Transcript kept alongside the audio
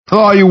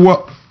Hello, all you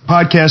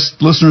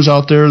podcast listeners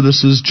out there.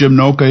 This is Jim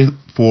Noka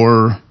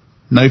for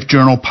Knife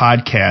Journal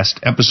Podcast,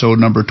 episode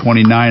number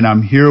 29.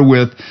 I'm here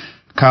with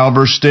Kyle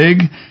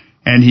Versteeg,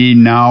 and he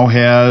now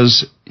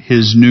has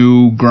his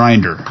new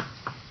grinder.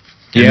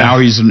 And now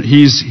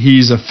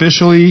he's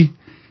officially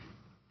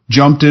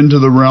jumped into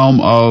the realm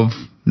of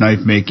knife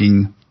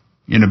making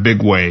in a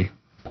big way.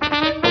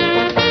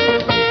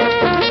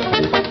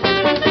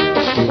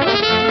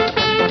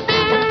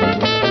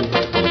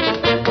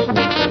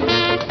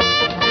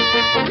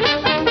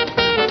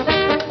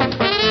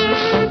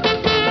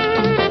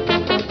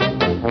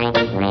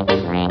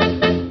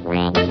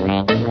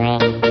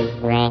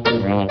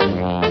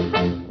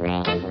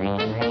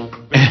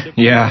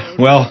 Yeah,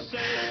 well,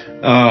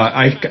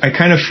 I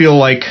kind of feel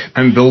like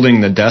I'm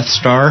building the Death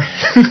Star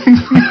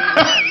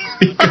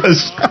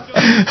because,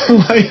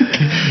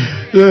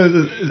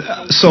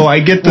 so I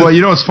get the. Well,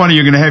 you know what's funny?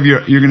 You're gonna have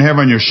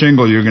on your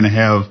shingle. You're gonna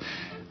have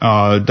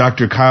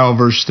Dr. Kyle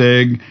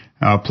Versteeg,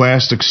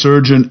 plastic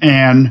surgeon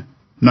and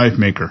knife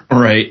maker.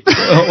 Right.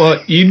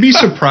 Well, you'd be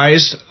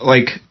surprised.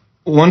 Like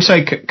once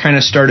I kind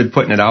of started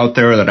putting it out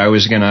there that I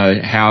was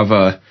gonna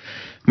have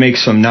make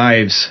some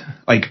knives.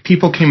 Like,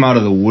 people came out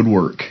of the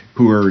woodwork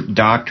who are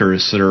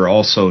doctors that are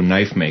also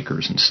knife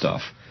makers and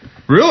stuff.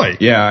 Really?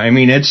 Yeah, I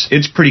mean,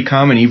 it's pretty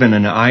common even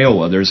in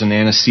Iowa. There's an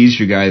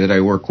anesthesia guy that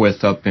I work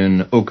with up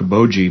in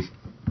Okoboji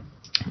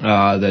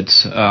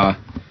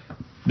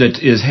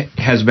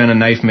has been a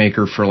knife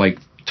maker for like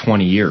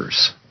 20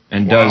 years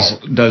and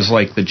does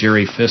like the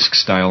Jerry Fisk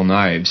style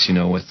knives, you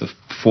know, with the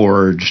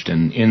forged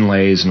and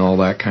inlays and all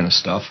that kind of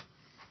stuff.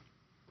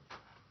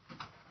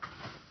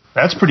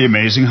 That's pretty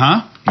amazing,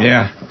 huh?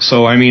 Yeah.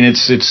 So, I mean,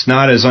 it's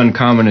not as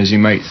uncommon as you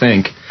might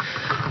think.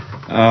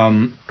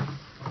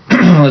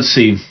 Let's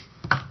see.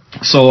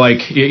 So,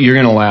 like, you're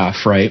going to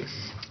laugh, right?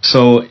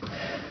 So,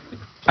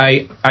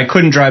 I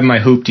couldn't drive my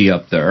hoopty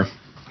up there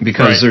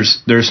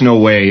because there's no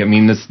way. I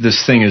mean,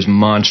 this thing is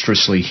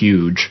monstrously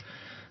huge.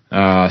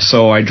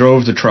 So I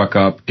drove the truck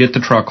up, get the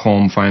truck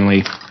home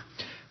finally,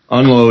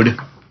 unload,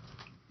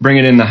 bring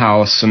it in the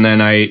house, and then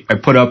I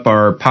put up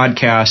our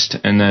podcast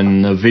and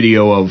then the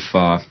video of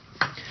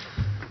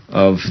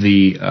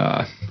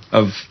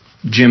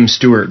Jim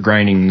Stewart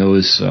grinding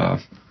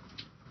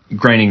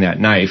that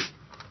knife.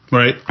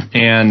 Right.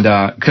 And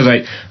because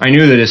I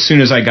knew that as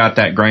soon as I got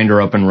that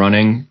grinder up and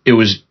running,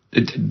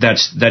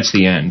 that's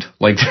the end.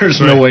 Like,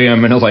 there's no way I'm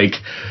gonna, like,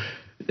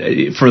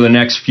 for the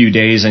next few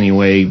days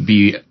anyway,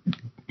 be,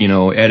 you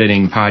know,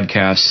 editing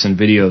podcasts and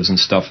videos and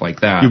stuff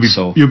like that.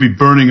 You'll be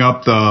burning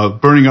up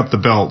the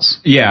belts.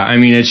 Yeah, I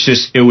mean,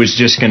 it was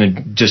just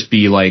gonna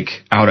be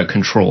like out of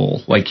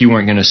control. Like, you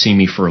weren't gonna see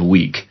me for a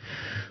week.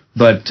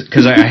 But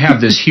because I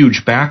have this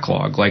huge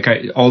backlog, like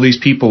all these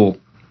people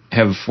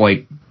have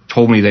like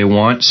told me they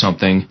want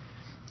something,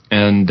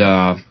 and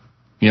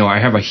you know, I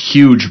have a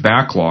huge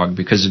backlog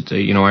because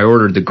I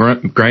ordered the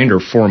grinder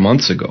 4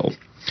 months ago,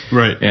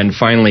 right? And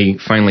finally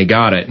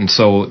got it. And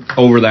so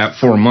over that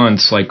 4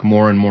 months, like,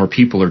 more and more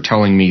people are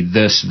telling me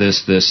this,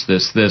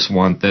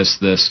 want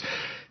this,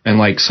 and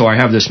like, so I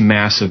have this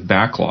massive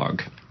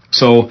backlog.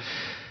 So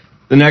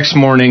the next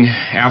morning,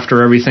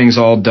 after everything's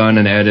all done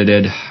and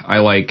edited, I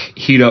like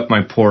heat up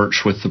my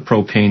porch with the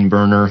propane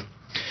burner,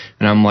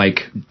 and I'm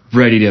like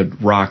ready to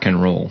rock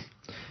and roll.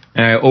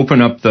 And I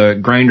open up the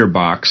grinder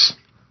box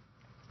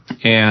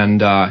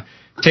and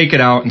take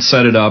it out and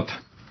set it up,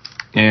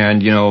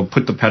 and, you know,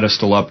 put the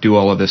pedestal up, do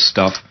all of this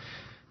stuff,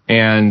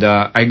 and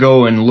I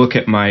go and look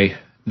at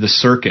the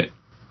circuit,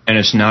 and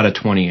it's not a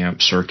 20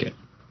 amp circuit.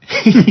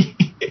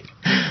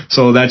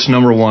 So that's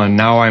number one.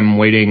 Now I'm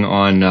waiting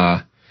on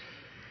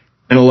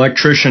an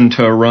electrician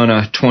to run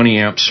a 20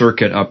 amp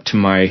circuit up to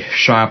my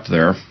shop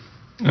there.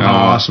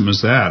 How awesome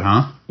is that,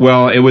 huh?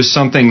 Well, it was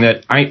something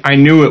that I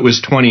knew it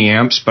was 20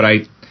 amps,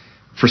 but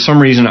for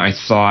some reason I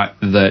thought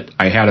that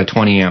I had a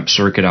 20 amp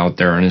circuit out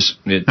there, and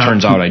it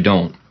turns out I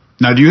don't.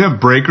 Now, do you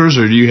have breakers,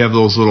 or do you have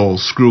those little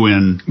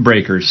screw-in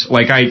breakers?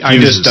 Like, I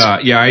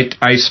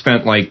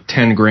spent like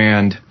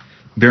 $10,000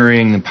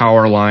 burying the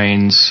power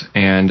lines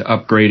and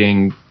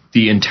upgrading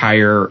the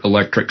entire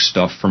electric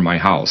stuff from my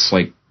house,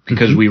 like,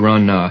 because we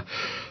run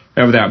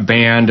have that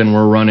band, and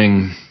we're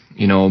running,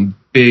 you know,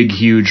 big,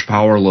 huge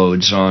power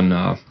loads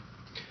on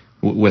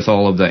with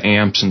all of the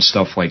amps and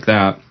stuff like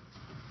that.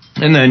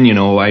 And then, you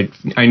know, I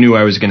knew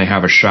I was going to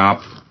have a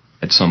shop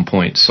at some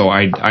point, so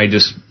I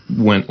just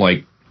went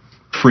like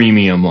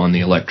premium on the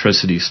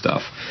electricity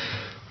stuff.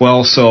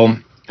 Well, so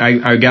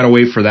I got to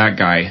wait for that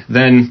guy.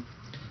 Then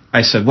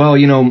I said, well,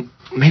 you know,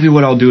 maybe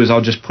what I'll do is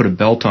I'll just put a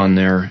belt on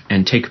there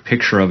and take a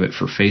picture of it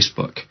for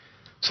Facebook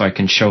so I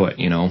can show it,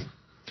 you know.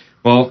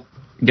 Well,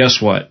 guess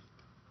what?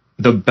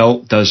 The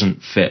belt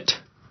doesn't fit.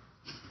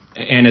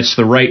 And it's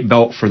the right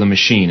belt for the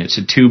machine. It's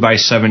a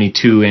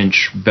 2x72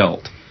 inch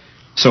belt.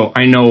 So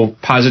I know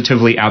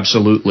positively,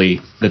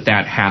 absolutely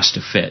that has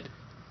to fit.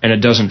 And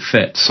it doesn't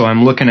fit. So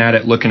I'm looking at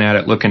it,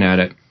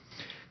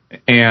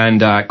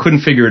 and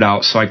couldn't figure it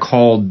out. So I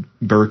called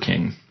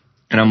Burking,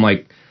 and I'm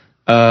like,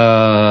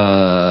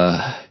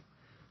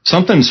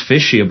 something's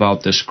fishy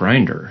about this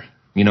grinder.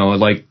 You know,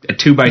 like a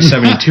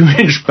 2x72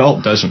 inch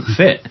belt doesn't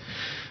fit. And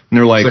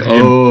they're like, this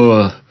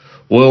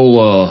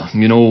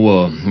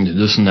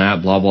and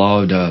that, blah,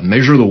 blah,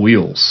 measure the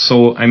wheels.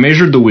 So I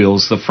measured the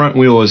wheels. The front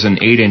wheel is an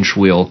 8-inch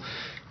wheel,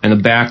 and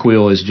the back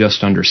wheel is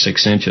just under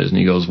 6 inches. And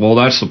he goes, well,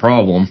 that's the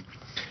problem.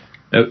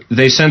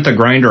 They sent the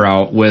grinder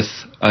out with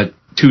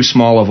too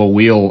small of a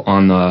wheel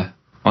on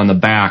the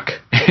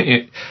back.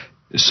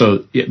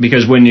 So,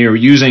 because when you're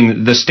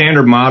using, the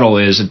standard model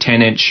is a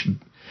 10-inch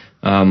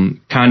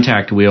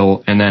contact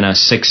wheel and then a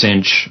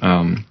 6-inch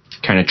kind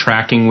of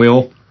tracking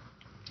wheel.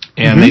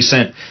 And they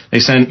sent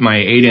my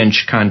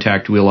 8-inch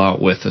contact wheel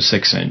out with a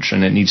 6-inch,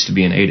 and it needs to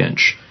be an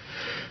 8-inch.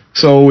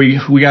 So we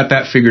got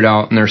that figured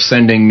out, and they're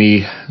sending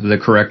me the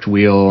correct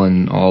wheel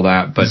and all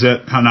that. But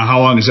how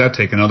long does that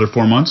take? Another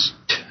 4 months?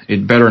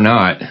 It better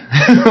not.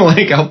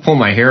 Like, I'll pull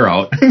my hair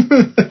out.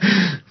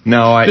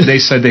 No, they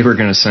said they were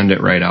going to send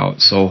it right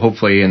out. So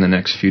hopefully in the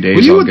next few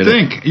days you would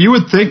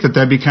think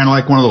that'd be kind of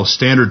like one of those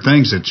standard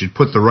things that you'd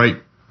put the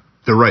right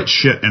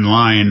shit in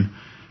line.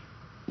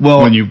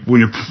 Well, when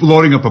you're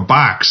loading up a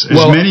box,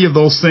 many of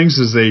those things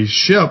as they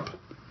ship.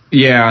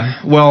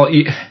 Yeah. Well,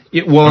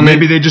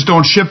 maybe they just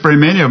don't ship very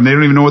many of them. They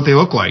don't even know what they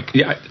look like.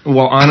 Yeah.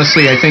 Well,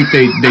 honestly, I think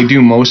they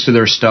do most of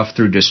their stuff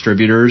through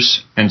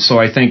distributors, and so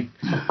I think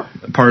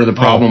part of the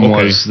problem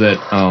was that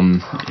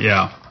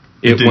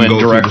it went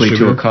directly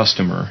to a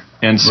customer,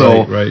 and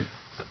so right.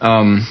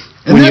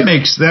 And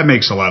that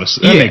makes a lot of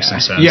sense. That makes some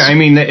sense. Yeah, I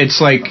mean, it's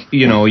like,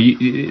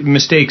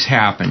 mistakes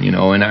happen,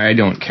 and I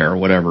don't care,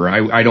 whatever.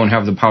 I don't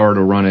have the power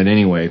to run it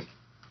anyway.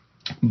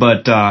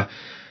 But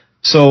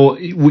so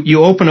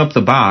you open up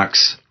the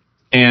box,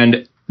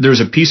 and there's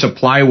a piece of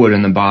plywood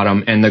in the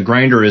bottom, and the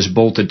grinder is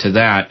bolted to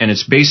that, and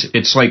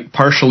it's like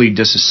partially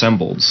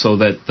disassembled, so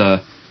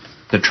that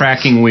the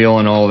tracking wheel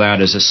and all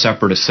that is a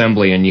separate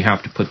assembly, and you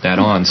have to put that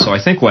on. So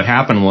I think what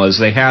happened was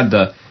they had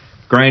the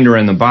grinder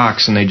in the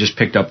box, and they just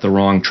picked up the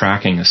wrong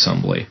tracking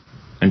assembly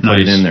and put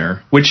it in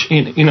there. Which,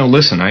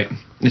 listen,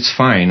 it's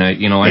fine. I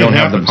don't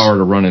have the power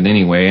to run it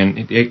anyway,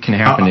 and it can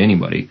happen to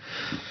anybody.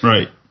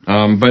 Right.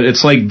 But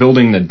it's like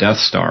building the Death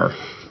Star.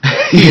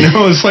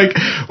 It's like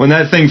when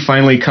that thing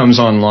finally comes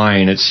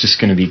online, it's just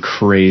going to be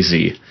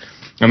crazy.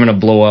 I'm going to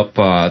blow up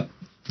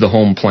the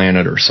home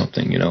planet or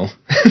something,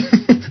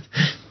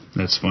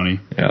 That's funny.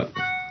 Yeah.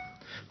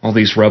 All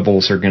these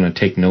rebels are going to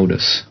take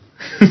notice.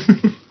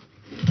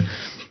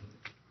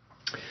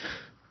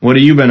 What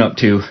have you been up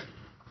to?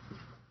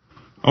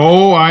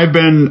 Oh, I've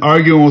been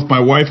arguing with my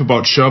wife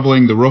about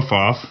shoveling the roof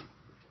off.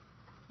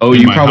 Oh,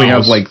 you probably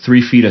have like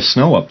 3 feet of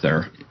snow up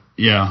there.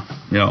 Yeah.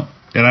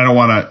 And I don't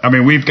want to, I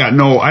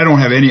don't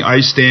have any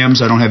ice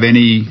dams. I don't have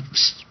any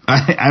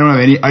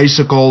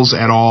icicles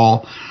at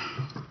all.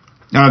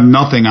 I have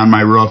nothing on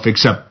my roof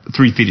except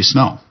 3 feet of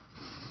snow.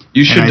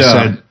 You should,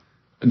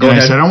 Go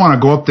ahead. I said, I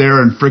want to go up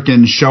there and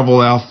frickin'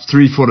 shovel off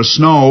 3 foot of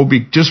snow,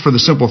 just for the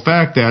simple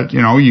fact that,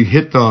 you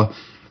hit the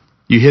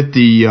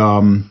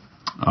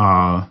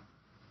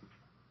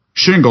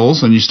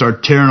shingles and you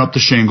start tearing up the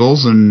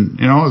shingles, and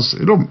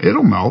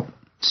it'll melt.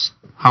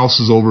 House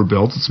is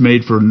overbuilt. It's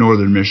made for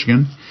northern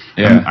Michigan.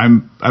 Yeah.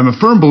 I'm a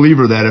firm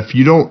believer that if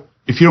you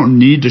don't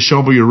need to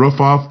shovel your roof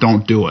off,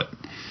 don't do it.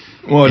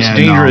 Well, it's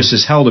dangerous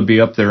as hell to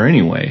be up there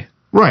anyway.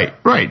 Right.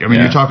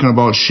 You're talking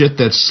about shit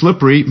that's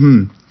slippery.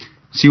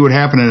 See what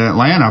happened in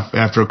Atlanta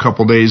after a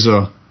couple days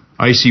of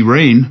icy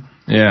rain.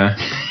 Yeah.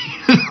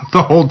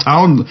 The whole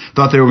town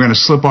thought they were going to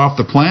slip off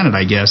the planet,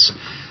 I guess.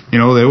 It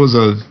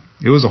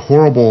was a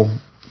horrible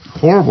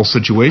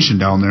situation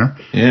down there.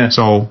 Yeah.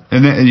 So,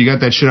 and you got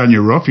that shit on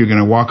your roof. You're going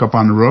to walk up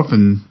on the roof,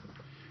 and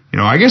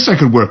I guess I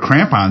could wear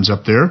crampons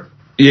up there.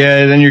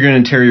 Yeah, then you're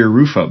going to tear your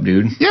roof up,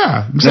 dude.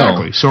 Yeah,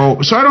 exactly.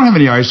 No. So I don't have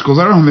any icicles.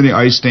 I don't have any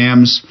ice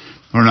dams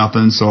or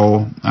nothing.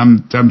 So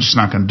I'm just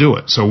not going to do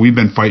it. So we've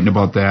been fighting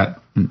about that.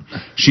 And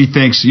she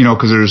thinks,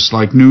 because there's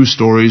like news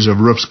stories of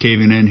roofs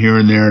caving in here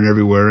and there and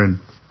everywhere, and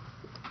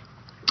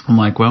I'm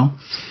like, well,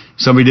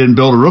 somebody didn't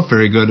build a roof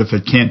very good if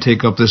it can't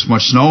take up this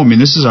much snow.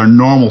 This is our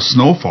normal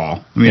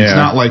snowfall. It's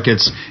not like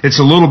it's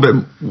a little bit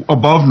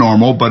above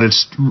normal, but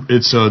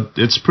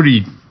it's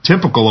pretty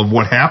typical of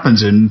what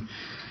happens in,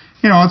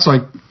 it's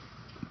like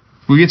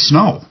we get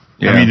snow.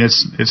 Yeah.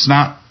 It's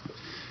not.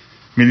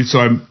 So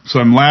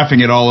I'm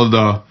laughing at all of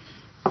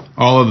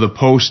the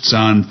posts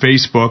on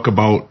Facebook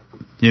about,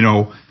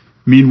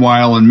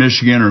 meanwhile in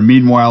Michigan, or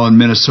meanwhile in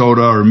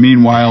Minnesota, or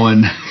meanwhile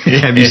in,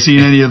 have you seen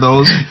any of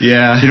those?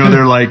 Yeah.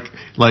 They're like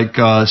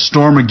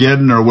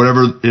Stormageddon or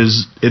whatever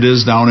it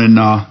is down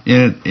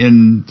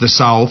in the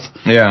South.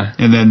 Yeah.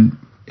 And then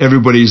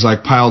everybody's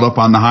like piled up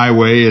on the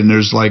highway, and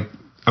there's like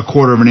a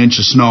quarter of an inch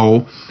of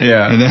snow.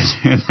 Yeah. And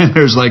then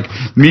there's like,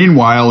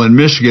 meanwhile in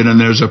Michigan, and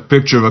there's a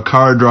picture of a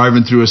car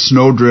driving through a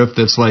snowdrift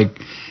that's like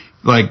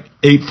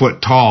 8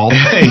 foot tall.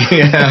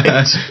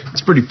 Yeah.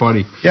 It's pretty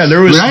funny. Yeah,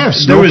 I have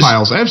snow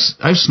piles.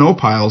 I have snow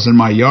piles in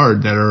my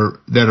yard that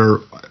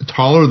are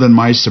taller than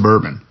my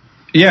Suburban.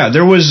 Yeah,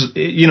 there was,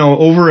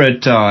 over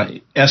at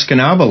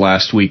Escanaba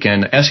last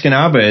weekend.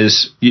 Escanaba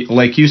is,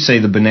 like you say,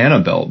 the banana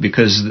belt,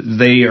 because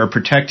they are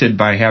protected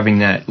by having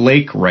that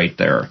lake right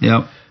there.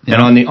 Yep.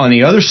 And on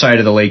the other side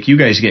of the lake, you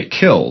guys get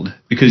killed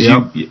because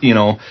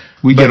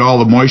we get all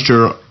the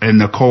moisture and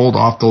the cold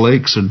off the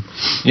lakes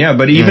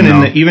but even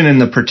in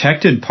the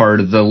protected part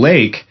of the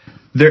lake,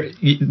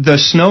 the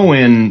snow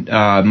in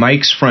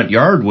Mike's front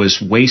yard was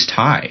waist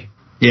high.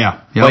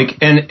 Yeah. Yep. Like,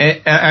 and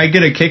I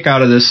get a kick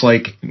out of this.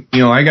 Like,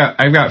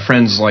 I've got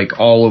friends like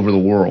all over the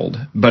world,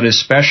 but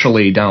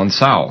especially down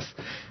south.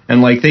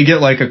 And like they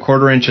get like a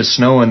quarter inch of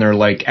snow and they're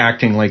like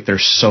acting like they're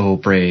so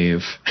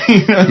brave.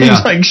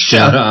 It's like,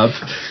 shut up.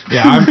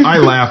 Yeah, I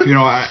laugh.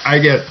 I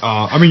get.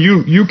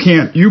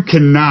 You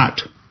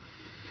cannot.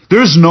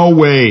 There's no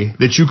way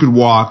that you could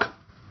walk,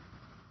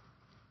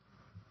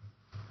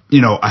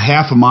 a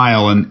half a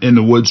mile in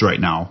the woods right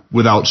now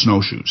without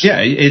snowshoes. Yeah,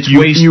 it's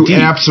waist deep. You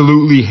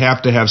absolutely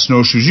have to have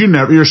snowshoes.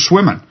 You're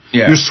swimming.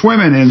 Yeah. You're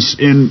swimming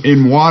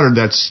in water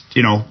that's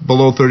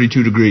below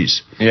 32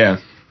 degrees. Yeah.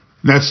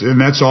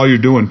 That's all you're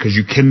doing because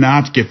you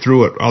cannot get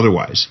through it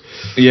otherwise.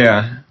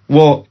 Yeah.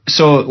 Well,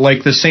 so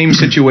like the same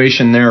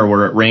situation there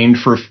where it rained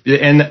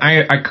and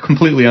I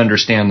completely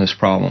understand this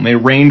problem. It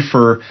rained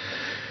for,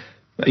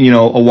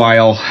 a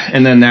while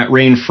and then that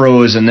rain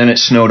froze and then it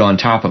snowed on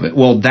top of it.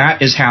 Well,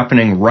 that is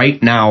happening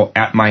right now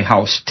at my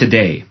house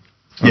today.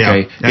 Okay.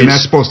 Yeah, and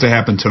that's supposed to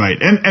happen tonight.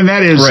 And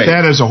that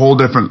is a whole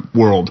different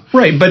world.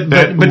 Right.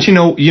 But you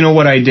know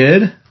what I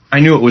did? I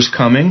knew it was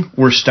coming.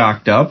 We're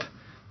stocked up.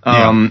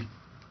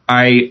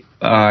 I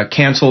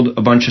canceled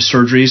a bunch of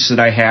surgeries that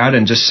I had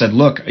and just said,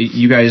 look,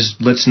 you guys,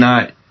 let's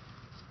not,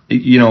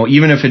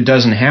 even if it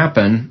doesn't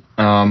happen,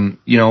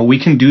 we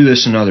can do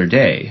this another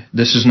day.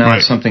 This is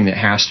not something that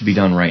has to be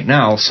done right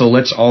now. So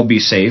let's all be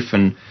safe.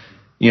 And,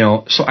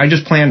 so I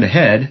just planned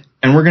ahead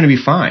and we're going to be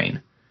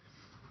fine.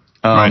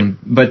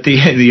 But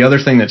the other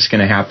thing that's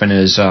going to happen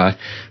is,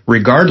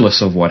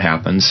 regardless of what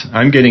happens,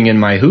 I'm getting in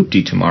my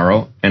hoopty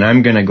tomorrow and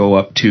I'm going to go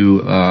up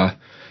to,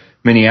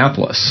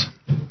 Minneapolis.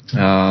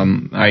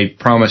 I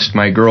promised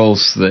my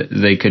girls that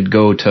they could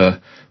go to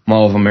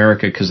Mall of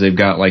America because they've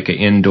got like an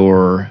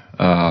indoor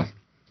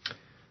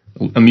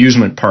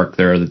amusement park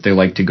there that they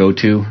like to go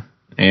to.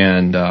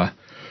 And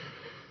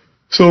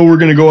so we're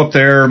going to go up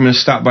there. I'm going to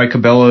stop by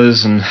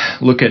Cabela's and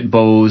look at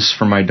bows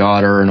for my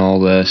daughter and all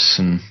this.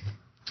 And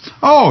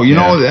I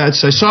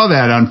saw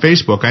that on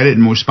Facebook. I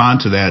didn't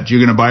respond to that. You're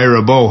going to buy her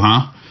a bow,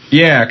 huh?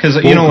 Yeah, because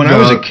when I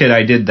was a kid,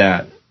 I did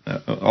that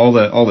all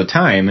the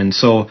time. And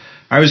so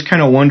I was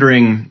kind of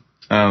wondering,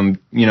 because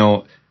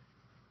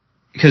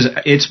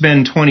it's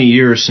been 20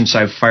 years since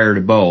I've fired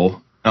a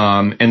bow,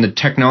 and the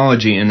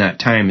technology in that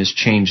time has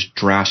changed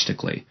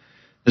drastically.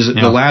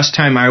 The last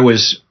time I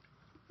was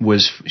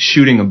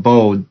shooting a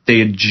bow, they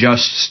had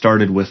just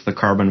started with the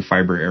carbon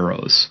fiber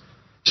arrows.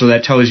 So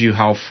that tells you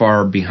how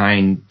far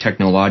behind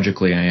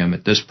technologically I am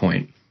at this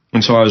point.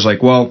 And so I was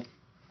like, well,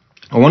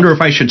 I wonder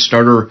if I should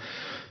start her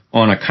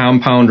on a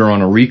compound or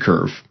on a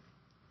recurve,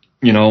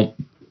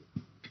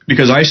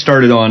 because I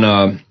started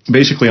on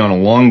basically on a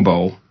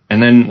longbow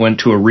and then went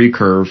to a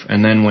recurve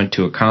and then went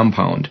to a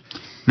compound.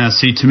 Now,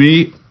 see, to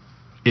me,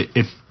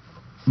 if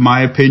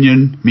my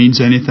opinion means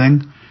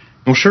anything,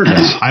 well, sure it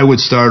does. I would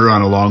start her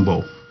on a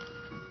longbow.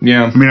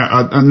 Yeah, I mean,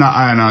 not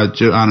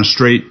on a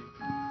straight.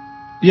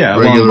 Yeah,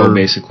 regular, longbow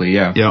basically.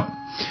 Yeah. Yep.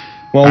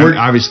 Well,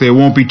 obviously it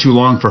won't be too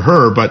long for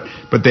her, but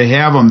they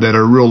have them that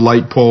are real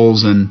light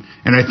poles, and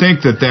I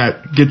think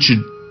that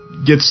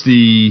gets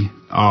the.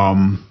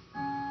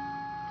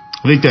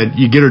 I think that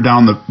you get her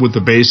down with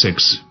the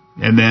basics,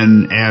 and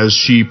then as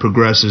she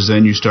progresses,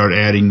 then you start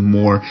adding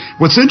more.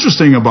 What's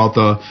interesting about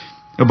the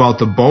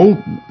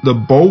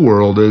bow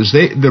world is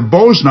the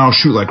bows now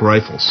shoot like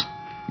rifles.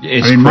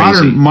 It's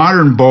crazy.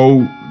 Modern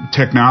bow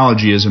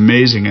technology is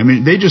amazing. I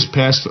mean, they just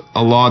passed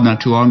a law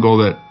not too long ago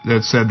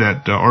that said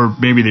that, or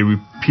maybe they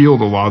repealed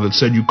a law that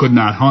said you could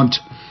not hunt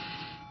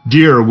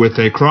deer with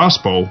a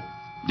crossbow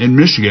in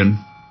Michigan.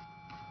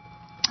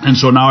 And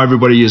so now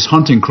everybody is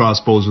hunting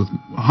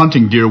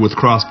deer with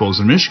crossbows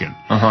in Michigan.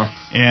 Uh-huh.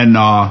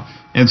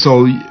 And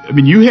so, I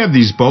mean, you have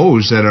these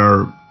bows that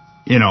are,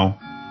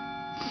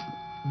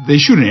 they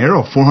shoot an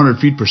arrow 400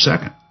 feet per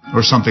second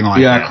or something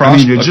like that. Yeah,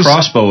 a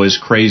crossbow is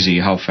crazy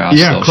how fast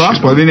they'll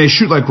crossbow. shoot. I mean, they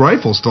shoot like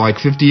rifles to like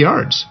 50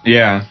 yards.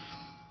 Yeah.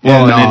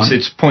 Well, and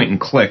it's point and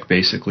click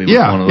basically with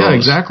one of those. Yeah,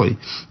 exactly.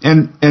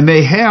 And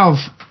they have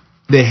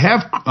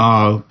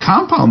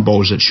compound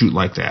bows that shoot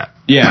like that.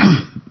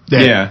 Yeah.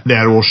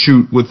 That will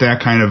shoot with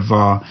that kind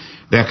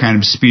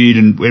of speed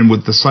and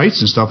with the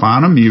sights and stuff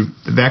on them,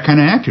 that kind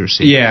of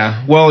accuracy.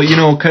 Yeah. Well,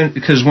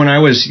 because when I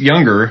was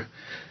younger,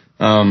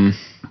 I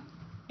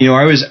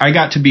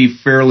got to be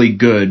fairly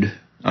good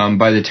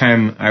by the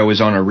time I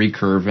was on a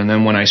recurve, and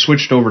then when I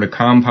switched over to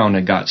compound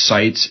and got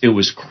sights, it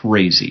was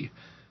crazy.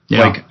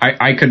 Yeah. Like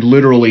I could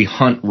literally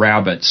hunt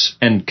rabbits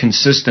and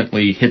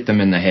consistently hit them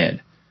in the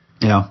head.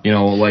 Yeah.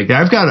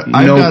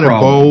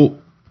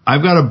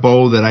 I've got a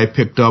bow that I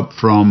picked up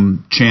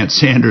from Chance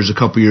Sanders a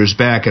couple years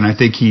back, and I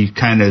think he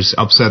kind of is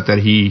upset that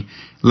he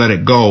let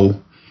it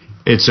go.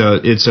 It's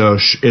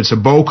a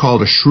bow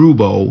called a shrew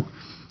bow.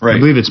 Right. I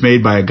believe it's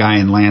made by a guy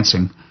in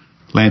Lansing,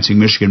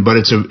 Michigan. But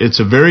it's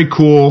a very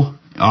cool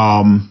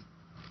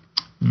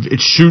it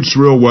shoots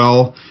real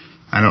well.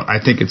 I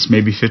think it's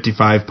maybe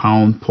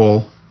 55-pound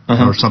pull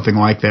or something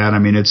like that. I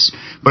mean,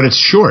 but it's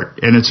short,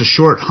 and it's a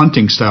short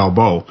hunting style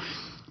bow,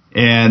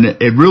 and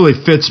it really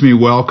fits me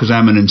well because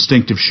I'm an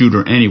instinctive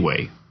shooter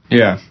anyway.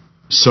 Yeah.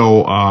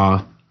 So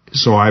I'm,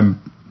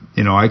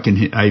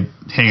 I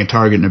hang a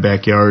target in the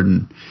backyard,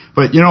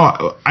 but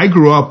I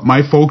grew up.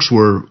 My folks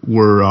were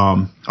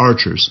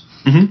archers,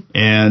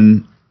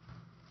 and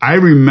I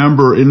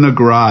remember in the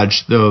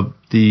garage the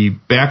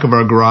back of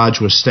our garage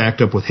was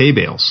stacked up with hay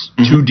bales,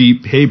 2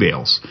 deep hay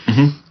bales,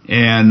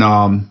 and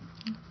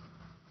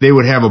they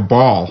would have a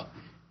ball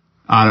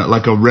on it,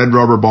 like a red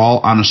rubber ball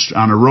on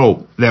a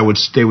rope they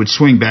would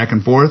swing back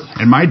and forth,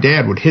 and my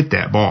dad would hit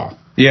that ball.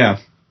 Yeah.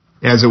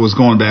 As it was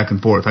going back and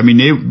forth. I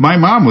mean, my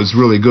mom was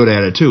really good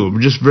at it too.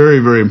 Just very,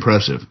 very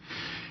impressive.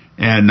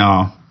 And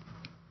I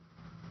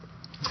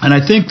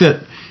think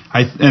that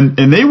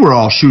and they were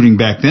all shooting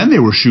back then. They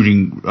were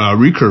shooting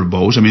recurve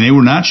bows. I mean, they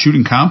were not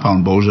shooting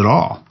compound bows at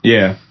all.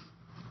 Yeah.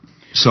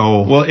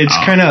 So well, it's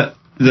kind of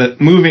the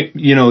moving.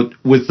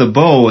 With the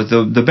bow,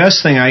 the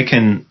best thing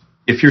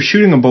if you're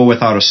shooting a bow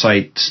without a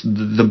sight,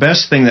 the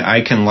best thing that I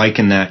can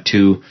liken that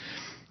to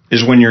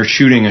is when you're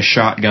shooting a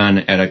shotgun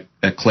at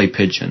a clay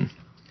pigeon.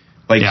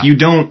 Like you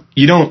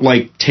don't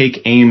like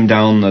take aim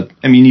down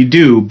you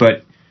do,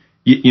 but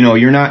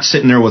you're not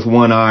sitting there with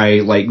one eye,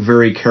 like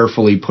very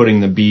carefully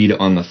putting the bead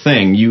on the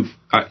thing.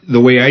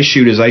 The way I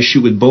shoot is I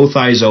shoot with both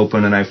eyes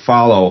open and I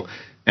follow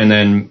and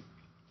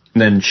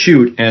then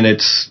shoot. And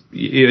it's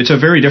a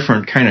very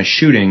different kind of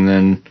shooting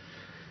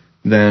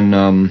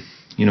than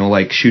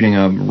like shooting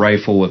a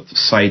rifle with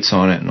sights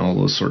on it and all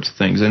those sorts of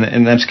things.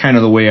 And that's kind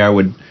of the way I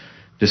would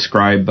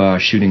describe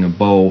shooting a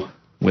bow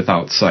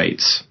without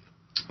sights.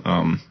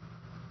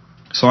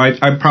 So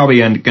I'm probably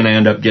going to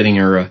end up getting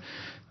her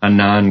a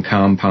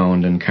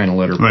non-compound and kind of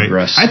let her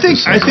progress. I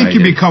think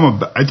you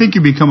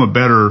become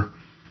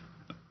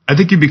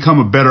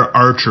a better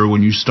archer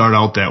when you start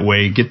out that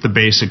way. Get the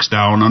basics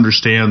down,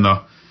 understand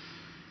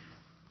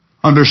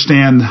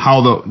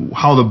how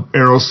the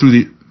arrows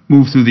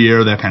move through the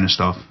air, that kind of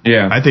stuff.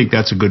 Yeah, I think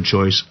that's a good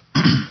choice.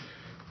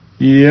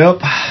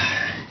 Yep.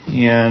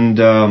 And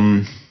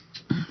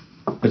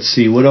let's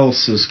see what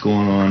else is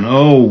going on.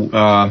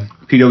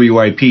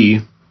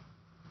 PWIP.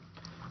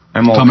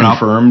 I'm all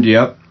confirmed.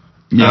 Yep.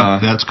 Yeah,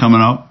 that's coming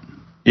up.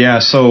 Yeah,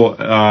 so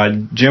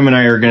Jim and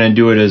I are going to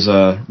do it as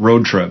a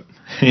road trip.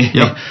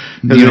 Yep.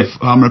 I'm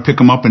going to pick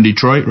them up in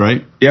Detroit,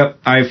 right? Yep.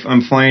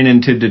 I'm flying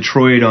into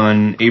Detroit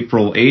on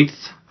April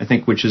 8th, I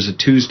think, which is a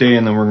Tuesday,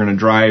 and then we're going to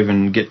drive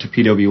and get to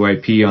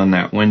PWIP on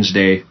that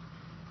Wednesday,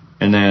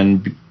 and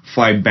then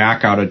fly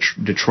back out of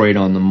Detroit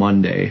on the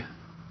Monday.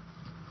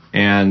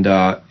 And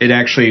it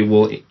actually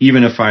will,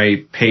 even if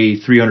I pay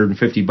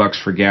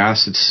 $350 for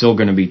gas, it's still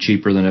going to be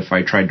cheaper than if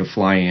I tried to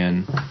fly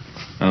in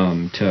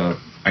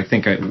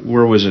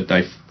where was it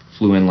I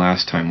flew in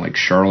last time? Like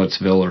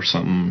Charlottesville or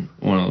something,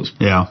 one of those.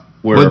 Yeah.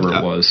 Wherever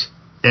it was.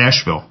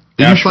 Asheville.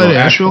 Did you fly to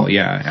Asheville?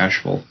 Yeah,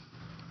 Asheville.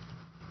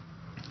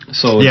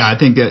 So yeah, I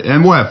think that,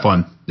 and we'll have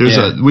fun.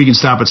 We can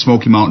stop at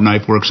Smoky Mountain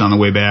Knife Works on the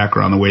way back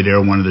or on the way there,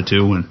 one of the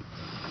two, and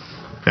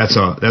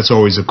that's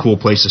always a cool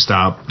place to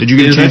stop. Did you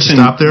get a chance to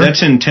stop there?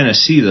 That's in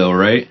Tennessee, though,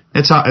 right?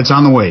 It's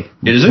on the way.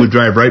 Is it? We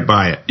drive right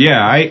by it. Yeah,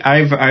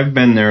 I've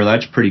been there.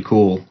 That's pretty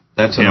cool.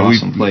 That's an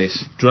awesome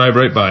place. Drive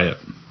right by it.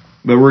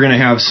 But we're gonna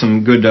have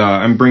some good.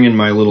 I'm bringing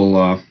my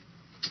little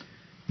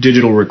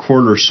digital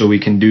recorder so we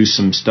can do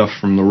some stuff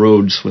from the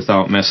roads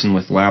without messing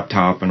with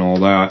laptop and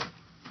all that.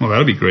 Well,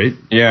 that'll be great.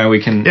 Yeah,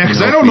 we can. Yeah,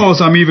 because I don't know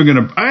if I'm even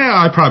gonna.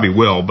 I probably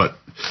will, but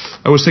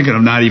I was thinking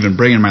of not even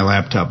bringing my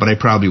laptop, but I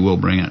probably will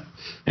bring it.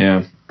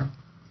 Yeah.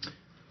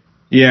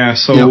 Yeah,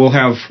 so we'll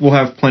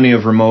have plenty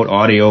of remote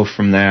audio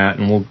from that,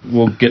 and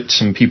we'll get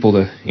some people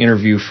to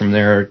interview from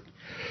there.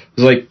 It's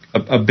like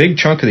a big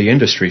chunk of the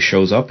industry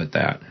shows up at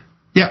that.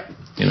 Yeah.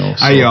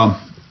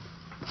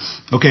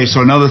 So. Okay,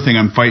 so another thing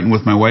I'm fighting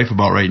with my wife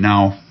about right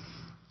now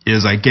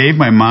is I gave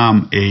my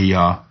mom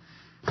a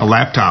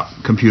laptop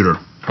computer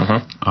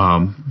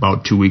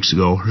about 2 weeks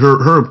ago.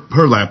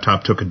 Her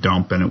laptop took a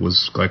dump, and it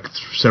was like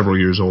several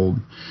years old.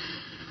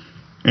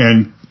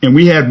 And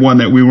we had one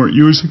that we weren't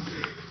using.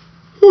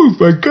 Oh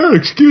my God,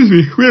 excuse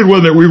me. We had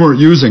one that we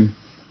weren't using.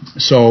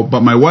 So,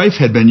 but my wife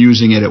had been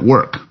using it at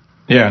work.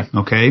 Yeah.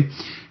 Okay.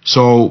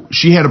 So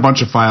she had a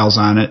bunch of files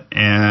on it,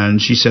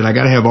 and she said, I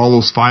got to have all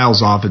those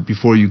files off it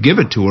before you give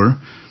it to her.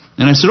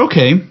 And I said,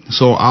 okay.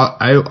 So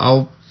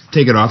I'll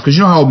take it off, because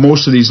you know how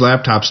most of these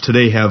laptops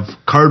today have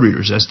card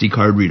readers, SD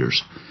card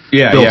readers,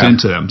 built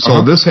into them.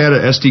 So this had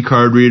an SD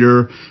card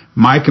reader.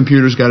 My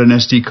computer's got an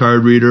SD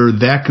card reader.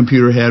 That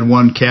computer had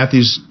one.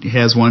 Kathy's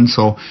has one.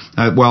 So,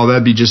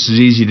 that'd be just as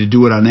easy to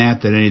do it on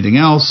that than anything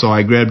else. So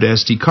I grabbed an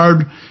SD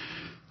card,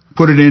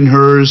 put it in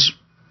hers,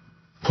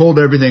 pulled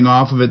everything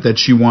off of it that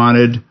she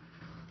wanted,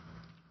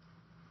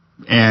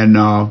 and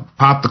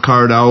popped the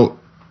card out.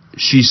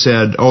 She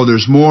said, oh,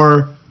 there's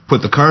more.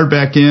 Put the card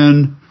back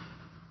in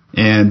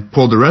and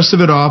pulled the rest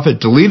of it off it,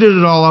 deleted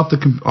it all off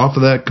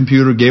of that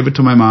computer, gave it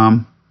to my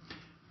mom,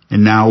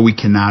 and now we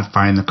cannot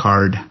find the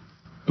card.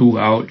 Ooh,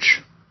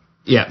 ouch.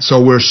 Yeah,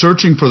 so we're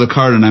searching for the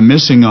card, and I'm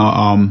missing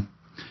and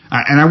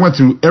I went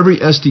through every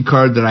SD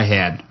card that I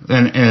had,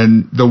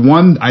 and the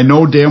one I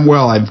know damn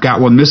well I've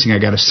got one missing. I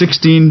got a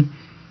 16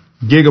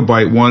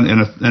 gigabyte one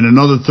and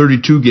another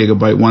 32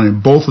 gigabyte one,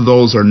 and both of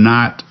those are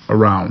not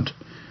around.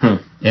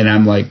 And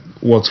I'm like,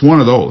 well, it's one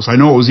of those. I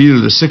know it was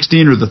either the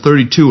 16 or the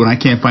 32, and I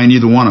can't find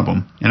either one of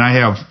them. And I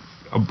have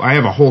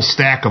a whole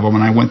stack of them,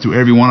 and I went through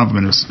every one of them,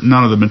 and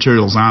none of the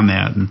material's on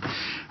that. And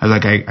I was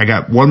like, I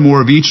got one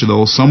more of each of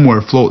those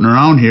somewhere floating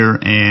around here,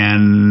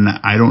 and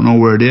I don't know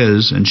where it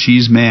is. And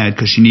she's mad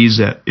because she needs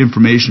that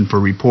information for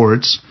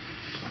reports.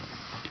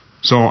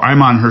 So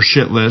I'm on her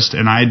shit list,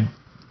 and I'm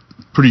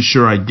pretty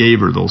sure I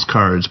gave her those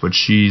cards, but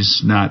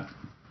she's not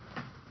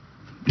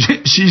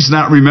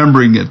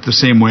remembering it the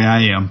same way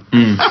I am.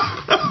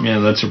 Yeah,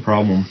 that's a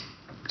problem.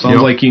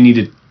 Sounds like you need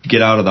to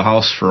get out of the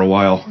house for a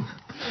while.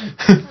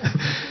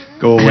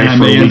 Go away for a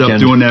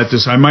weekend.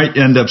 I might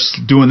end up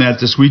doing that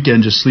this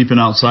weekend, just sleeping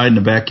outside in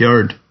the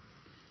backyard.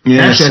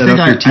 Yeah, actually,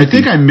 I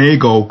think I may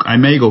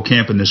go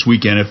camping this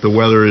weekend if the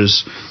weather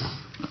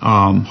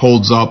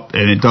holds up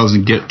and it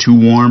doesn't get too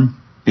warm.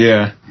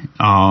 Yeah.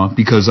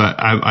 Because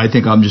I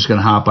think I'm just going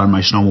to hop on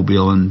my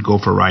snowmobile and go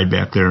for a ride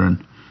back there.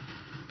 And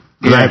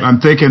I'm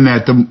thinking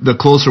that the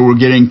closer we're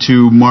getting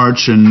to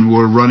March and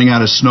we're running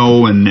out of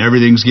snow and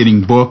everything's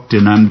getting booked,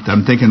 and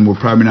I'm thinking we're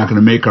probably not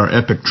going to make our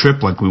epic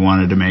trip like we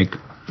wanted to make.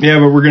 Yeah,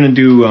 but we're going to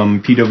do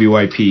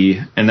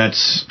PWIP, and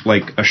that's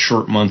like a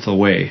short month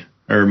away,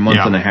 or a month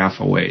and a half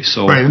away.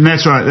 So right, and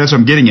that's what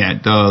I'm getting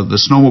at. The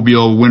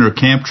snowmobile winter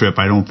camp trip,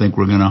 I don't think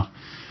we're gonna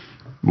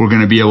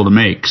be able to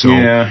make. So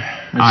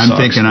I'm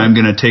thinking I'm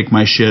gonna take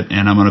my shit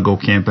and I'm gonna go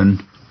camping.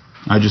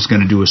 I'm just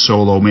gonna do a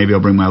solo. Maybe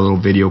I'll bring my little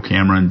video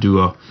camera and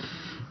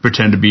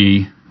pretend to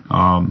be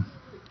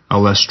a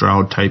Les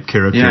Stroud type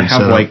character. Yeah,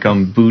 have like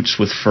boots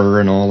with fur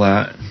and all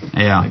that.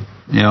 Yeah.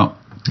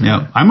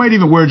 I might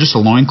even wear just a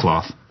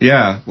loincloth.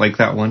 Yeah, like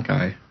that one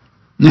guy.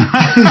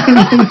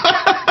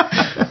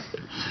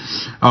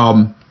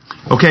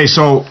 Okay,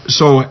 so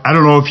I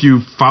don't know if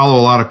you follow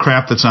a lot of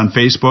crap that's on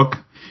Facebook.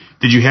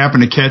 Did you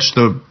happen to catch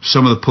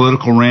some of the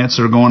political rants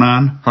that are going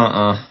on?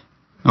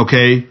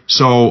 Okay,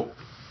 so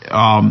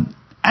I'm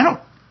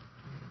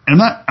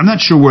not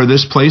sure where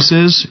this place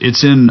is.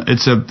 It's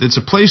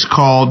a place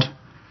called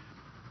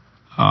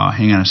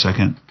hang on a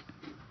second.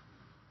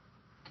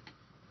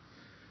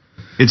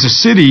 It's a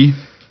city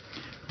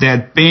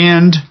that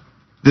banned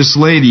this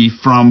lady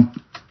from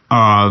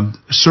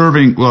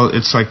serving,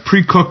 it's like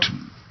pre-cooked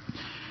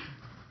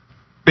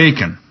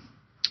bacon.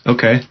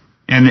 Okay.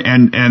 And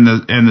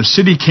the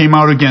city came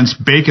out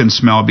against bacon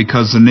smell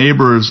because the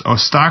neighbors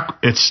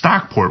it's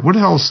Stockport. What the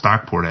hell is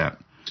Stockport at?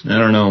 I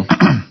don't know.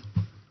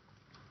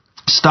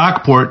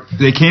 Stockport,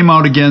 they came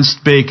out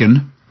against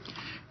bacon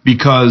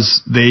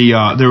because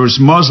there was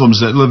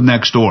Muslims that lived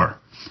next door,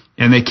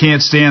 and they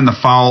can't stand the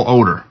foul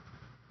odor.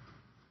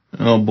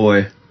 Oh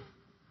boy.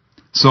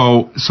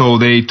 So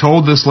they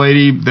told this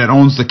lady that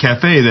owns the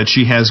cafe that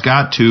she has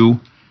got to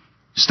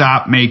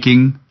stop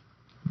making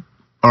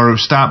or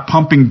stop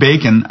pumping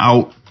bacon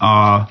out,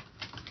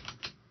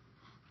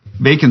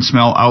 bacon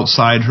smell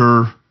outside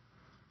her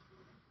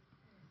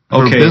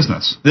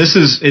business.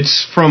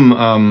 It's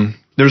from,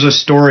 there's a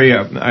story,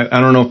 I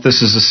don't know if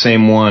this is the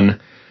same one,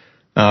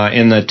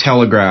 in the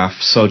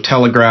Telegraph. So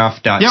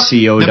telegraph.co.uk.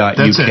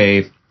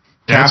 Yep,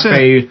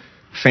 Cafe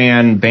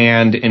fan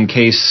banned in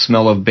case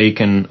smell of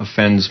bacon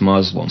offends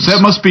Muslims. So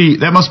that must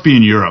be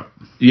in Europe.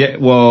 Yeah,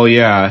 well,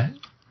 yeah.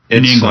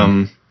 In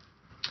England.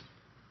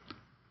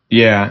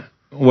 Yeah.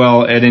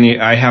 Well,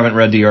 I haven't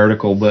read the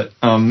article, but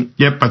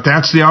Yep, but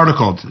that's the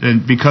article,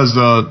 and because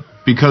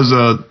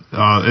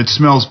it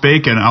smells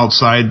bacon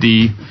outside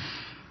and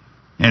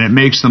it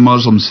makes the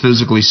Muslims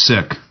physically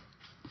sick.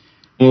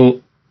 Well,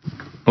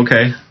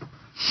 okay.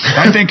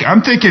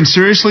 I'm thinking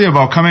seriously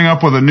about coming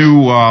up with a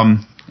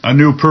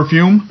new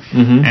perfume,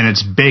 and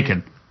it's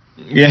bacon.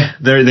 Yeah,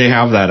 they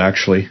have that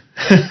actually.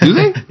 Do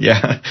they?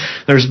 Yeah,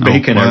 there's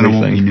bacon everything. It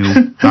won't be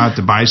new. I'll have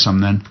to buy some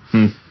then.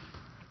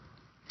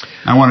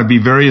 I want to be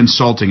very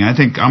insulting. I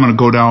think I'm going to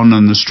go down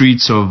on the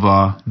streets of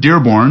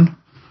Dearborn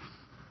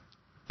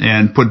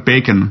and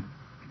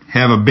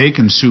have a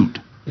bacon suit.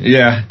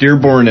 Yeah,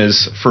 Dearborn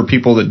is, for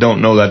people that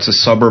don't know, that's a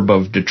suburb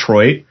of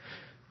Detroit,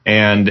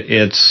 and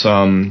it's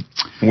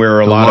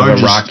where a lot of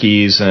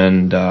Iraqis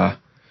and a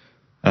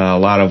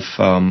lot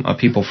of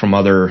people from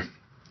other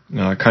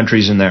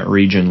countries in that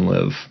region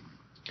live.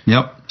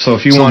 Yep. So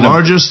if you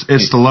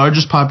it's the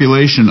largest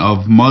population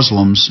of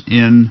Muslims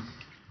in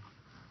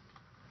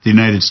the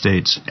United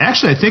States.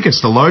 Actually, I think it's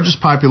the largest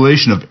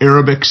population of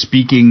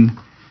Arabic-speaking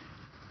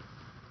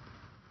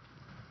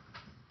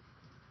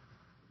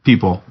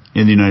people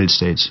in the United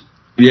States.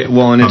 Yeah,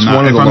 well, and it's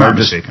one of the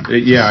largest.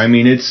 Yeah, I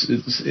mean,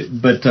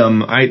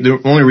 the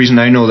only reason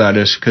I know that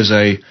is because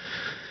I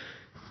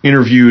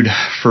interviewed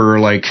for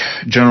like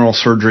general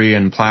surgery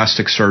and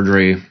plastic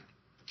surgery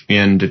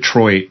in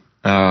Detroit,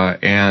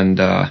 and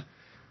I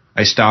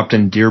stopped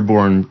in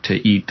Dearborn to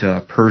eat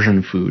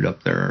Persian food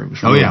up there. It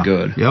was really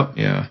good. Yep.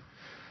 Yeah.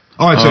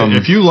 Oh,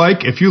 if you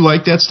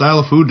like that style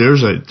of food,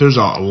 there's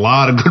a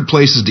lot of good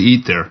places to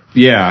eat there.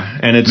 Yeah,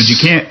 but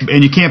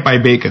you can't buy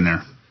bacon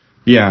there.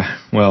 Yeah,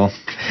 well,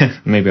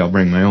 maybe I'll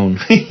bring my own.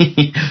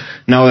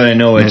 Now that I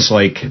know it's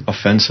like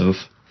offensive.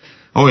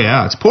 Oh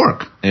yeah, it's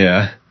pork.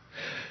 Yeah.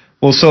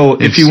 Well, so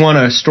if you want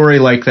a story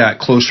like that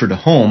closer to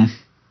home,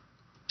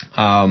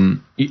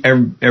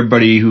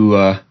 everybody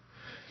who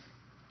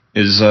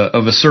is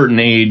of a certain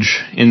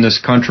age in this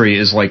country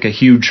is like a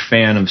huge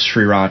fan of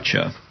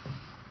sriracha,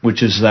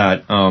 which is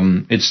that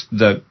it's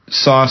the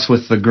sauce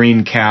with the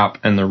green cap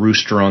and the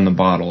rooster on the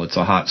bottle. It's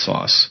a hot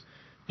sauce.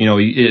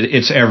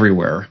 It's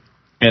everywhere.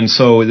 And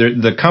so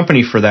the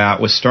company for that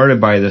was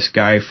started by this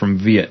guy from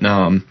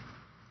Vietnam.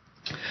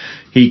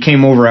 He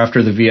came over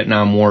after the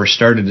Vietnam War,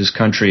 started his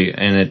country,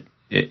 and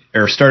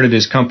started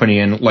his company,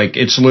 and like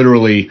it's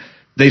literally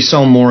they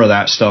sell more of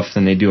that stuff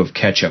than they do of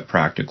ketchup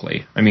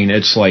practically. I mean,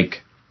 it's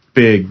like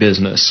big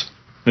business.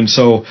 And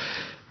so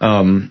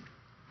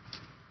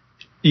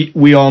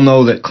we all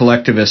know that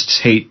collectivists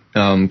hate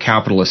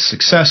capitalist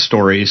success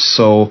stories.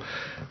 So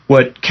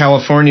what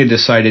California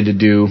decided to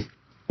do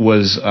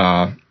was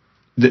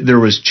there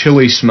was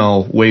chili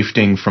smell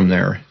wafting from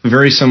there. A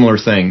very similar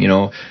thing,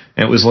 and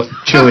it was like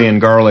chili and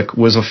garlic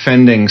was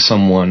offending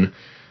someone.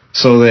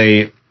 So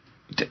they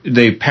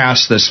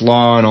passed this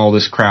law and all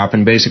this crap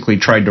and basically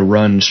tried to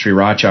run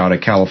sriracha out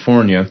of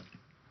California.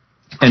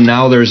 And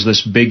now there's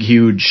this big,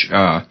 huge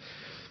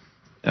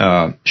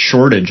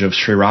shortage of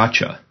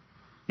sriracha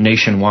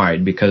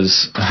nationwide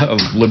because of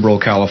liberal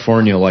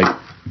California, like,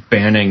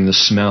 banning the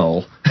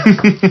smell.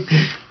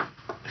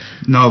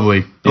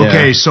 Lovely. Yeah.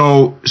 Okay,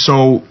 so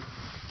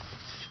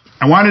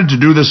I wanted to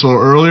do this a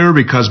little earlier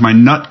because my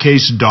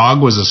nutcase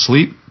dog was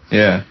asleep.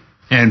 Yeah.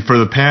 And for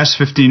the past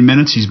 15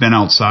 minutes, he's been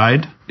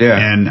outside. Yeah.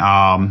 And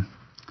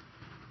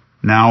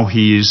now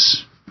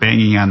he's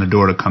banging on the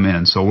door to come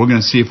in. So we're going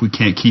to see if we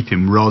can't keep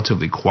him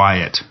relatively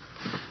quiet.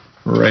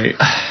 Right.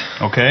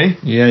 Okay?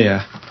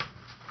 Yeah.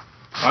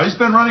 He's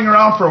been running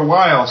around for a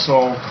while,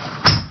 so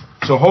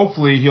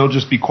hopefully he'll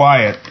just be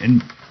quiet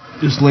and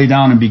just lay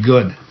down and be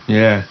good.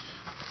 Yeah.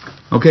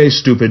 Okay,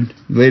 stupid.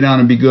 Lay down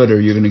and be good or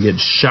you're going to get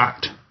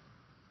shocked.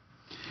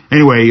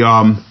 Anyway,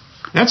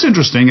 that's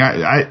interesting.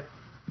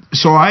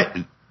 There's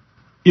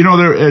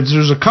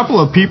a couple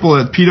of people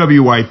at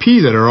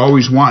PWYP that are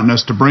always wanting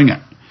us to bring it.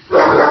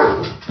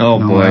 Oh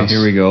boy,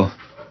 here we go.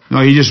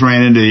 No, he just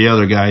ran into the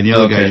other guy. The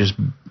other guy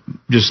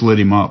just lit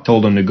him up.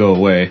 Told him to go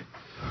away.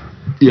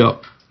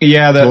 Yep.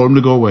 Yeah, told him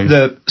to go away.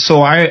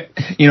 So I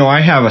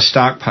have a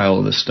stockpile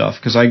of this stuff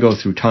because I go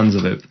through tons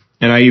of it,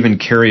 and I even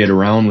carry it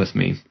around with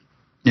me.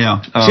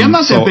 Yeah. See, I'm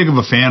not that big of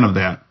a fan of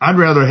that. I'd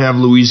rather have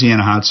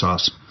Louisiana hot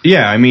sauce.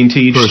 Yeah, I mean, to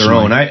each their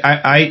own.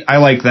 I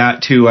like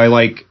that too. I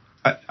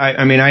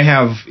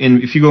have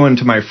if you go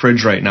into my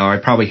fridge right now, I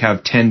probably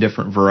have 10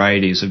 different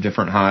varieties of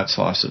different hot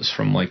sauces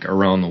from like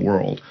around the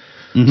world.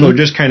 Mm-hmm. So it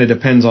just kind of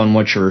depends on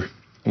what you're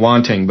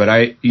wanting. But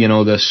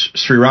this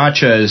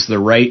sriracha is the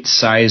right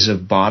size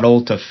of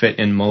bottle to fit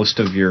in most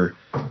of your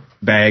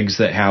bags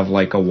that have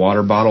like a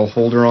water bottle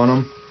holder on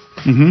them.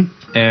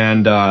 Mm-hmm.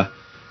 And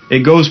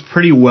it goes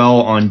pretty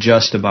well on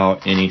just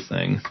about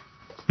anything.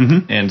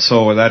 Mm-hmm. And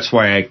so that's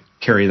why I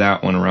carry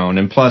that one around.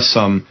 And plus,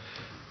 a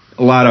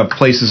lot of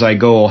places I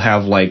go will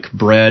have like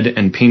bread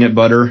and peanut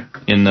butter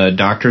in the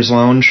doctor's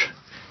lounge.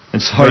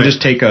 And so I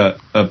just take a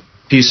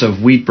piece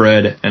of wheat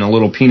bread and a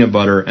little peanut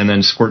butter and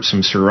then squirt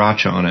some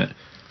sriracha on it.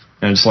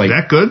 And it's like... Is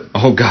that good?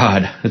 Oh,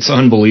 God. It's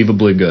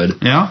unbelievably good.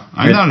 Yeah?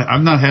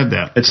 I've not had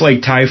that. It's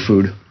like Thai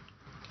food.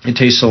 It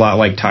tastes a lot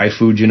like Thai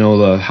food,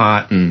 the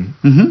hot and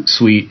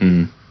sweet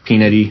and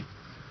peanutty.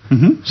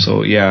 Mm-hmm.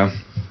 So, yeah.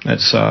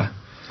 That's...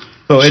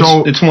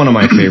 it's one of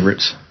my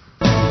favorites.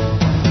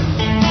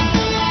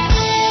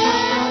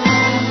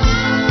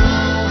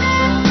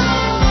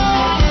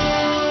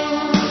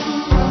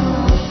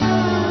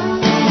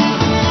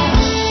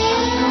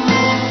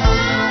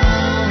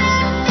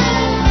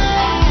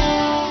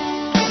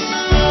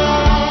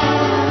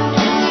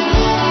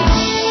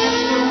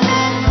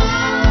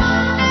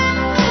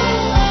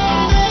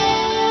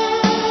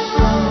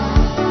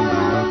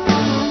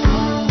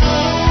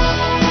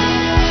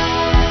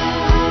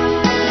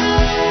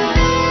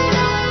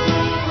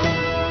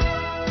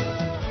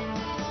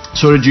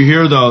 So did you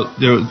hear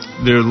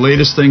their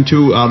latest thing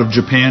too out of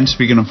Japan?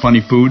 Speaking of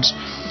funny foods,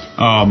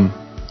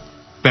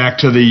 back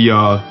to the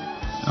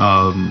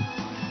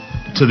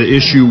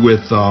issue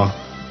with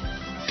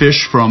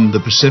fish from the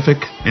Pacific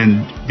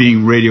and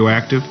being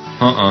radioactive.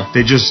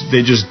 They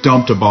just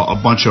dumped a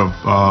bunch of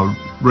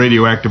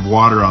radioactive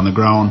water on the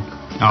ground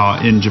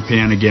in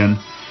Japan again.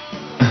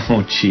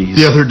 Oh, jeez.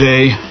 The other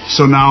day.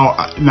 So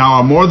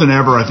now more than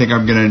ever, I think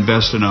I'm going to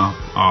invest in a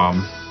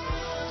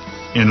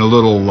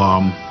little.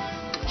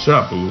 Shut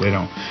up, boo. Lay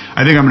down.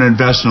 I think I'm going to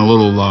invest in a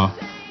little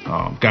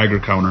Geiger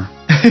counter.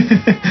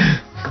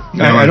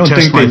 I don't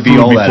think they'd be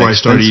all that expensive. Before I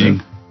start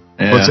eating.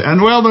 Yeah.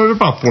 They're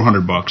about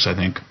 $400, I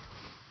think.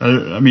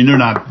 I mean, they're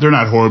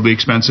not horribly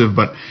expensive,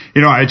 but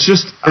it's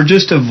just or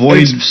just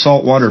avoid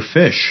saltwater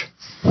fish.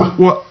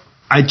 Well,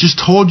 I just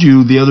told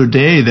you the other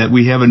day that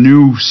we have a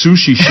new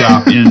sushi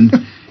shop in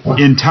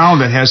town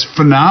that has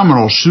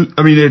phenomenal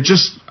I mean,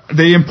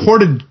 they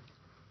imported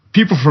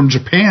people from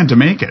Japan to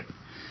make it.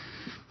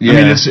 Yeah. I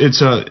mean,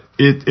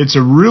 it's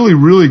a really,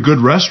 really good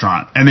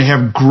restaurant, and they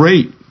have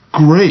great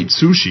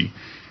sushi.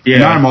 Yeah.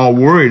 And I'm all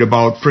worried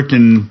about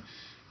frickin'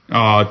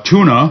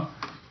 tuna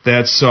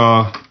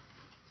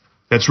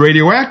that's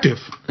radioactive.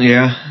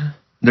 Yeah,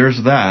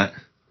 there's that.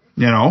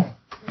 You know,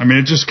 I mean,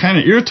 it just kind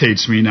of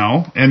irritates me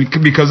now, and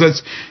because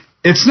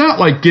it's not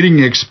like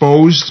getting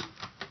exposed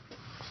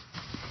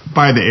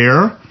by the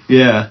air.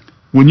 Yeah.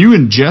 When you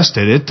ingest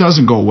it, it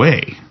doesn't go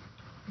away.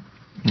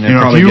 And it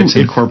probably gets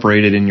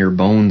incorporated in your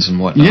bones and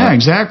whatnot. Yeah,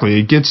 exactly.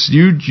 It gets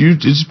it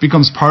just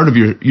becomes part of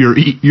your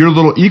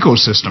little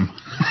ecosystem.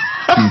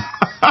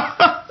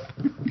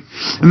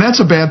 And that's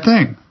a bad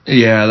thing.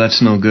 Yeah,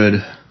 that's no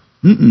good.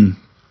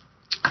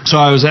 So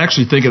I was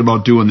actually thinking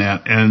about doing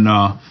that, and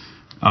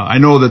I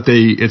know that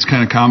it's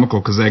kind of comical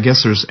because I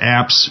guess there's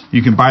apps.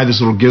 You can buy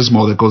this little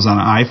gizmo that goes on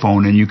an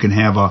iPhone, and you can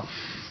have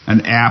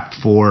an app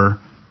for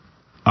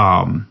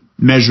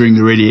measuring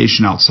the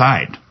radiation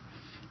outside.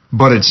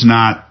 But it's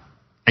not,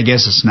 I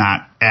guess it's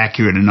not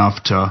accurate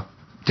enough to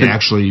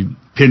actually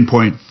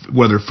pinpoint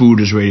whether food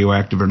is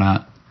radioactive or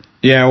not.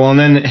 Yeah, well, and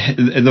then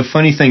the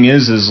funny thing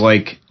is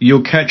like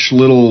you'll catch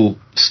little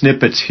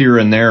snippets here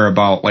and there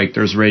about like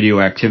there's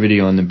radioactivity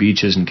on the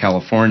beaches in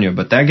California,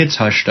 but that gets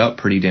hushed up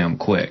pretty damn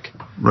quick.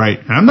 Right.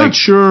 And I'm not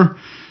sure.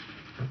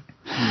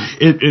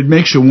 It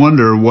makes you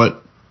wonder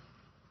what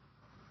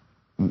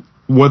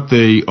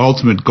the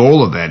ultimate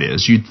goal of that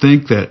is. You'd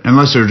think that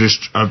unless they're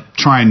just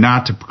trying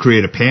not to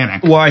create a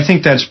panic. Well, I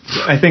think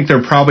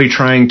they're probably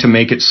trying to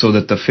make it so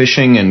that the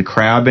fishing and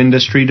crab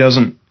industry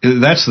doesn't.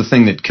 That's the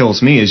thing that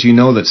kills me is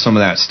that some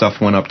of that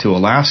stuff went up to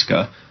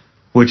Alaska,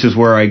 which is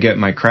where I get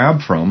my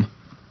crab from.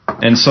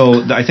 And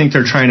so I think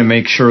they're trying to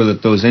make sure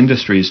that those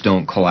industries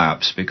don't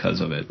collapse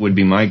because of it, would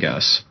be my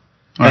guess.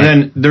 All and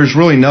right. Then there's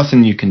really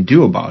nothing you can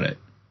do about it.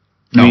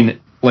 No. I mean,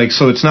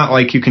 so it's not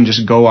like you can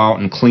just go out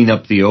and clean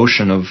up the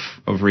ocean of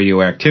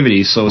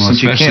radioactivity. So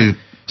since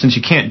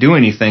you can't do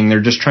anything,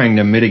 they're just trying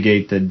to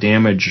mitigate the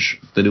damage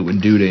that it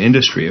would do to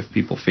industry if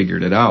people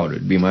figured it out,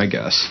 would be my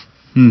guess.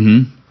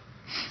 Mm-hmm.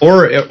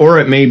 Or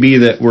it may be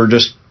that we're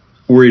just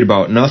worried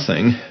about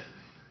nothing,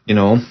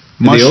 the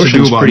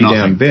ocean's pretty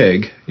damn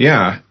big.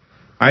 Yeah.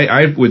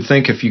 I would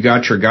think if you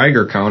got your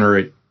Geiger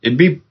counter, it'd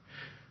be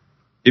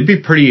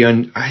pretty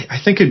I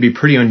think it'd be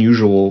pretty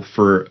unusual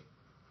for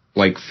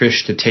like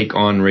fish to take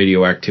on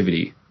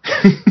radioactivity.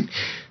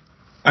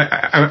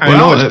 I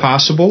know it's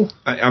possible.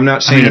 I'm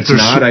not saying it's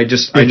not. I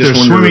just wonder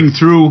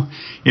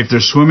if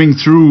they're swimming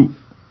through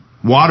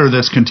water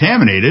that's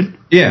contaminated.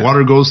 Yeah.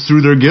 Water goes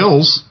through their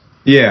gills.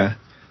 Yeah.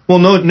 Well,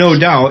 no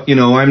doubt.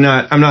 I'm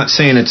not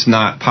saying it's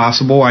not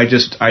possible. I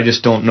just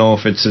don't know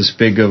if it's as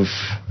big of.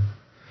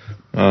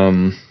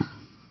 Who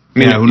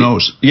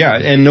knows? Yeah,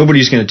 and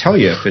nobody's going to tell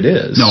you if it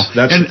is. No,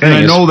 and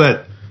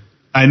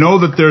I know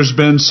that there's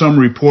been some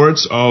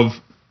reports of,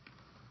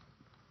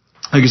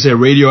 like I said,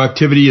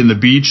 radioactivity in the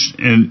beach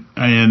in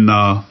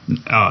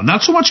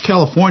not so much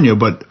California,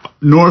 but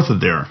north of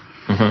there.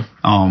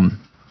 Mm-hmm.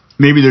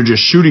 Maybe they're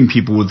just shooting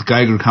people with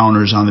Geiger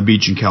counters on the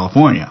beach in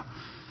California.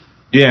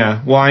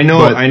 Yeah, well, I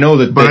know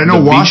that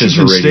the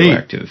Washington beaches are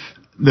radioactive.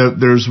 State.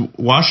 There's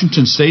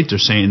Washington State. They're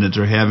saying that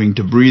they're having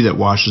debris that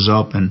washes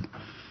up, and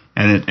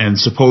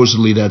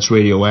supposedly that's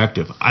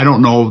radioactive. I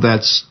don't know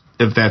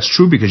if that's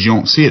true because you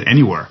don't see it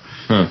anywhere.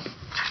 Huh.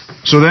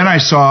 So then I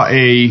saw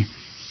and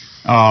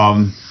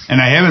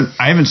I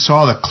haven't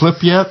saw the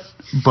clip yet,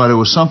 but it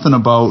was something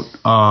about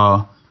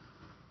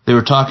they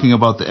were talking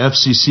about the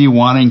FCC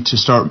wanting to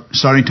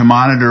starting to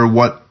monitor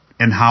what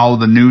and how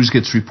the news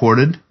gets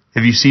reported.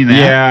 Have you seen that?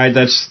 Yeah,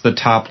 that's the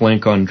top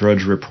link on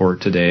Drudge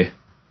Report today.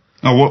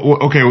 Oh,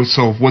 okay.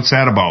 So what's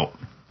that about?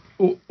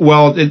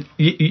 Well,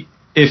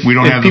 if we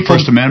don't have the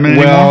First Amendment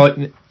anymore?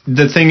 Well,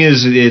 the thing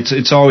is,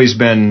 it's always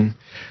been.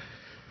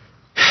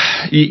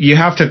 You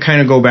have to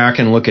kind of go back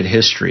and look at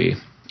history.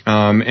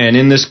 And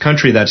in this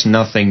country, that's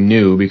nothing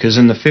new, because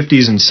in the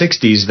 50s and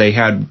 60s, they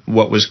had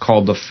what was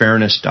called the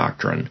Fairness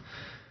Doctrine.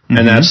 Mm-hmm.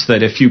 And that's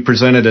that if you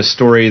presented a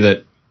story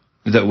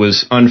that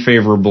was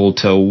unfavorable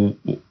to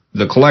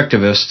the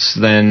collectivists,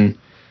 then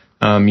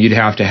you'd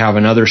have to have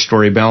another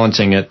story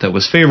balancing it that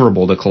was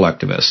favorable to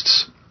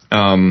collectivists.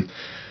 And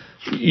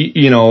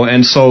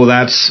so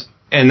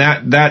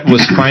that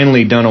was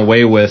finally done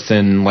away with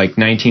in like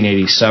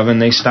 1987.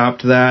 They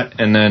stopped that,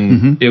 and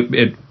then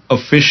it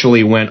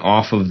officially went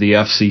off of the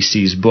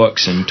FCC's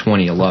books in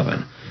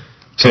 2011.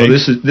 So okay.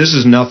 This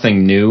is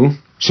nothing new.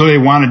 So they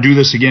want to do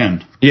this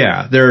again.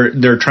 Yeah,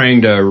 they're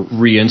trying to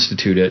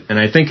reinstitute it, and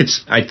I think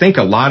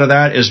a lot of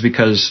that is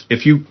because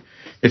if you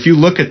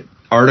look at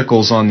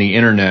articles on the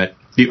internet,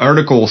 the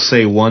articles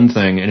say one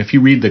thing, and if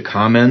you read the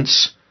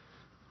comments,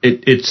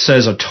 it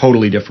says a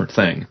totally different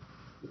thing.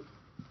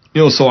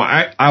 So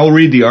I'll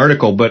read the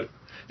article, but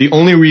the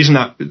only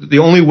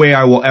way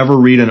I will ever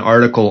read an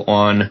article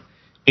on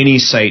any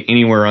site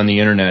anywhere on the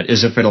internet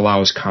is if it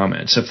allows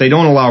comments. If they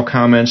don't allow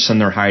comments, then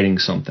they're hiding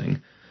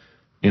something.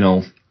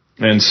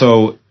 And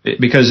so,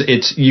 because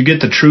you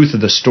get the truth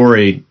of the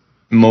story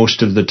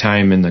most of the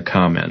time in the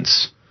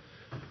comments.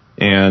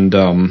 And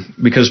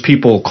because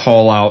people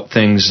call out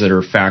things that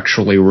are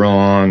factually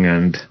wrong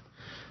and,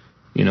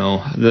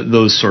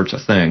 those sorts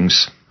of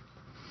things.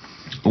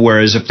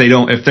 Whereas if they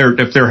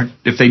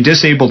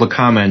disable the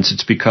comments,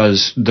 it's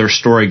because their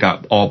story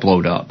got all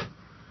blowed up.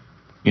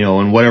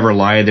 And whatever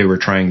lie they were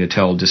trying to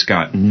tell just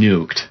got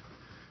nuked.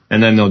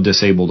 And then they'll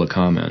disable the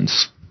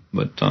comments.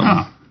 But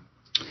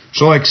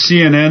so like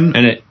CNN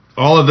and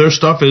all of their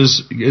stuff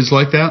is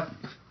like that?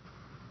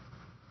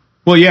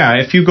 Well, yeah,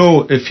 if you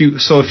go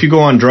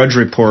on Drudge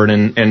Report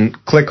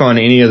and click on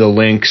any of the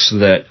links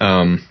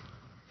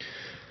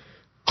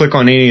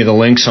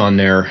on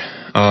there,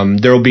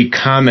 there'll be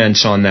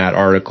comments on that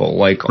article.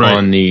 Like right.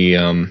 On the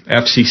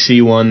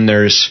FCC one,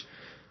 there's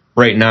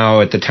right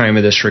now at the time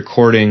of this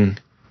recording,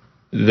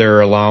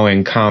 they're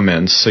allowing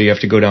comments, so you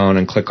have to go down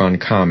and click on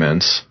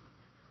comments.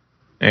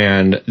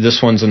 And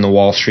this one's in the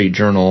Wall Street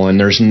Journal, and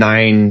there's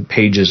 9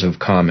 pages of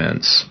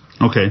comments.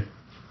 Okay.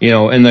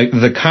 And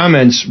the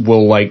comments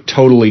will like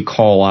totally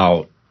call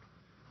out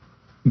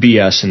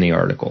BS in the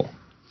article.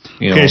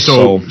 Okay,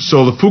 so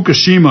the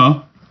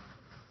Fukushima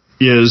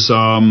is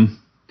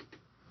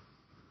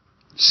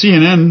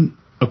CNN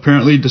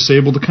apparently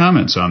disabled the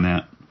comments on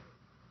that.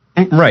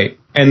 Right,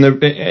 and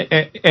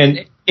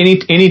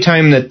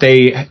anytime that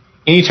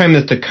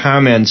the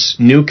comments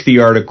nuke the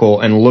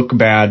article and look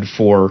bad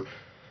for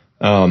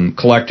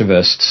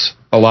collectivists,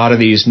 a lot of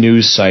these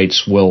news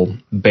sites will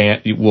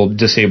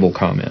disable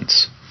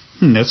comments.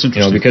 That's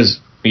interesting. Because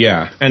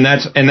and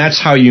that's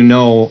how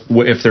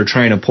if they're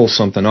trying to pull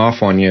something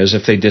off on you is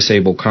if they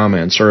disable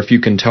comments, or if you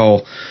can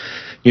tell,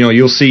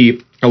 you'll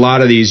see a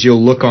lot of these.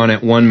 You'll look on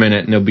it 1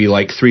 minute and there'll be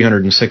like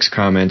 306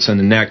 comments, and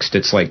the next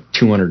it's like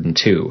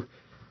 202.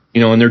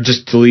 And they're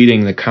just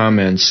deleting the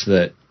comments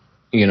that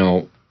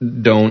don't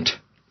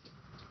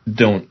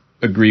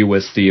agree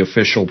with the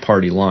official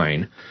party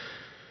line.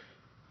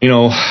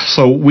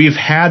 So we've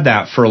had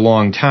that for a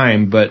long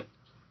time, but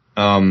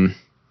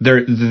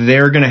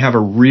they're going to have a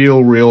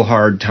real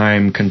hard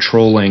time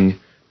controlling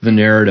the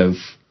narrative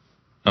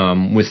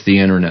with the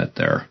internet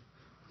there.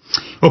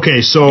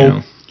 Okay,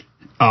 so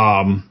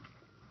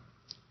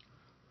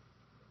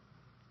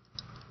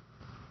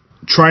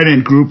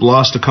Trident Group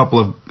lost a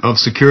couple of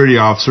security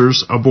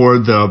officers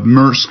aboard the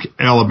Maersk,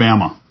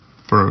 Alabama,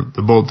 for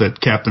the boat that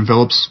Captain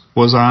Phillips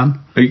was on.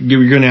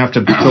 You're going to have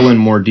to fill in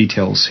more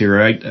details here.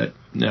 Okay.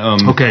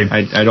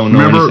 I don't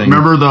know anything.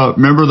 Remember the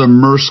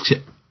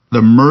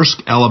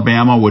Maersk,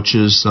 Alabama, which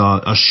is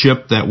a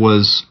ship that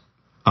was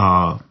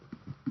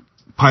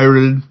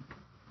pirated,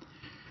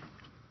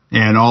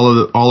 and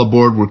all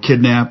aboard were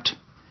kidnapped.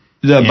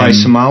 By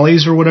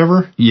Somalis or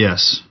whatever?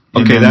 Yes.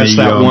 Okay, that's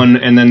that one.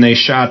 And then they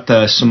shot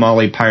the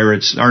Somali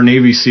pirates. Our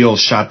Navy SEALs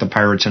shot the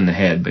pirates in the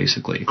head,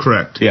 basically.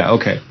 Correct. Yeah,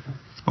 okay.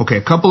 Okay,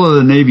 a couple of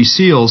the Navy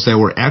SEALs that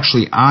were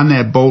actually on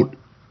that boat,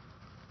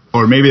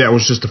 or maybe that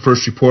was just the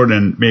first report,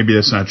 and maybe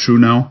that's not true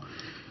now.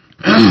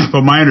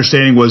 But my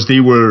understanding was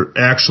they were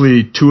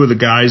actually 2 of the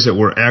guys that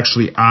were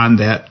actually on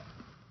that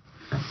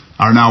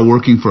are now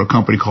working for a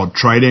company called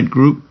Trident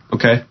Group.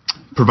 Okay.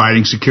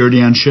 Providing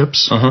security on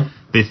ships. Uh-huh.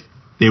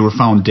 They were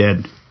found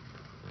dead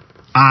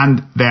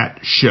on that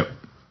ship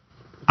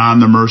on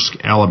the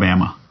Maersk,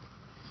 Alabama.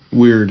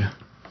 Weird.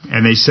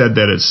 And they said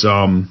that it's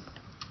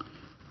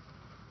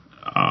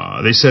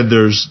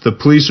the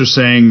police are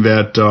saying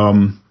that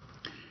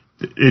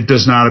it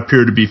does not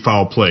appear to be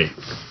foul play.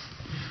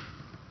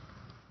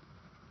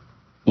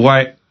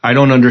 Why? I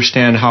don't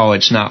understand how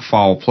it's not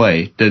foul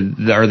play.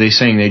 Are they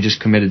saying they just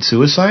committed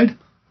suicide?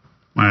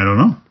 I don't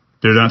know.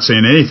 They're not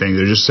saying anything.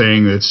 They're just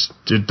saying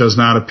it does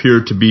not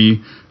appear to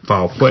be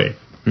foul play.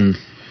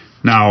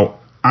 Now,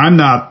 I'm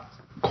not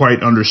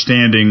quite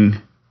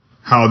understanding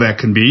how that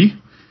can be.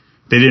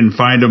 They didn't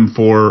find them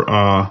for,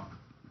 I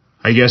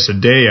guess, a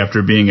day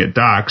after being at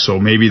dock. So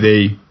maybe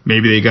they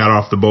got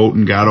off the boat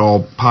and got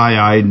all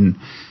pie-eyed, and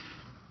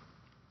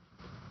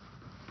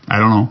I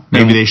don't know.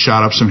 Maybe they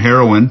shot up some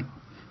heroin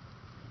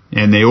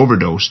and they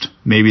overdosed.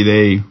 Maybe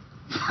they.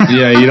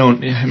 Yeah, you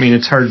don't. I mean,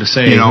 it's hard to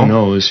say. Who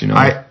knows?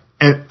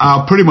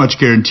 I'll pretty much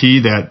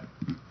guarantee that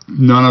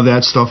none of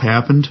that stuff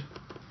happened.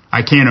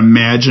 I can't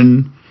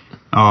imagine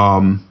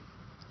how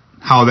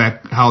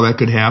that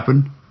could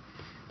happen.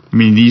 I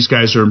mean, these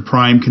guys are in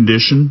prime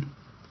condition.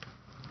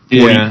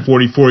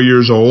 44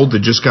 years old. They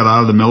just got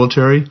out of the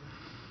military.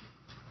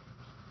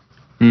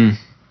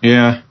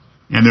 Yeah.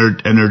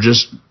 And they're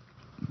just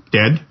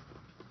dead.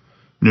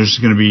 And there's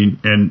going to be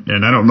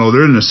and I don't know.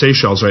 They're in the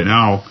Seychelles right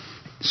now,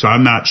 so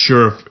I'm not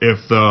sure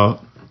if the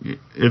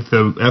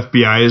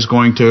FBI is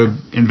going to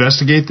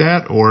investigate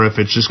that, or if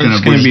it's just going to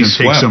be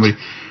take somebody.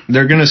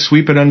 They're going to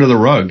sweep it under the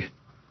rug.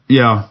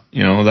 Yeah.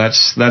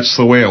 That's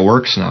the way it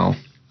works now.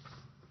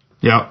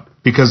 Yeah,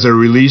 because they're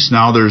released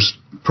now. There's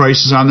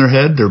prices on their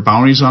head. There are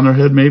bounties on their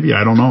head. Maybe,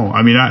 I don't know.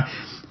 I mean,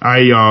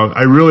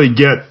 I really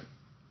get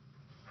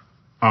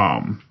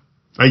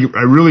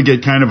I really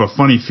get kind of a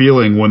funny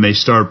feeling when they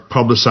start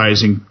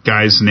publicizing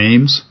guys'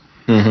 names,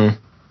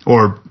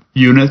 or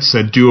units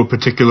that do a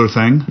particular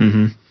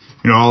thing,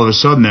 all of a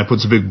sudden that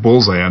puts a big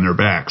bullseye on their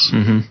backs.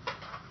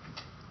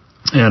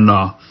 And,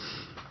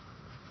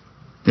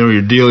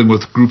 you're dealing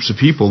with groups of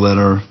people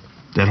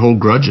that hold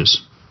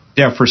grudges.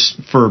 Yeah,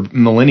 for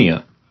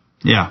millennia.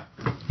 Yeah.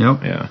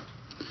 Yep. Yeah.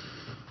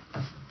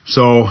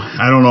 So,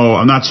 I don't know.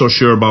 I'm not so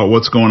sure about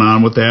what's going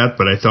on with that,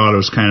 but I thought it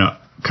was kind of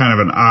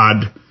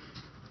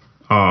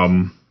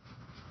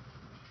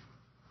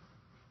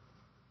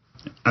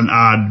an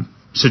odd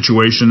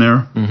situation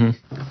there.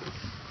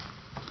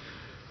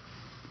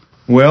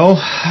 Well,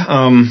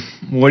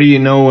 what do you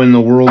know in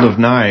the world of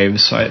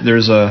knives?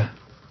 There's a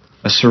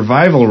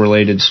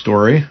survival-related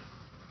story.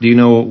 Do you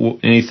know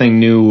anything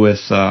new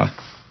with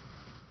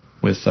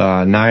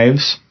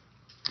knives?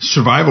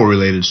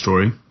 Survival-related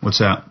story? What's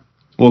that?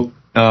 Well,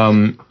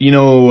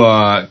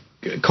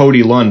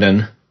 Cody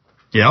London.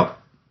 Yep.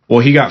 Well,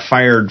 he got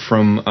fired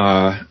from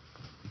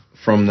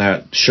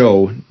that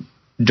show,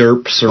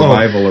 Derp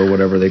Survival or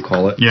whatever they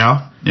call it.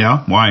 Yeah.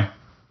 Why?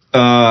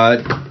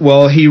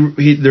 Well,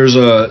 he there's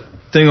a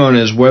thing on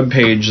his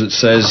webpage that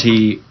says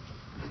he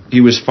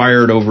was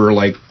fired over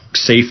like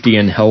safety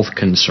and health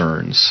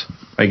concerns.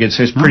 Like it's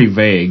pretty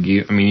vague.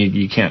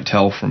 You can't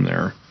tell from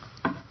there.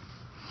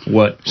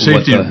 What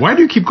safety? Why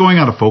do you keep going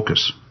out of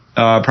focus?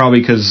 Probably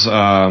because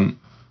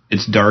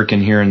it's dark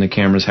in here and the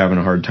camera's having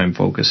a hard time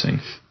focusing.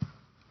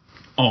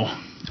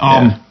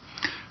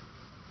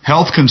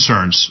 Health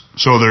concerns.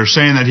 So they're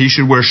saying that he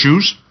should wear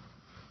shoes?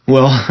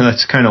 Well,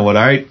 that's kind of what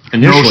I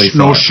initially thought.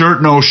 No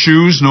shirt, no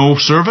shoes, no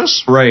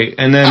service? Right.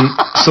 And then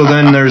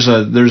there's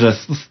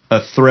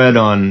a thread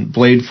on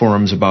Blade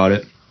forums about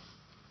it.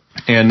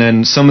 And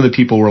then some of the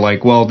people were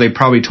like, well, they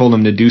probably told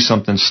him to do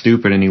something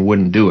stupid and he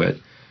wouldn't do it.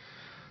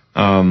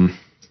 And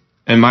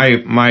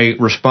my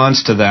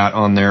response to that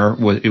on there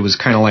was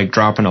kind of like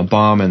dropping a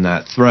bomb in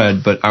that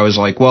thread, but I was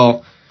like,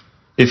 well,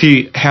 if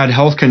he had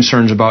health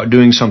concerns about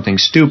doing something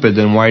stupid,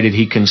 then why did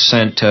he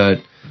consent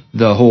to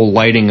the whole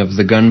lighting of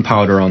the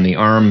gunpowder on the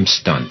arm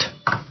stunt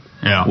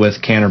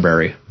with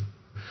Canterbury?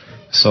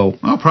 So,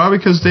 well, probably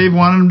because Dave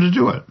wanted him to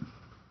do it.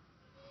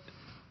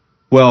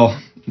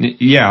 Well,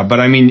 yeah, but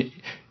I mean,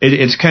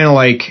 it's kind of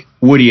like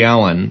Woody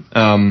Allen.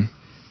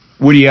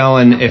 Woody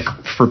Allen,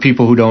 for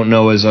people who don't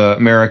know, is an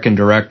American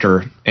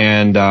director,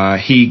 and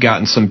he got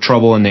in some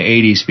trouble in the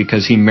 80s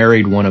because he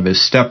married one of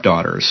his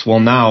stepdaughters. Well,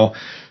 now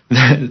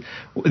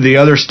the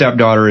other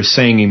stepdaughter is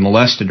saying he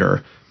molested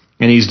her,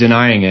 and he's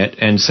denying it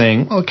and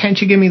saying, well,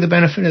 can't you give me the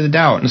benefit of the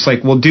doubt? And it's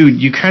like, well,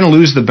 dude, you kind of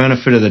lose the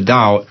benefit of the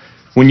doubt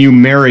when you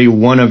marry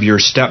one of your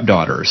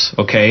stepdaughters,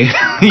 okay?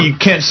 You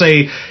can't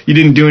say you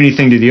didn't do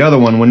anything to the other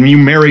one when you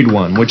married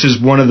one, which is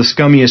one of the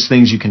scummiest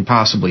things you can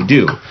possibly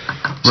do.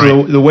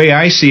 So the way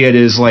I see it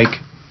is like,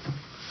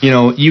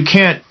 you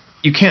can't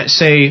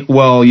say,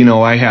 well,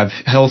 I have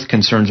health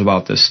concerns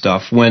about this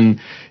stuff when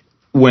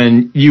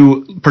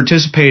you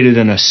participated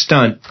in a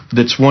stunt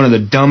that's one of the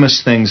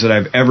dumbest things that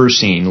I've ever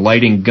seen,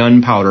 lighting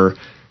gunpowder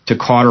to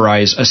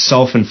cauterize a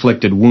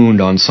self-inflicted wound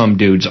on some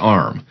dude's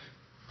arm.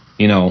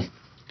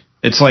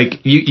 It's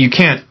like you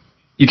can't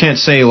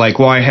say like,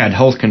 well, I had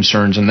health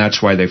concerns and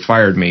that's why they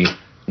fired me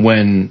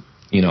when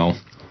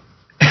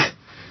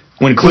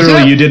when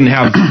clearly you didn't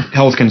have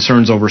health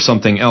concerns over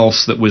something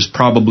else that was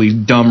probably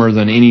dumber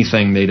than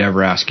anything they'd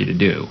ever ask you to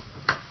do.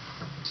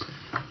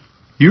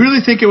 You really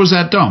think it was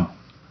that dumb?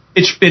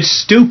 It's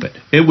stupid.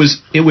 It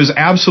was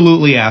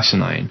absolutely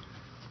asinine.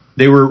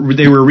 They were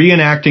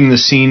reenacting the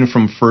scene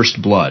from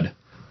First Blood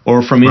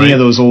or from any of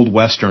those old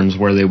westerns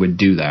where they would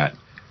do that.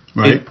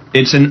 Right.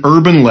 It's an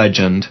urban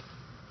legend.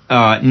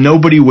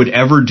 Nobody would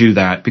ever do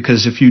that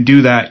because if you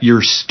do that,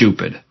 you're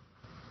stupid.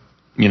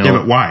 Yeah,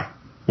 but why?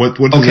 What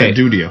does that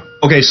do to you?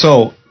 Okay,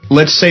 so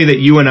let's say that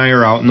you and I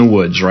are out in the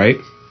woods, right?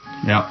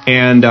 Yeah.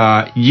 And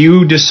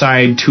you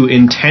decide to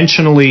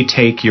intentionally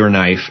take your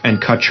knife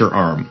and cut your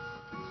arm.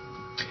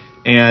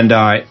 And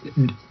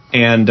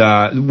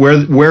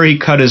where he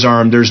cut his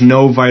arm, there's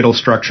no vital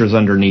structures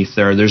underneath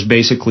there. There's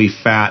basically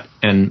fat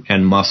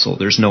and muscle.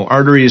 There's no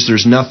arteries.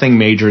 There's nothing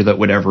major that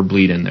would ever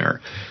bleed in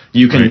there.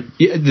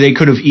 They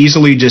could have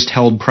easily just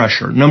held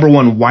pressure. Number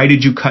one, why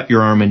did you cut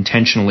your arm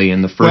intentionally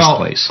in the first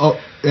place?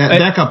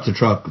 Back up the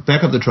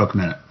truck a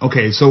minute.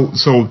 Okay, so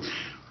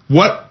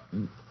what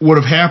would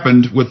have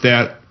happened with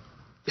that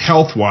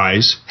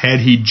health-wise had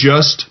he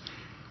just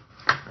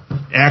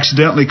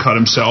accidentally cut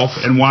himself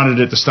and wanted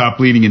it to stop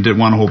bleeding and didn't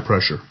want to hold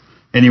pressure,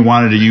 and he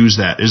wanted to use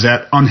that? Is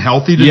that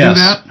unhealthy to do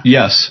that?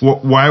 Yes.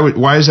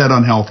 Why is that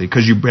unhealthy?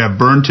 Because you have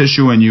burn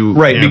tissue and you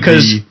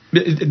because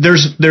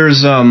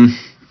there's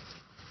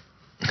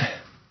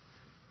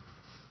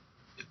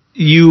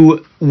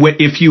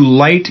if you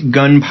light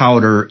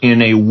gunpowder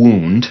in a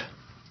wound,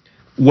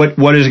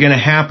 what is going to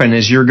happen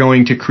is you're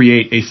going to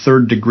create a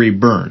third-degree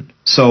burn.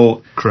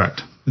 So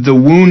correct. The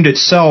wound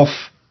itself,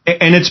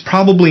 and it's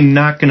probably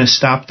not going to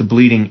stop the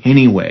bleeding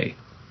anyway.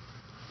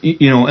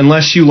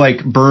 Unless you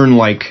burn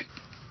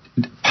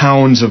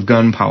pounds of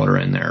gunpowder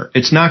in there,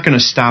 it's not going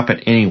to stop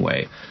it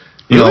anyway.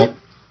 Really?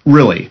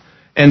 Really.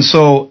 And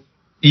so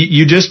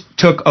you just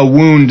took a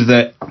wound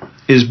that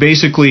is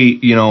basically,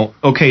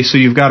 okay, so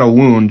you've got a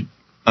wound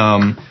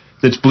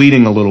that's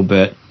bleeding a little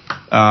bit.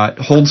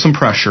 Hold some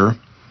pressure.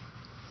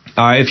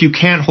 If you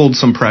can't hold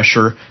some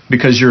pressure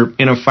because you're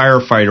in a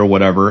firefight or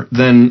whatever,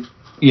 then,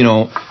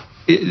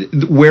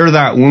 where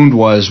that wound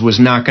was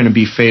not going to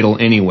be fatal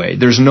anyway.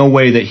 There's no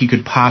way that he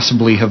could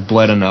possibly have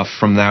bled enough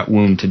from that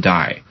wound to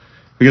die.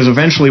 Because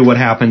eventually what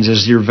happens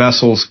is your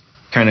vessels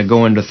kind of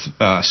go into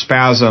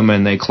spasm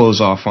and they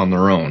close off on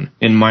their own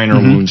in minor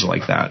wounds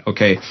like that,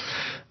 okay?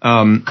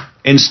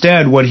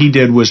 Instead, what he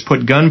did was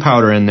put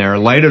gunpowder in there,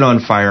 light it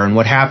on fire, and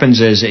what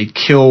happens is it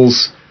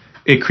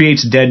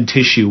creates dead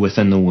tissue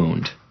within the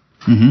wound.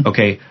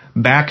 Okay?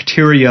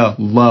 Bacteria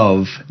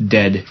love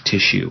dead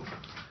tissue.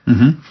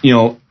 And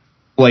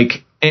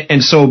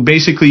so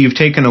basically you've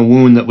taken a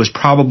wound that was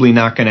probably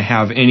not going to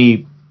have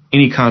any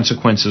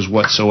consequences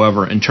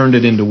whatsoever and turned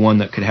it into one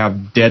that could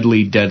have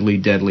deadly, deadly,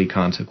 deadly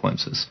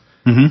consequences.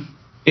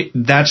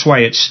 That's why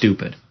it's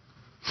stupid.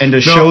 And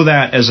to show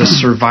that as a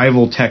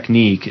survival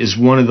technique is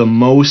one of the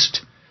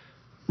most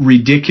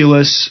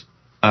ridiculous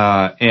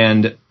that's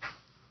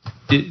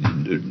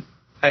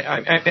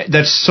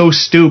so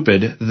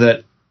stupid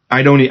that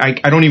I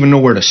don't even know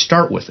where to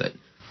start with it.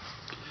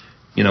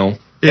 And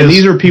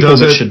these are people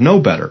that should know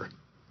better.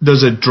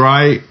 Does it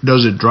dry?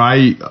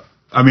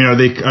 I mean, are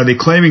they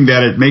claiming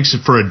that it makes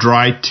it for a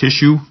dry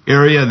tissue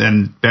area,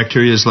 then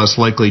bacteria is less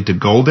likely to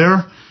go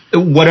there?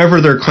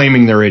 Whatever they're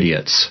claiming, they're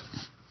idiots.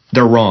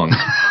 They're wrong.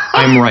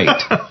 I'm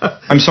right.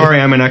 I'm sorry,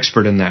 I'm an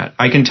expert in that.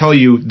 I can tell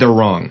you they're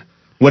wrong.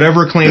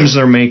 Whatever claims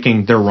they're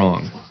making, they're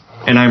wrong.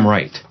 And I'm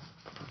right.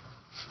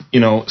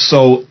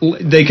 So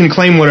they can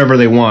claim whatever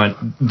they want.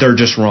 They're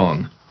just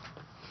wrong.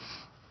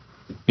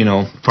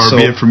 Far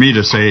be it for me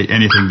to say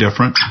anything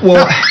different.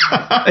 Well,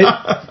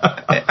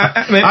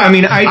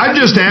 I'm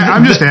just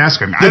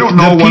asking. I don't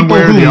know one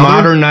way or the other. The people who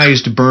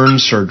modernized burn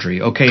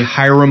surgery, okay,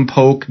 Hiram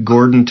Polk,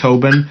 Gordon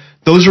Tobin,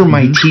 those are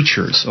my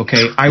teachers,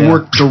 okay? I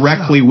worked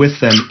directly with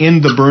them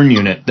in the burn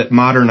unit that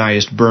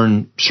modernized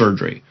burn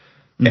surgery.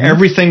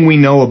 Everything we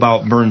know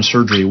about burn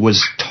surgery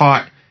was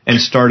taught and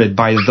started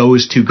by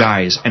those two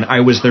guys, and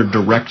I was their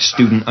direct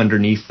student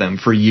underneath them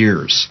for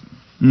years.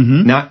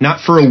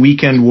 Not for a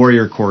weekend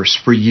warrior course,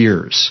 for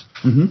years.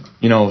 So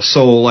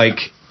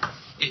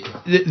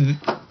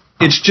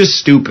it's just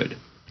stupid.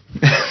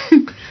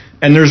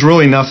 And there's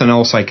really nothing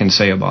else I can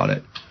say about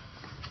it.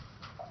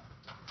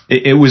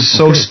 It was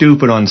so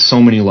stupid on so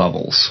many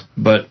levels.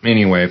 But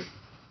anyway.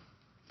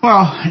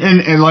 Well,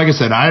 and like I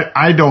said,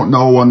 I don't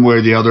know one way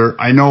or the other.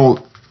 I know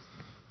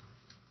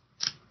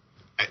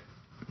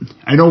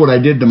what I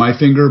did to my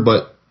finger,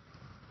 but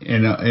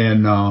it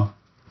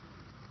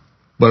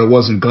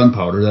wasn't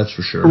gunpowder, that's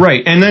for sure.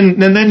 Right, and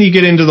then you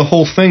get into the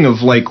whole thing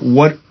of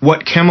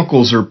what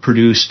chemicals are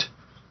produced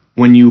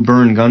when you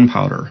burn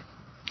gunpowder.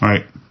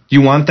 Right.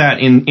 You want that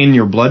in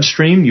your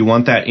bloodstream? You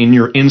want that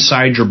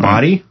inside your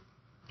body?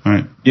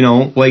 Right.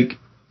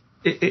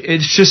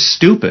 It's just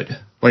stupid.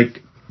 I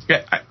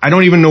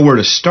don't even know where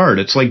to start.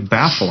 It's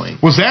baffling.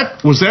 Was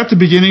that the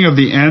beginning of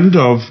the end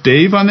of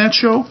Dave on that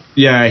show?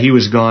 Yeah, he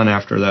was gone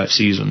after that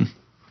season.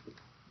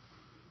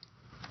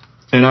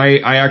 And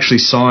I actually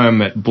saw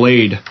him at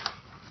Blade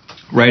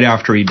right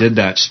after he did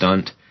that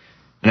stunt.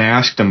 And I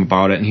asked him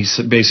about it, and he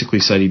basically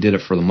said he did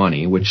it for the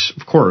money, which,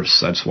 of course,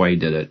 that's why he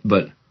did it.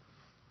 But,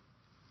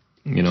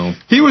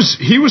 He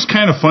was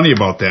kind of funny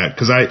about that,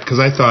 because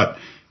I thought,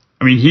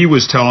 he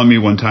was telling me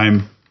one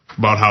time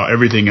about how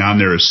everything on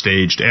there is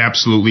staged.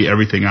 Absolutely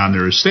everything on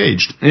there is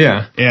staged.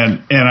 Yeah.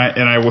 And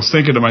I was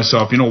thinking to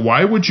myself,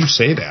 why would you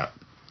say that?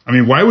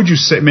 Why would you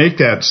make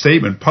that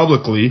statement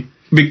publicly?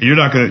 You're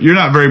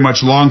not very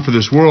much long for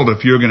this world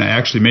if you're going to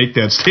actually make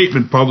that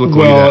statement publicly.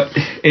 Well,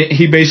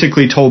 he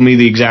basically told me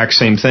the exact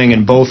same thing,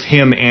 and both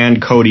him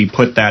and Cody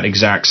put that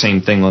exact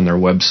same thing on their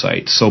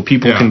website, so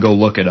people can go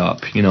look it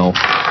up. Yeah.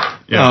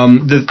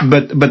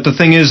 But the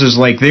thing is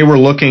they were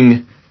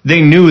looking.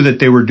 They knew that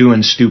they were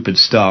doing stupid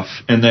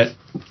stuff, and that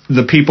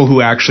the people who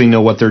actually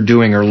know what they're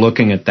doing are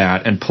looking at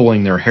that and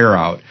pulling their hair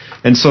out.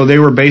 And so they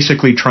were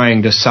basically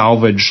trying to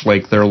salvage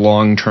their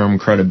long-term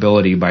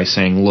credibility by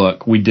saying,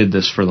 look, we did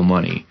this for the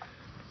money.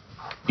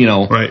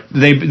 Right.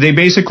 They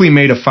basically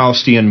made a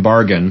Faustian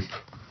bargain,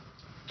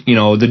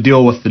 the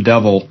deal with the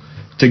devil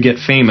to get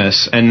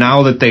famous. And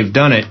now that they've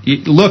done it,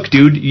 look,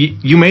 dude,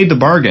 you made the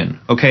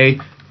bargain, okay?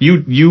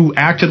 You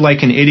acted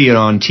like an idiot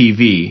on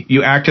TV.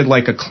 You acted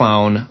like a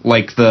clown,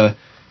 like the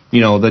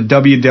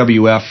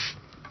WWF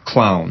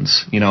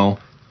clowns,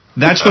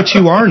 That's what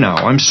you are now.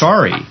 I'm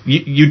sorry.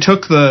 You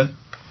took the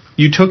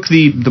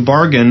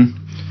bargain,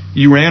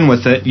 you ran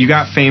with it, you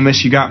got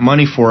famous, you got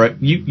money for it.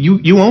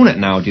 You own it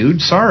now,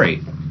 dude.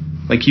 Sorry.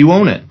 You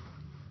own it.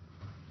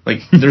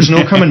 There's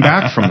no coming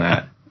back from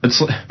that.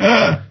 It's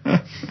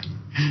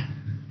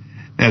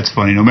That's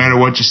funny. No matter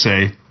what you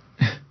say.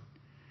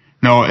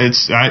 No,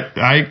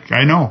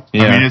 I know.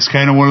 Yeah. It's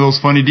kind of one of those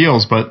funny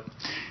deals, but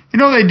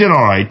they did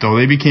all right though.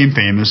 They became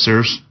famous.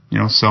 They're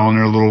selling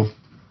their little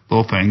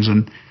things,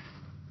 and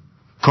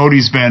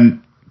Cody's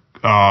been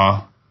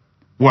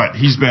what?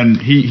 He's been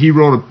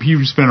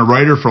he's been a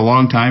writer for a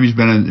long time. He's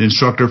been an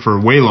instructor for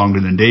way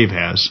longer than Dave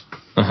has.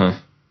 Uh-huh.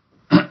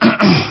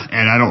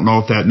 And I don't know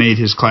if that made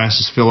his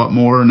classes fill up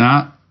more or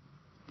not.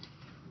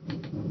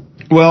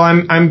 Well,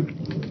 I'm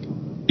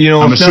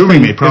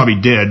assuming they probably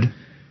did.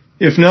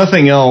 If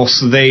nothing else,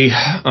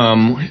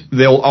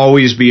 they'll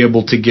always be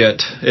able to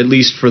get, at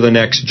least for the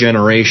next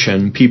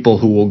generation, people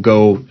who will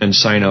go and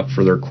sign up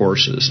for their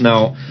courses.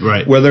 Now,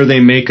 right. Whether they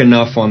make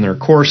enough on their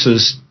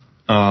courses,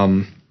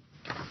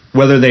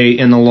 whether they,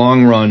 in the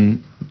long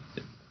run,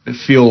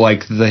 feel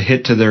like the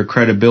hit to their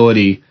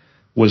credibility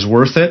was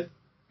worth it,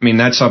 I mean,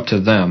 that's up to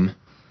them.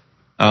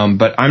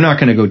 But I'm not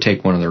going to go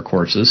take one of their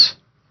courses.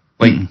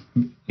 Like,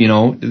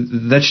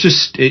 that's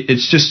just,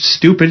 it's just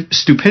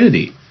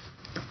stupidity.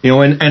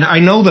 And I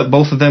know that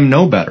both of them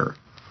know better.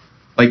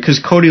 Like, because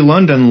Cody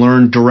London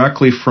learned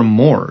directly from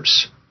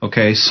Moores.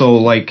 Okay, so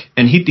like,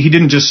 and he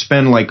didn't just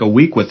spend like a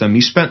week with them.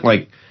 He spent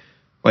like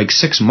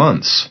 6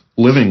 months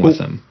living with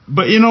them.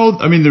 But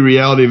the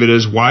reality of it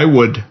is, why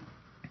would?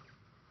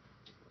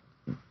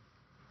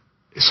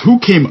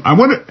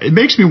 It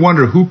makes me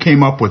wonder who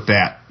came up with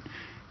that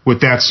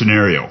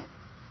scenario.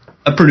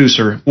 A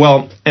producer.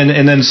 Well,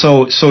 and then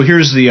so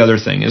here's the other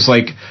thing is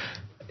like,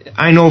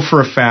 I know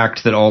for a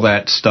fact that all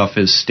that stuff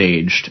is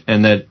staged,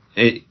 and that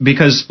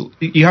because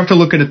you have to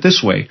look at it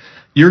this way.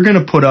 You're going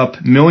to put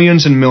up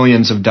millions and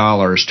millions of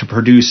dollars to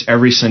produce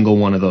every single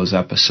one of those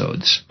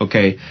episodes,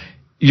 okay?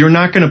 You're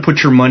not going to put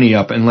your money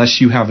up unless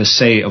you have a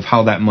say of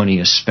how that money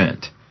is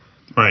spent.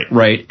 Right.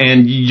 Right?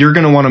 And you're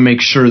going to want to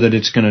make sure that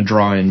it's going to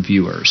draw in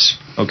viewers,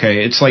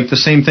 okay? It's like the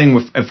same thing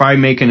with if I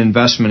make an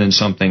investment in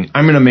something,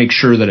 I'm going to make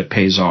sure that it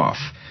pays off.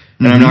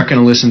 And I'm not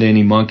going to listen to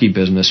any monkey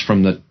business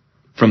from the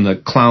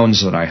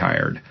clowns that I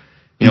hired.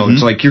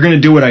 It's like, you're going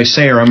to do what I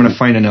say or I'm going to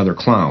find another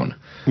clown.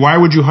 Why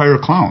would you hire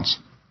clowns?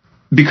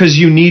 Because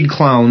you need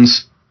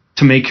clowns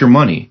to make your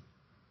money.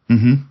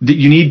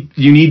 You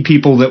need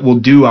people that will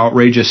do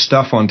outrageous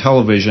stuff on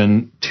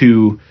television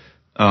to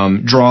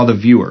draw the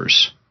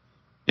viewers.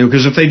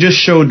 Because if they just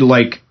showed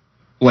like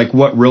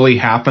what really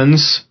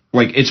happens,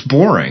 like, it's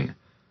boring.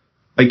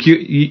 Like,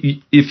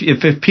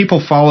 if people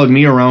followed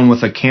me around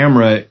with a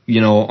camera,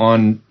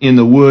 in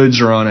the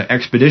woods or on an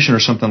expedition or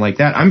something like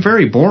that, I'm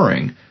very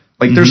boring.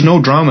 Like, there's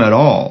no drama at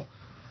all.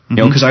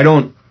 Because I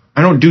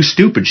don't do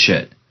stupid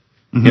shit.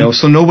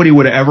 So nobody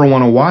would ever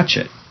want to watch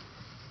it.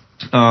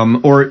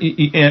 And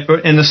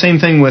the same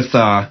thing with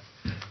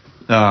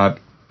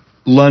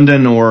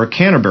London or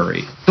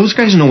Canterbury. Those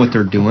guys know what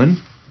they're doing.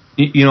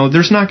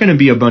 There's not going to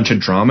be a bunch of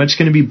drama. It's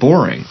going to be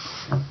boring.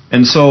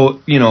 And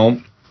so,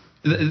 and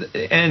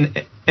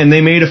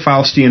they made a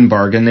Faustian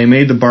bargain. They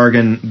made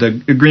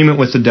the agreement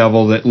with the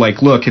devil that,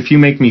 like, look, if you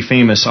make me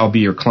famous, I'll be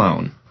your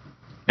clown.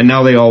 And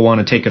now they all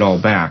want to take it all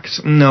back.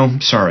 So, no,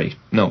 sorry.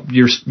 No,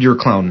 you're a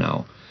clown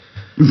now.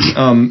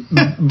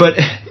 But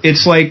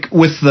it's like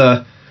with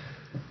the,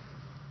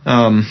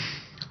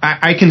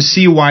 I can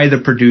see why the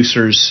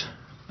producers,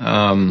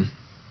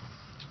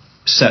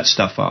 set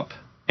stuff up.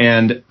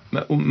 And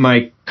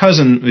my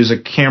cousin is a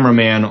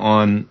cameraman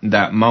on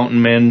that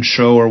Mountain Men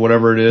show or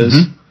whatever it is.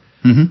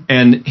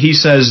 And he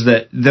says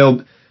that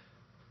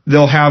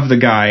they'll have the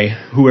guy,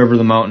 whoever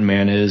the Mountain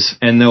Man is,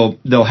 and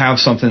they'll have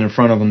something in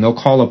front of them. They'll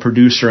call a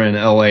producer in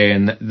LA,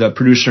 and the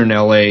producer in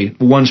LA,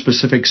 one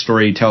specific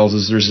story he tells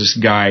is there's this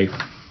guy,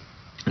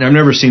 and I've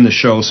never seen the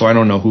show, so I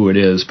don't know who it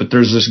is, but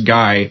there's this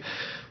guy,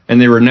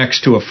 and they were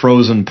next to a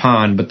frozen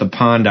pond, but the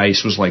pond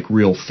ice was like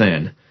real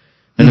thin.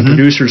 And the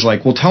producer's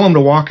like, well, tell him to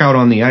walk out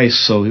on the ice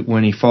so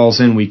when he falls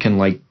in, we can,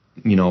 like,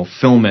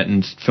 film it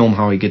and film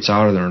how he gets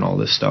out of there and all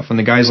this stuff. And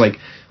the guy's like,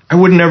 I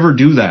would never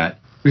do that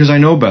because I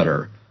know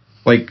better.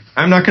 Like,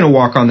 I'm not going to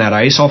walk on that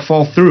ice. I'll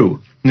fall through.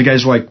 And the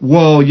guy's like,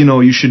 well,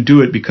 you should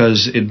do it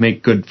because it'd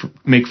make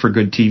for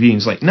good TV. And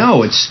he's like,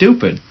 no, it's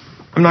stupid.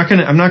 I'm not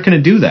going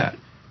to do that.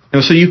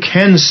 So you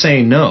can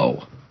say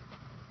no.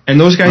 And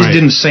those guys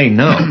didn't say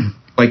no.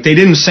 Like, they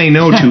didn't say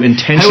no to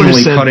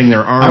intentionally cutting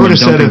their arm and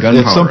dumping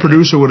gunpowder. If some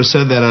producer would have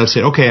said that, I'd say,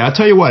 okay, I'll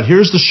tell you what,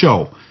 here's the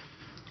show.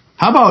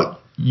 How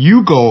about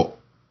you go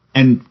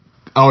and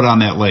out on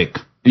that lake?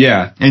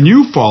 Yeah. And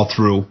you fall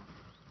through,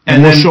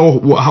 and we'll show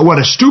what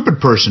a stupid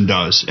person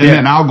does, and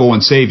then I'll go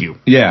and save you.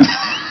 Yeah.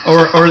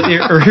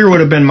 Or here would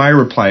have been my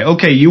reply.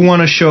 Okay, you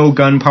want to show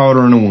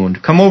gunpowder in a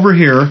wound. Come over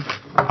here,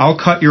 I'll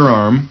cut your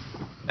arm,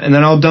 and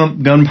then I'll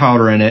dump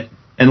gunpowder in it,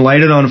 and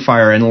light it on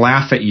fire and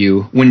laugh at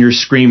you when you're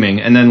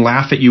screaming, and then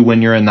laugh at you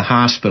when you're in the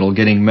hospital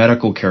getting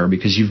medical care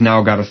because you've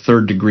now got a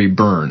 3rd-degree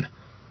burn.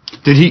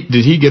 Did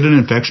he get an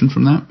infection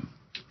from that?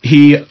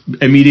 He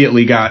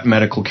immediately got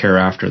medical care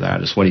after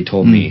that, is what he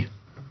told me.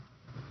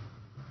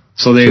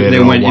 So they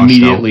went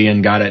immediately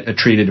and got it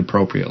treated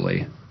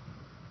appropriately.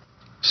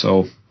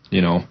 So,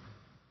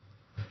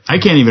 I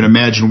can't even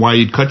imagine why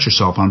you'd cut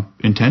yourself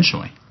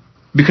intentionally.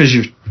 Because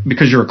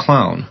you're a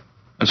clown.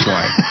 That's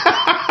why.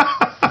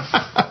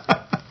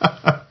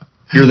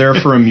 You're there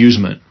for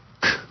amusement.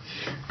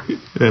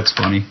 That's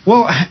funny.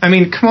 Well, I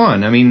mean, come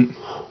on. I mean,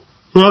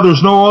 yeah,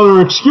 there's no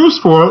other excuse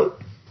for it.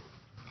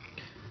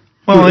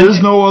 Well, there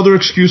is no other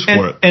excuse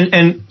for it.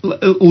 And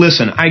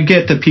listen, I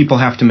get that people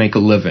have to make a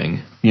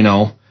living, you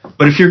know.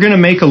 But if you're going to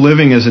make a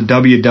living as a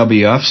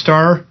WWF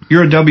star,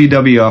 you're a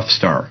WWF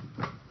star.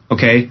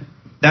 Okay?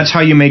 That's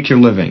how you make your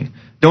living.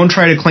 Don't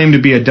try to claim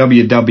to be a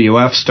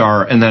WWF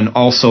star and then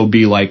also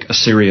be like a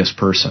serious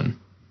person.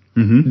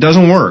 It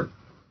doesn't work.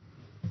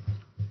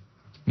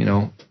 You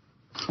know.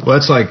 Well,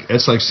 it's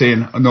like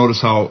saying,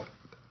 notice how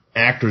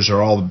actors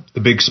are all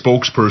the big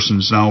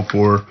spokespersons now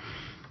for,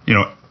 you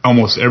know,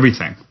 almost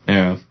everything.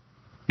 Yeah.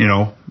 You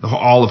know,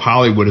 all of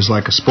Hollywood is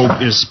like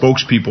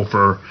spokespeople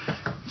for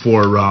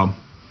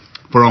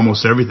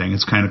almost everything.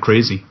 It's kind of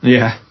crazy.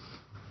 Yeah.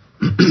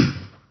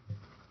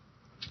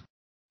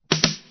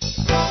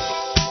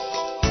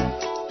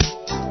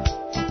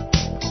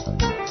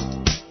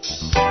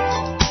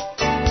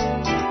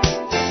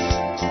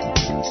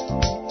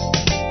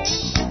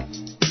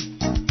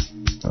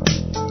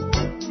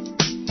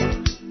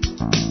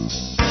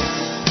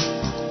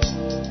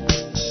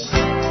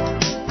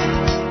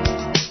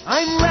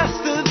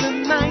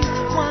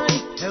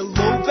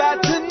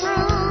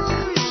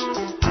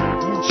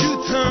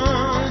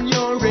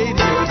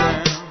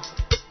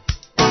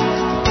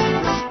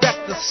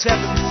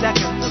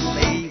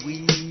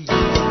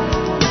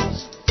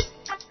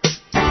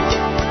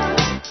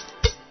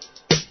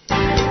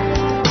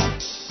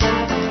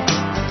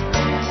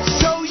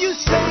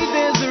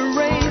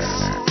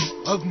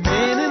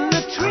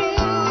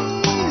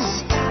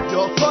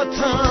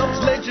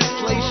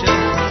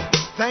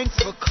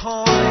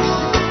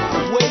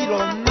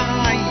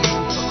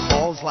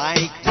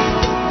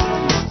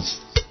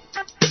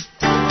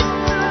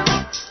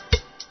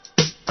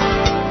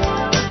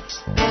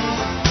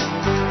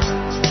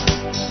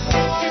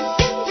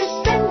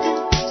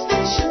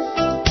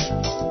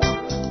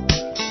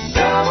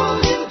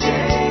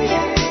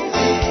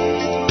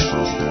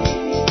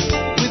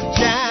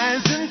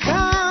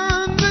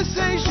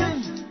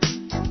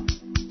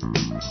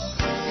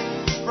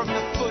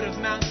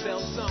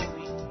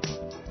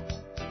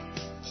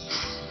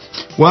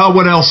 Well,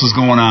 what else is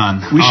going on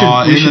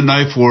in the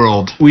knife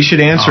world? We should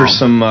answer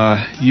some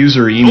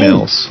user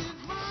emails.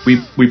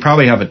 We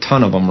probably have a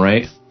ton of them,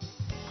 right?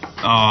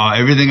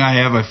 Everything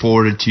I have, I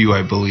forwarded to you,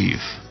 I believe.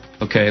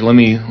 Okay, let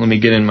me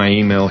get in my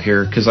email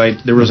here because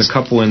there was a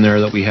couple in there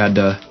that we had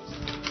to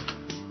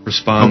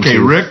respond to. Okay,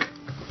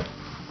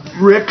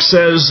 Rick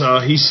says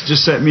he's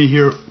just sent me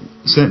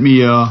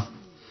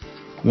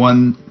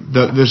one.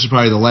 This is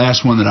probably the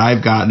last one that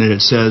I've gotten. And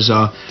it says,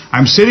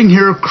 I'm sitting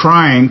here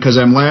crying because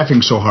I'm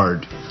laughing so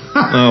hard.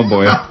 Oh,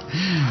 boy.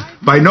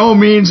 By no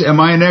means am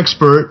I an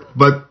expert,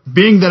 but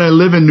being that I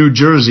live in New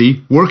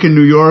Jersey, work in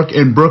New York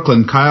and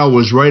Brooklyn, Kyle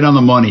was right on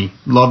the money.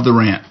 Love the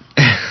rant.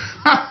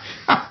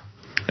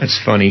 That's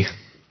funny.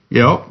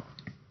 Yep.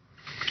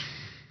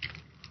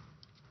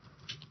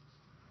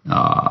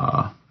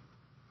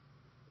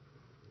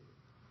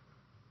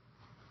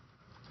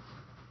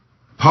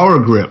 Power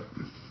grip.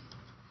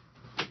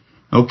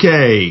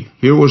 Okay,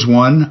 here was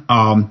one.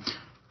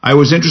 I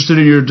was interested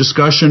in your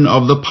discussion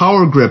of the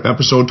Power Grip,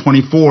 episode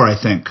 24, I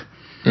think.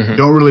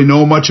 Don't really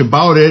know much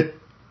about it,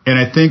 and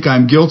I think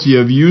I'm guilty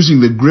of using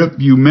the grip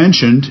you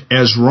mentioned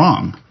as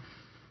wrong.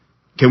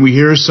 Can we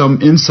hear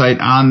some insight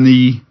on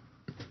the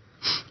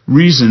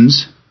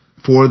reasons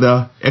for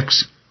the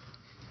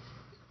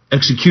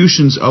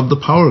executions of the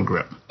Power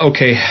Grip?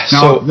 Okay,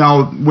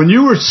 now when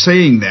you were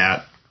saying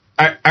that,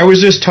 I was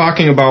just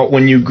talking about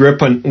when you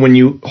when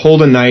you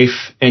hold a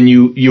knife and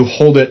you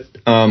hold it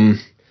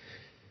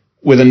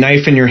with a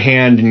knife in your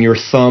hand and your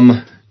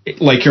thumb,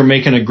 like you're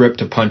making a grip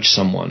to punch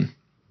someone.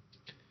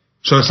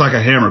 So it's like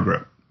a hammer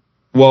grip.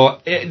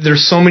 Well,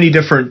 there's so many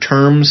different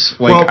terms.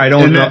 Like I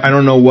don't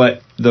know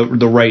what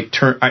the right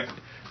term. I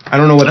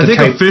don't know what the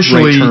right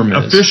term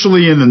is.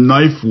 Officially in the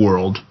knife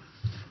world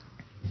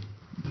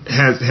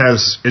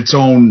has its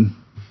own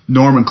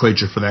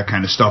nomenclature for that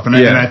kind of stuff, and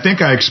I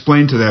think I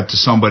explained to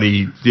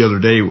somebody the other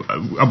day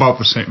about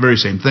the very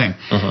same thing.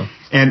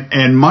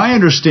 And my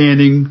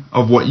understanding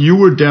of what you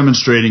were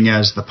demonstrating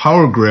as the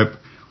Power Grip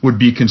would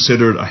be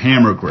considered a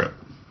hammer grip.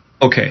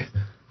 Okay.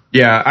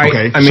 Yeah.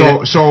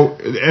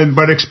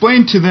 But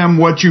explain to them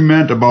what you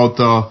meant about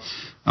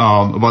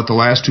the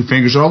last two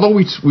fingers. Although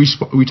we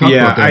talked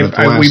about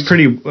that. We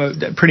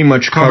pretty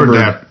much covered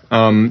that.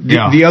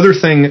 The other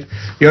thing,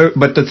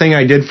 but the thing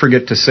I did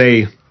forget to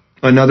say.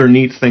 Another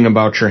neat thing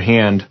about your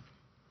hand,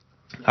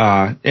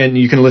 and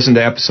you can listen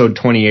to episode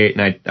 28,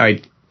 and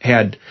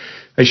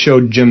I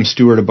showed Jim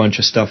Stewart a bunch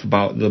of stuff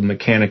about the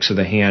mechanics of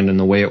the hand and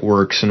the way it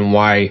works and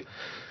why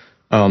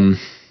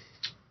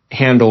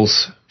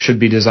handles should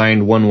be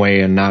designed one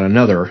way and not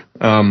another.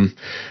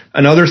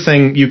 Another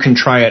thing you can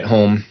try at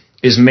home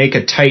is make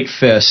a tight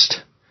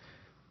fist.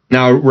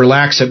 Now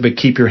relax it, but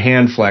keep your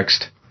hand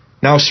flexed.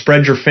 Now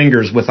spread your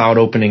fingers without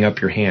opening up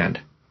your hand.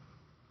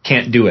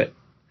 Can't do it.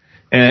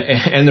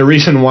 And the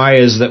reason why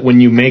is that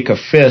when you make a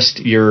fist,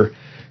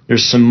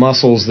 there's some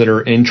muscles that are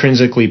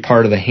intrinsically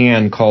part of the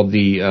hand called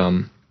the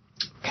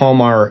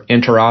palmar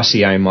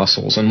interossei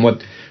muscles. And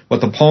what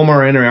the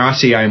palmar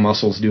interossei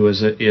muscles do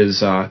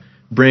is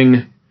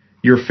bring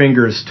your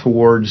fingers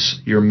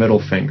towards your middle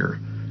finger.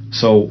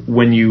 So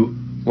when you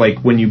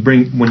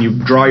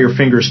draw your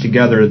fingers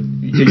together,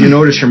 you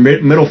notice your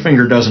middle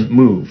finger doesn't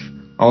move.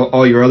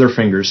 All your other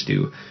fingers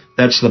do.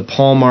 That's the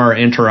palmar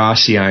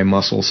interossei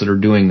muscles that are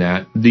doing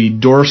that. The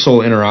dorsal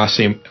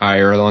interossei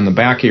are on the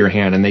back of your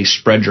hand, and they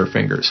spread your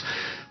fingers.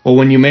 Well,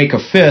 when you make a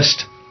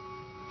fist,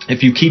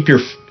 if you keep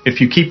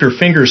your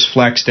fingers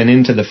flexed and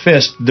into the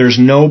fist, there's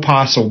no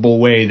possible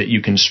way that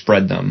you can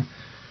spread them.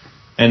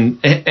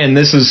 And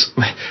this is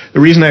the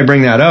reason I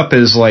bring that up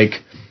is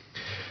like,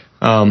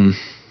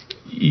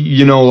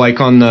 like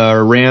on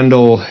the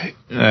Randall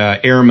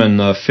Airman,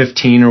 the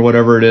 15 or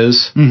whatever it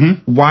is.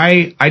 Mm-hmm.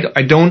 Why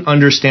I don't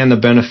understand the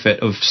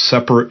benefit of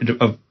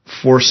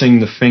forcing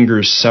the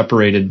fingers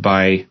separated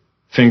by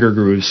finger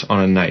grooves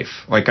on a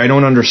knife. Like, I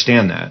don't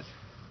understand that.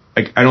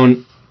 Like, I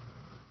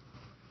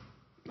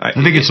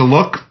think it's a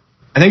look.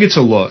 I think it's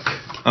a look,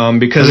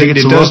 because it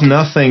does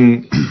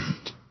nothing.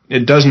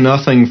 It does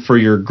nothing for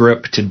your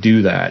grip to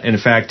do that. And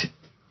in fact,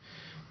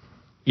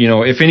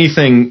 if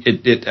anything,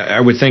 I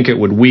would think it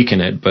would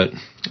weaken it, but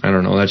I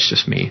don't know. That's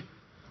just me.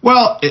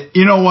 Well,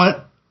 you know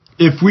what?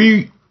 It's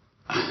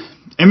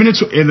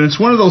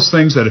one of those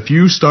things that if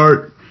you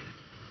start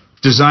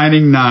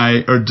designing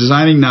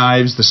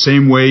knives the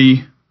same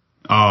way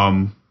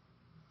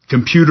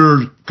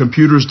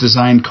computers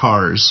design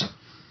cars,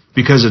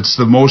 because it's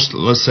the most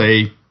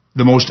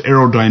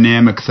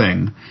aerodynamic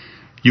thing,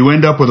 you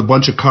end up with a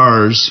bunch of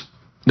cars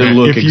that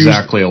look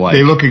exactly alike.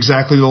 They look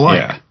exactly alike.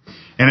 Yeah.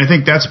 And I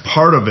think that's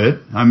part of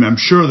it. I'm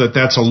sure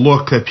that's a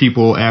look that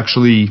people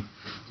actually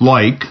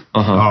like.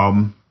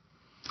 Uh-huh.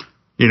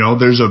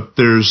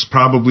 There's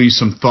probably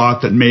some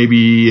thought that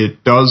maybe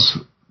it does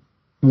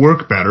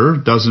work better.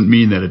 Doesn't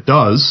mean that it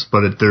does,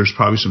 but there's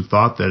probably some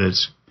thought that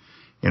it's,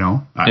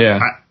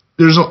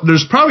 there's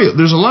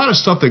a lot of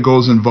stuff that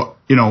goes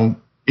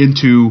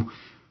into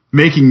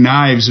making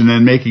knives and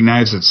then making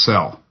knives that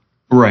sell.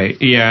 Right.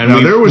 Yeah.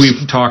 And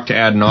we've talked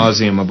ad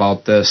nauseum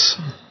about this.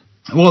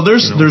 Well,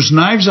 there's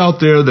knives out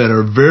there that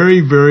are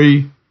very,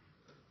 very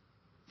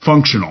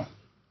functional,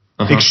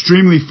 uh-huh.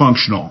 extremely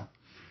functional.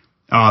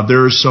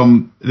 There was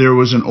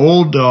an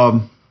old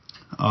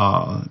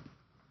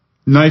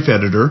knife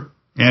editor,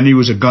 and he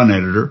was a gun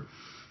editor.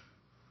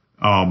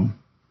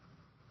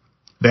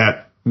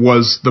 That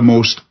was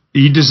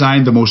he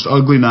designed the most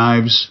ugly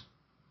knives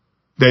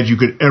that you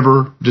could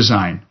ever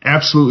design.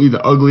 Absolutely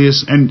the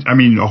ugliest, and I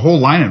mean a whole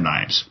line of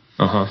knives.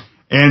 Uh-huh.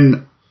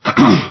 And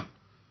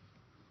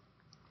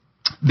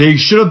they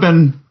should have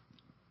been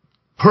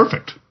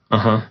perfect.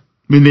 Uh-huh. I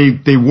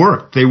mean, they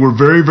worked. They were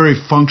very, very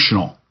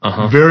functional.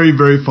 Uh-huh. Very,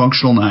 very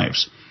functional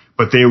knives.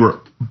 But they were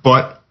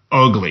butt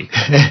ugly.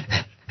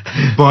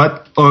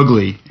 Butt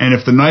ugly. And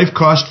if the knife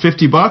cost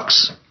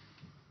 $50,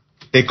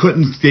 they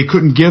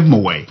couldn't give them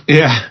away.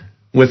 Yeah.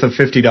 With a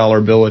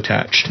 $50 bill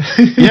attached.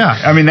 Yeah.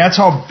 I mean, that's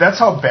how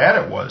bad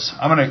it was.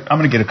 I'm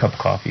gonna get a cup of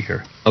coffee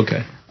here.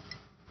 Okay.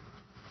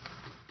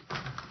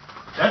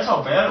 That's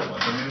how bad it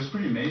was. I mean, it was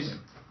pretty amazing.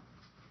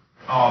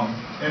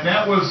 And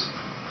that was,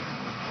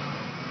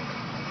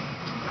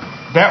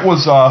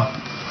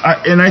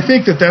 and I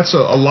think that's a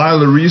lot of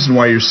the reason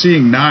why you're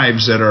seeing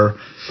knives that are,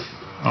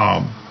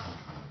 I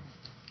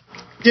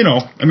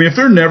mean, if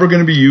they're never going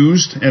to be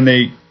used, and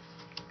they,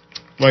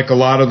 like a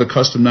lot of the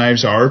custom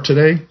knives are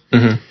today,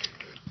 mm-hmm.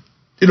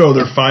 They're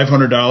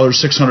 $500,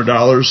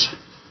 $600,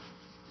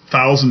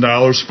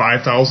 $1,000,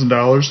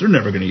 $5,000. They're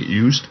never going to get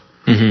used.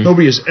 Mm-hmm.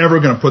 Nobody is ever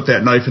going to put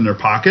that knife in their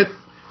pocket.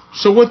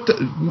 So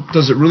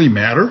does it really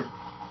matter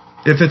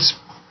if it's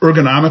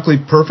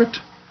ergonomically perfect?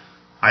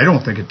 I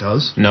don't think it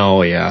does.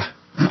 No, yeah.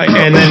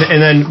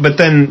 But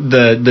then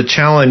the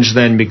challenge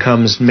then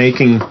becomes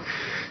making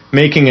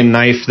a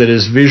knife that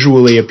is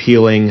visually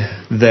appealing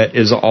that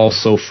is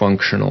also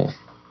functional.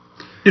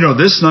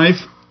 This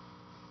knife.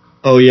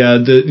 Oh yeah,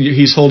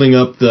 he's holding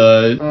up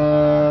the.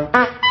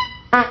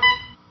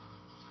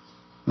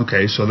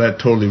 Okay, so that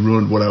totally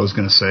ruined what I was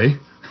going to say.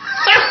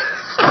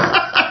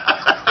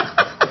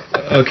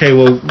 Okay,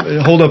 well,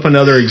 hold up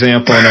another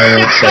example and I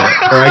won't say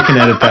it, or I can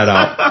edit that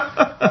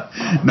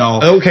out.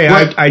 No. Okay,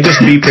 I just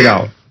beeped it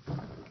out.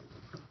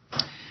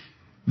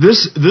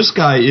 This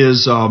guy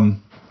is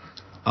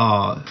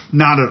not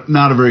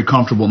a very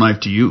comfortable knife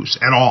to use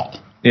at all.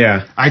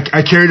 Yeah.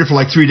 I carried it for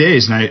like 3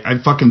 days, and I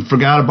fucking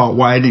forgot about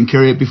why I didn't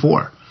carry it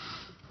before.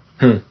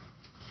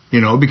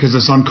 Because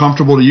it's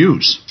uncomfortable to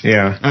use.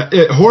 Yeah.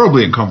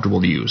 Horribly uncomfortable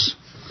to use.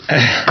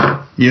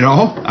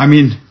 I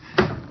mean,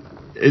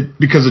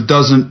 because it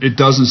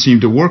doesn't seem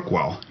to work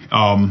well.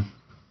 And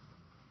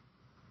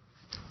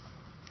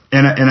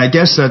I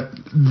guess that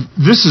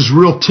this is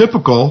real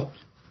typical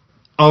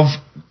of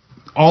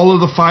all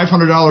of the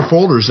 $500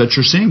 folders that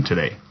you're seeing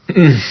today.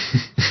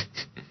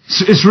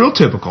 It's real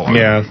typical.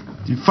 Yeah.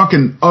 They're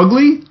fucking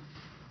ugly.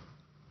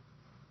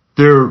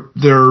 They're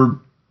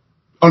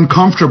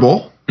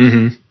uncomfortable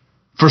mm-hmm.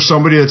 for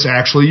somebody that's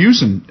actually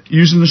using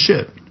the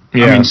shit.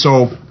 Yeah. I mean,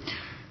 so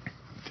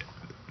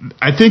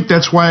I think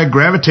that's why I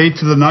gravitate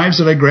to the knives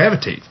that I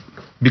gravitate,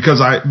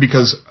 because I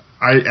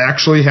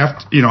actually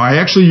have to, I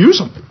actually use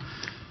them.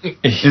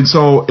 And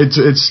so it's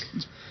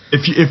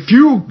if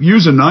you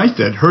use a knife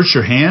that hurts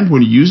your hand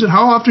when you use it,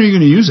 how often are you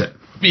going to use it?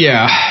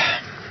 Yeah.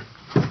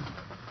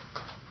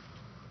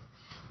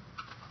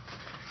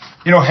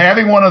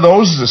 Having one of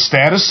those is a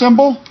status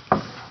symbol,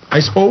 I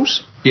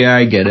suppose. Yeah,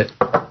 I get it.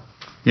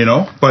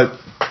 But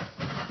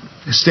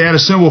a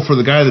status symbol for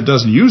the guy that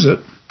doesn't use it.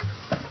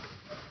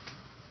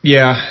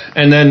 Yeah,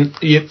 and then,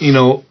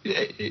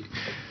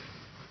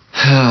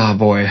 oh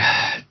boy,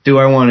 do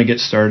I want to get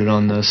started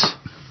on this?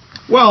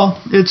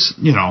 Well, it's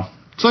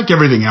like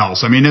everything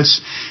else. I mean,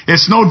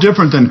 it's no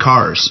different than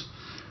cars.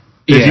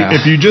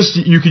 If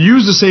you could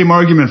use the same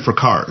argument for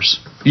cars.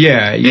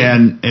 Yeah.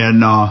 And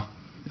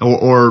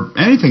or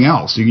anything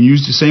else. You can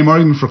use the same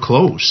argument for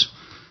clothes.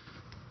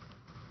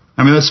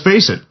 I mean, let's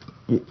face it.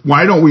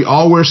 Why don't we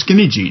all wear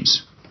skinny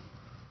jeans?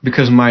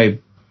 Because my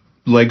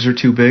legs are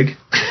too big.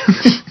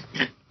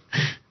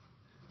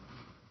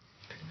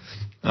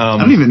 I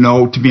don't even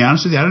know, to be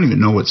honest with you, I don't even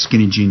know what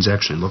skinny jeans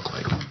actually look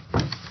like.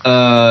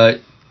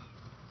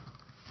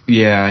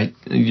 Yeah,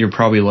 you're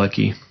probably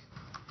lucky.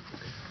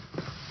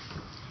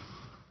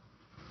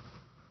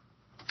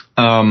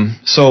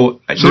 So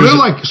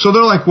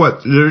they're like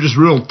what? They're just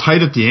real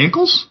tight at the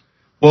ankles?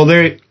 Well,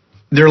 they're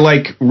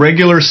like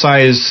regular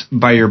size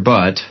by your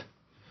butt,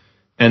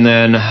 and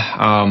then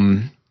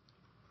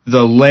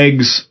the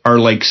legs are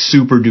like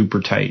super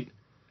duper tight.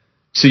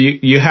 So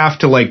you have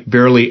to like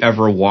barely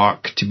ever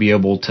walk to be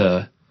able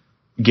to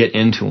get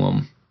into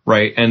them,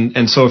 right?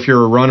 And so if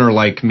you're a runner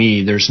like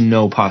me, there's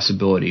no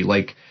possibility.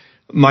 Like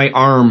my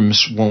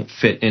arms won't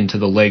fit into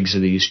the legs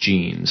of these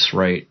jeans,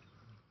 right?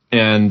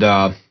 And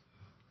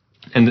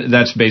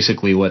that's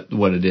basically what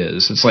it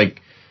is. It's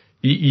like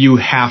you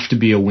have to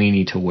be a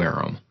weenie to wear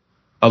them,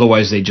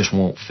 otherwise they just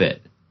won't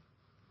fit.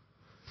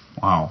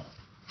 Wow.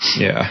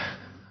 Yeah.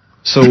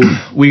 So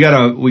we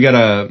got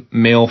a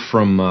mail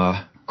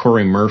from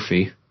Corey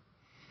Murphy.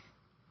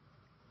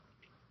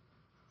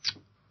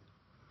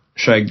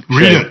 Should I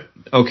read it?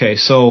 Okay,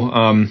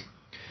 so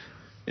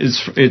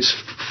it's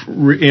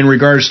in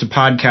regards to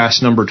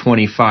podcast number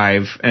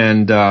 25,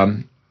 and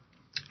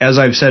as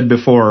I've said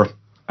before,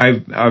 I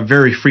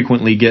very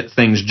frequently get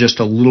things just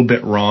a little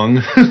bit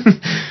wrong.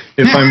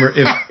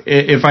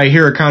 if I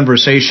hear a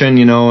conversation,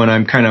 and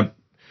I'm kind of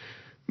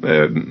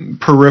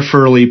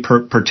peripherally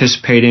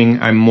participating,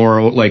 I'm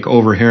more like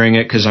overhearing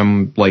it because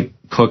I'm like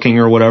cooking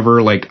or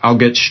whatever. Like I'll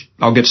get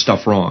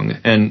stuff wrong,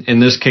 and in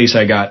this case,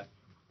 I got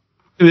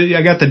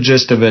the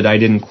gist of it. I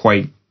didn't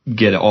quite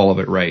get all of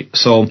it right.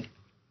 So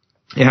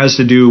it has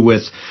to do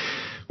with,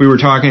 we were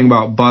talking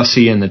about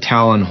Bussey and the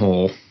Talon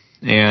hole,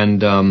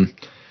 and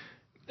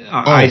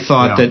I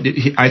thought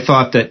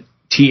that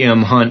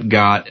T.M. Hunt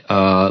got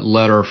a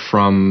letter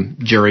from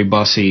Jerry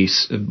Bussey,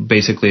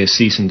 basically a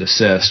cease and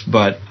desist,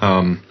 but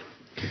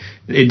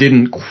it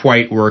didn't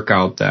quite work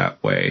out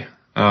that way.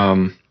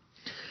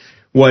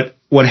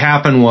 What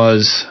happened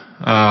was,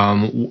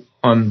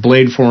 on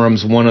Blade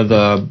Forums, one of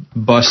the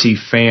Bussey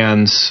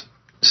fans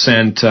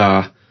sent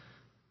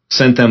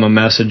them a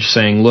message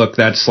saying, "Look,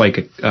 that's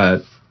like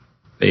a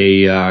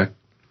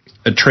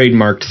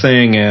trademarked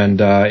thing,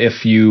 and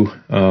if you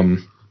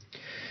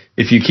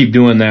keep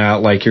doing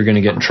that, like, you're going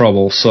to get in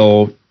trouble."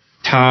 So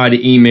Todd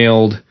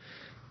emailed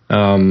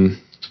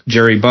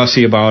Jerry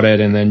Bussey about it,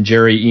 and then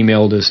Jerry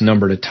emailed his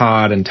number to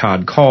Todd, and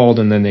Todd called,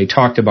 and then they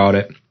talked about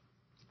it.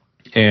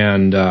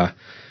 And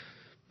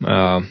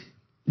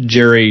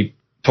Jerry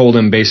told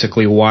him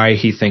basically why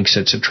he thinks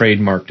it's a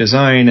trademark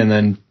design, and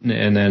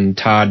then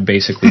Todd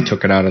basically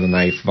took it out of the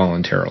knife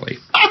voluntarily.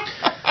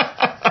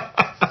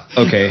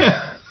 Okay.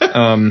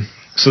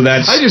 So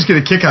that's, I just get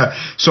a kick out.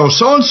 So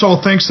and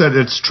so thinks that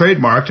it's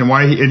trademarked, and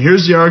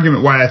here's the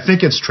argument why I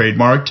think it's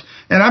trademarked,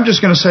 and I'm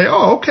just going to say,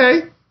 oh,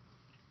 okay,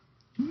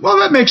 well,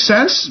 that makes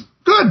sense.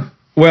 Good.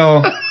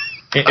 Well,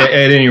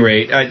 at any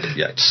rate,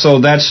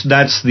 so that's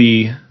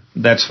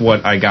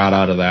what I got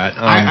out of that.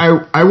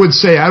 I would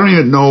say I don't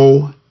even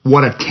know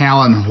what a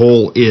Talon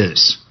hole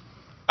is.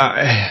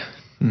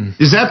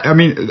 Is that? I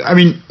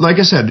mean, like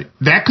I said,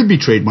 that could be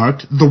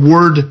trademarked. The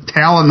word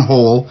Talon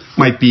hole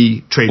might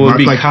be trademarked. Well,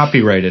 it'd be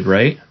copyrighted,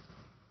 right?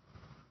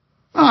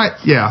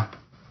 Yeah.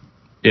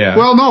 Yeah.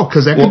 Well, no,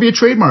 because that could be a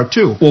trademark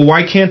too. Well,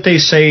 why can't they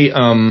say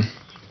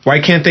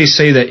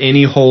that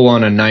any hole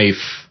on a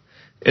knife,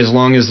 as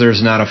long as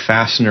there's not a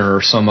fastener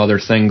or some other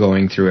thing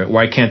going through it,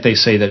 why can't they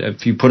say that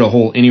if you put a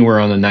hole anywhere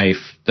on the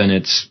knife, then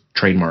it's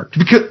trademarked?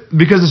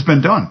 Because it's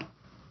been done.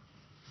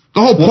 The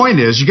whole point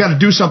is you got to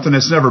do something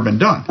that's never been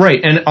done. Right,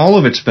 and all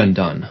of it's been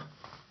done.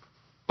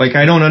 Like,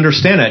 I don't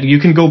understand it. You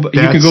can go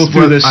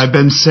through this. I've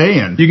been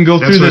saying. You can go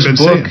through this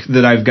book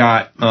that I've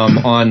got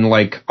on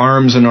like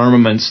arms and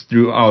armaments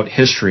throughout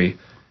history,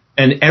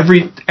 and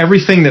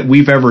everything that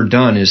we've ever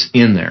done is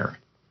in there.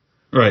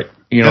 Right.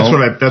 That's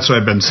what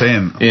I've been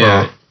saying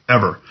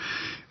forever.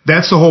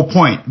 That's the whole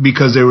point,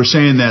 because they were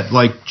saying that,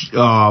 like,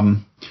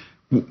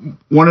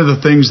 one of the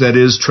things that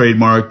is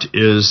trademarked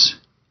is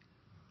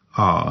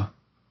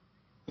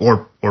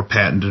or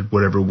patented,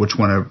 whichever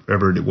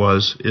it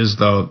was, is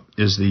the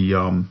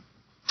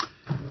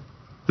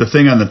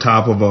thing on the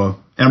top of a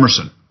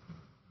Emerson,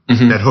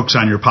 that hooks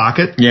on your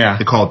pocket. Yeah.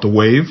 They call it the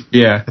Wave.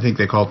 Yeah. I think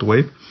they call it the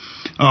Wave.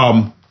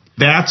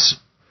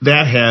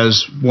 That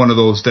has one of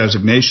those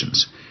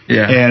designations.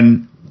 Yeah.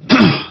 And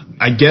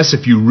I guess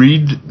if you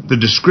read the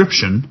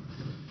description,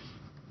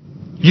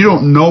 you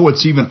don't know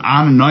what's even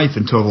on a knife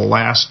until the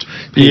last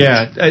page.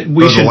 Yeah,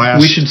 we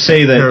should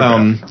say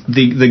that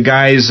the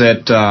guys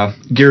at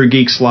Gear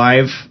Geeks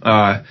Live,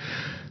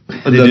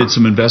 they did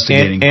some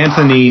investigating.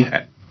 Anthony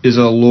is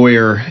a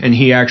lawyer, and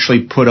he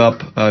actually put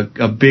up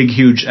a big,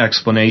 huge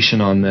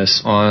explanation on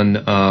this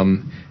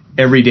on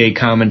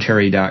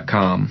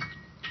everydaycommentary.com.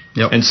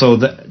 Yep. And so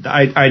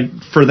I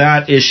for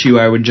that issue,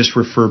 I would just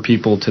refer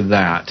people to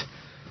that.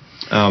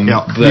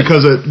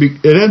 Because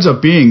it ends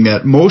up being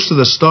that most of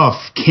the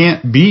stuff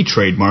can't be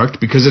trademarked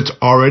because it's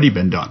already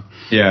been done.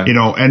 Yeah.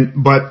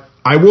 But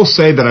I will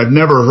say that I've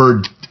never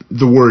heard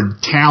the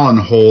word Talon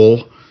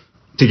hole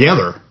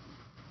together.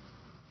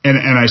 And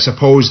I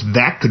suppose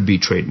that could be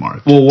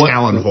trademarked. Well,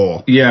 Talon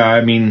hole. Yeah,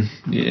 I mean,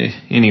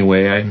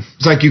 anyway.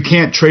 It's like you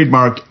can't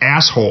trademark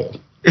asshole.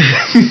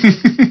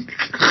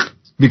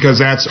 Because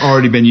that's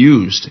already been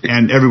used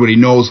and everybody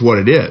knows what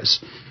it is.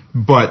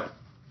 But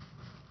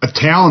a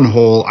Talon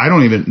hole, I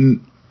don't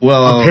even...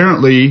 Well,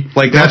 apparently,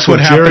 that's what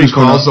Jerry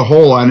calls the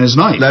hole on his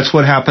knife. That's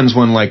what happens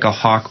when, a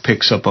hawk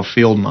picks up a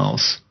field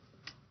mouse.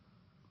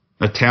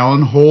 A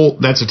Talon hole?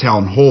 That's a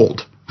Talon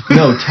hold.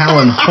 No,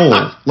 Talon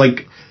hole.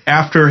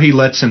 After he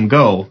lets him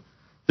go,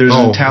 there's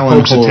a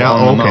Talon hole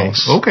on the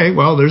mouse. Okay,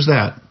 well, there's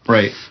that.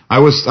 Right. I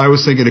was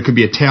thinking it could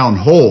be a Talon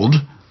hold.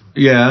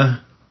 Yeah.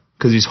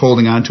 Because he's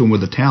holding on to him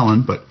with a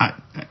talon, but I've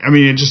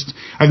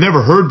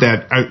never heard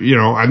that.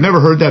 I've never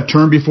heard that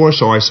term before,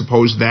 so I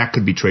suppose that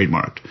could be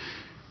trademarked.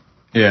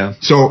 Yeah.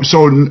 So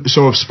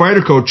if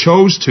Spyderco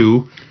chose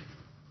to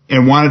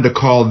and wanted to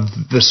call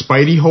the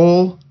Spidey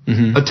hole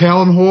a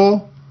Talon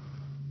hole,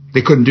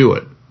 they couldn't do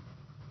it.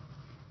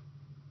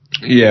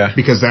 Yeah.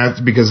 Because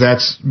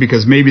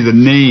maybe the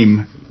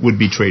name would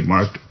be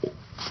trademarked.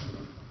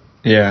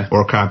 Yeah.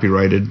 Or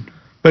copyrighted.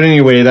 But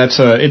anyway, it's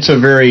a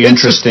very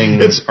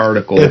interesting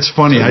article. It's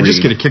funny. I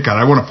just get a kick out.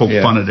 I want to poke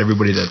fun at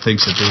everybody that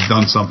thinks that they've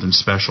done something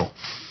special.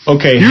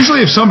 Okay.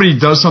 Usually if somebody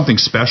does something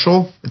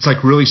special, it's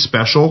really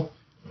special,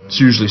 it's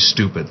usually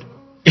stupid.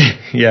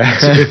 Yeah.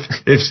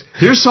 if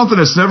here's something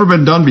that's never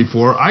been done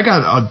before, I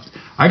got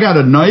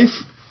a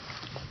knife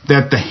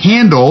that the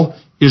handle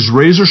is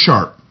razor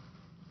sharp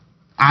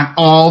on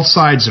all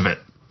sides of it.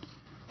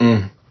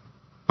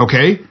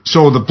 Okay?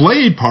 So the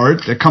blade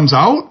part that comes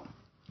out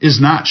is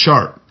not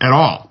sharp at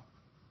all.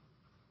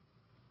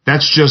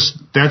 That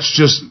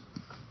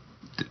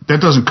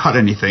doesn't cut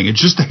anything.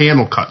 It's just the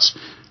handle cuts.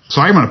 So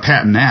I'm going to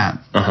patent that.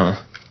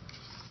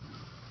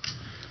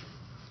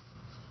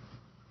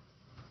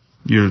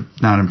 You're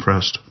not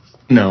impressed?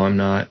 No, I'm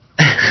not.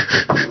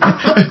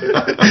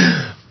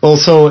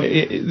 Also,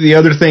 the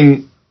other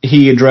thing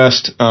he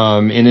addressed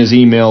in his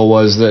email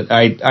was that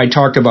I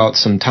talked about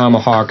some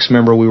tomahawks.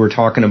 Remember we were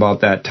talking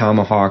about that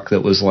tomahawk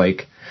that was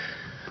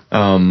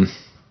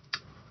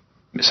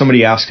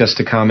somebody asked us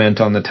to comment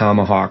on the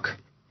tomahawk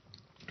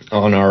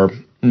on our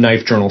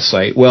Knife Journal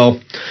site. Well,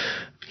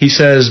 he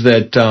says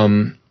that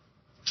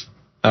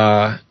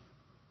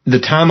the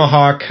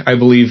tomahawk, I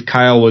believe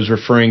Kyle was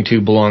referring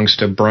to, belongs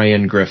to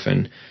Brian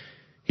Griffin.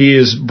 He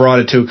has brought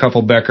it to a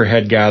couple Becker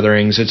Head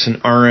gatherings. It's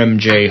an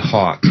RMJ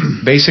Hawk,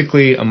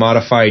 basically a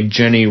modified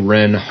Jenny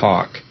Wren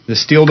Hawk. The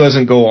steel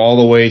doesn't go all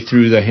the way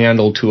through the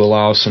handle to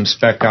allow some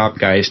spec op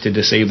guys to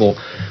disable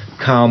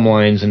comm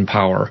lines and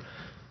power.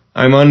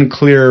 I'm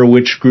unclear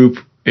which group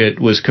it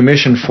was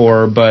commissioned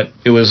for, but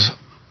it was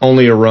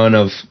only a run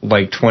of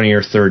 20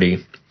 or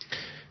 30.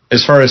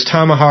 As far as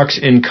tomahawks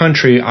in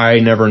country, I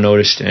never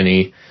noticed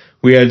any.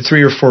 We had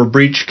 3 or 4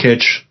 breech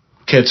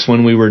kits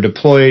when we were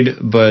deployed,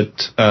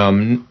 but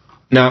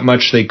not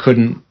much they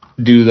couldn't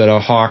do that a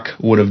hawk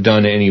would have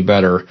done any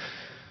better.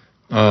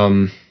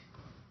 So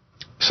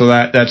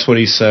that's what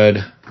he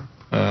said.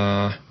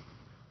 And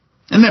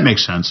that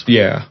makes sense.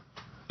 Yeah.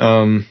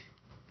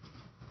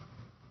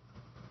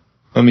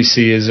 Let me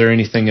see, is there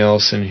anything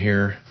else in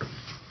here?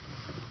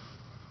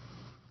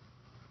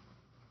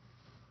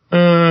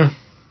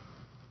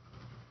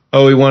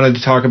 He wanted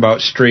to talk about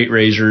straight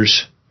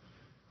razors.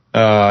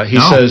 He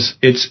says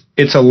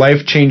it's a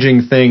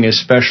life-changing thing,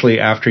 especially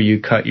after you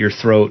cut your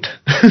throat.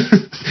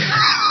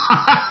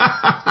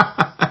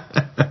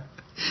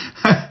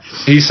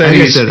 He said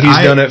he's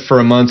done it for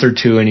a month or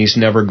two, and he's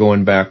never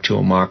going back to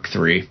a Mach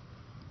 3.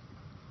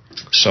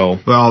 So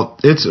Mach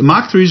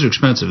 3s are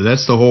expensive.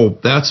 That's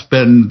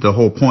been the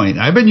whole point.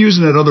 I've been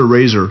using that other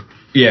razor.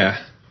 Yeah.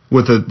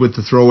 With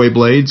the throwaway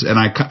blades, and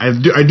I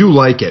do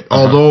like it.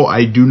 Although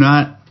I do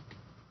not.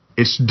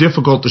 It's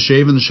difficult to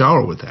shave in the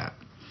shower with that.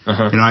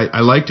 And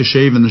I like to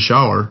shave in the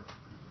shower,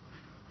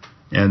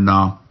 and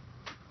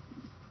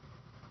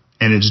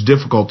it's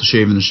difficult to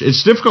shave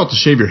it's difficult to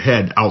shave your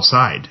head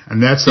outside,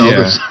 and that's the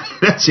other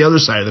that's the other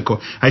side of the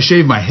coin. I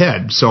shave my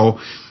head, so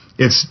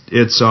it's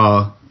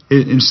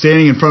in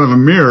standing in front of a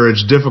mirror,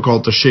 it's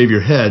difficult to shave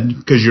your head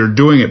because you're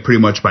doing it pretty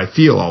much by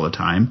feel all the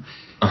time,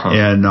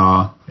 and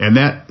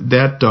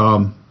that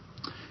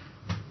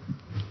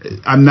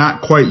I'm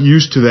not quite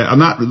used to that. I'm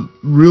not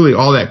really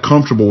all that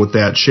comfortable with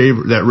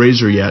that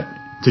razor yet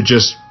to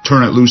just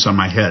turn it loose on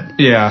my head.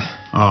 Yeah.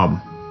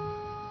 On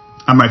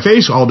my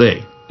face all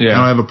day. Yeah. I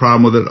don't have a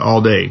problem with it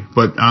all day.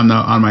 But on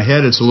my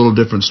head, it's a little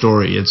different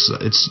story.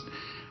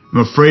 I'm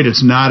afraid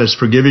it's not as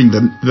forgiving.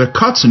 The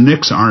cuts and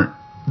nicks aren't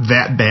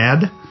that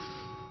bad.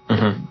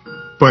 Mm-hmm.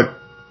 But,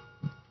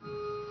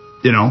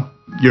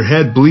 your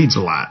head bleeds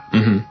a lot.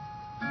 Mm-hmm.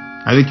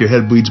 I think your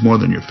head bleeds more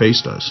than your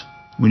face does.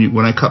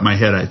 When I cut my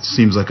head, it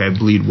seems like I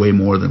bleed way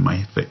more than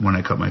when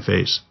I cut my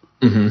face.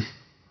 Mm-hmm.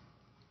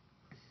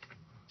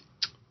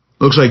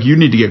 Looks like you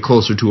need to get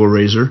closer to a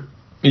razor.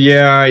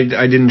 Yeah,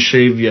 I didn't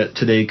shave yet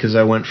today because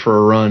I went for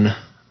a run,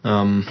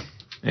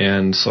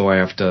 and so I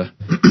have to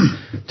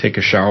take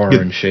a shower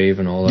and shave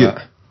and all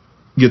that.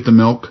 Get the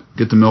milk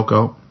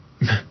out.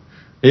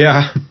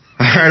 Yeah,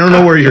 I don't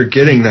know where you're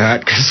getting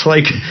that because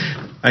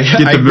I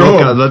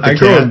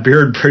grow a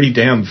beard pretty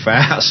damn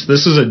fast.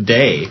 This is a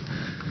day,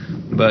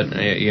 but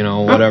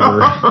whatever.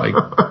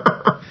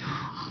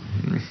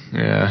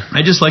 Yeah.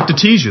 I just like to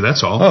tease you.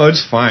 That's all. Oh,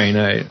 it's fine.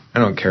 I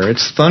don't care.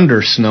 It's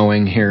thunder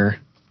snowing here.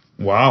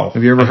 Wow.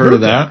 Have you ever heard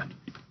of that?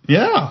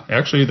 Yeah,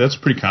 actually, that's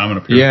pretty common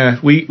up here. Yeah,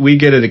 we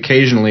get it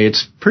occasionally.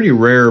 It's pretty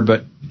rare,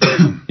 but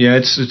yeah,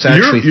 it's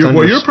actually thunder.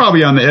 Well, you're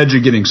probably on the edge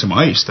of getting some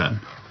ice then.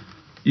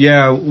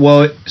 Yeah,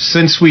 well,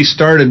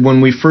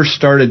 when we first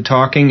started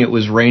talking, it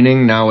was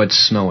raining. Now it's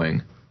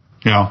snowing.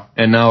 Yeah.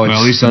 And now it's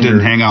at least it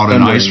didn't hang out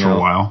in ice for a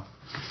while.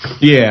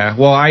 Yeah.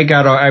 Well,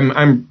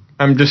 I'm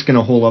just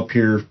gonna hole up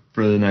here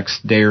for the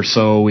next day or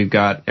so. We've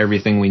got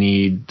everything we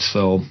need.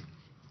 So.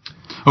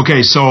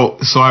 Okay, so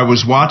I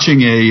was watching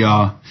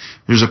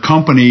there's a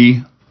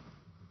company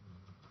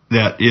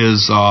that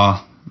is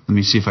let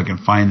me see if I can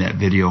find that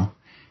video,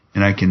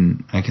 and I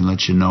can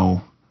let you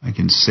know. I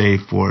can say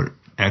for it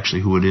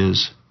actually who it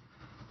is.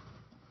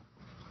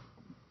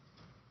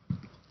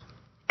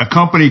 A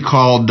company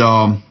called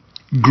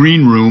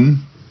Green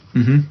Room,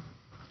 mm-hmm.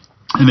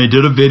 and they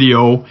did a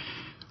video.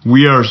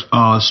 We are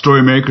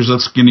story makers.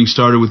 Let's getting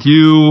started with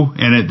you,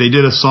 and they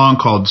did a song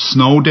called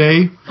Snow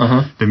Day,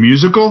 the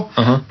musical.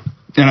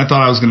 And I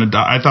thought I was going to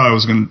die. I thought I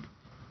was going to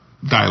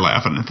die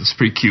laughing at this. It's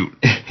pretty cute.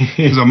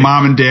 It's a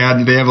mom and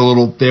dad. They have a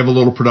little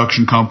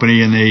production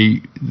company, and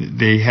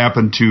they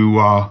happen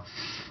to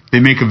they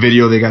make a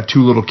video. They got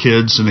 2 little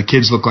kids, and the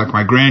kids look like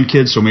my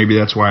grandkids, so maybe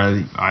that's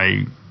why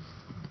I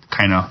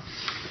kind of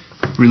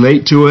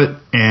relate to it.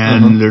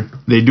 And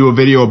they do a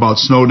video about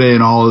Snow Day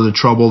and all of the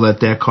trouble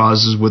that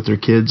causes with their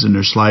kids, and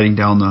they're sliding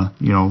down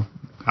the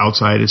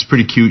outside. It's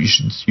pretty cute. You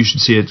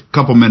should see it.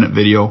 Couple minute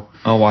video.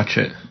 I'll watch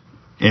it.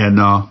 And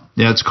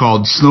it's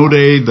called Snow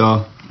Day.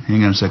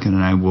 Hang on a second,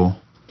 and I will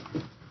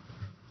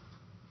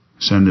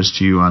send this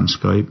to you on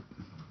Skype.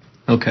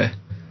 Okay.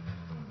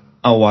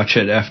 I'll watch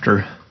it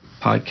after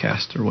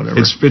podcast or whatever.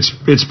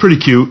 It's pretty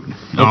cute.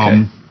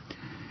 Okay.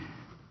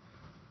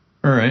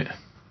 All right.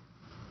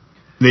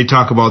 They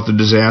talk about the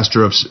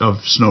disaster of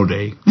Snow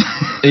Day.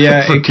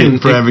 Yeah,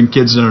 for having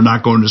kids that are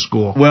not going to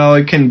school. Well,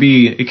 it can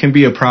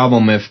be a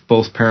problem if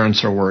both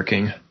parents are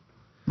working.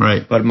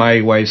 Right. But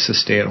my wife's a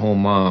stay-at-home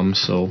mom,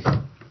 so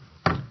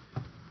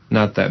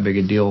not that big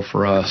a deal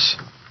for us.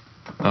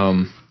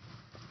 Want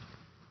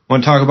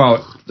to talk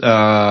about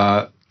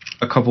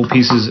a couple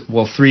pieces,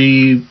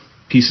 3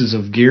 pieces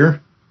of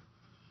gear?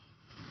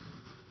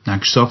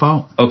 Knock yourself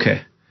out.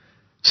 Okay.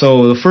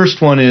 So the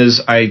first one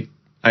is I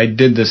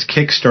did this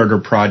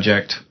Kickstarter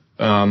project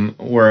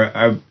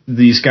where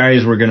these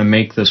guys were going to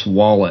make this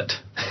wallet.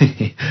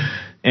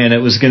 And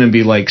it was going to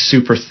be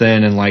super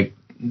thin and like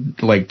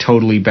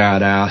totally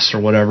badass or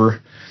whatever.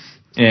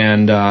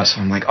 And so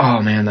I'm like,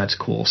 oh man, that's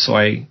cool. So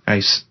I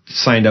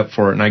signed up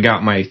for it, and I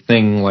got my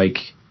thing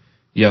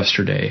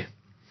yesterday.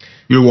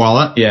 Your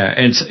wallet? Yeah,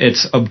 and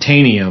it's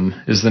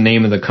Obtainium is the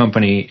name of the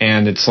company,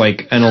 and it's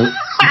and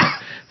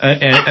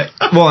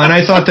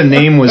I thought the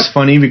name was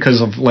funny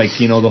because of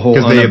the whole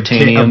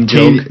unobtainium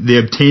joke. They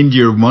obtained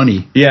your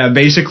money. Yeah,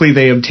 basically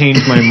they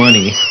obtained my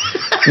money.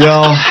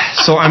 Well,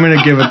 so I'm going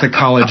to give it the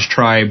college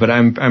try, but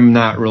I'm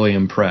not really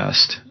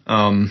impressed.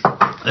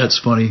 That's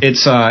funny.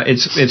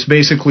 It's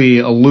basically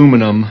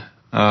aluminum,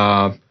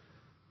 and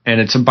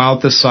it's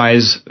about the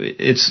size.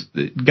 It's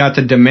got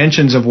the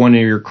dimensions of one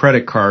of your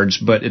credit cards,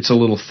 but it's a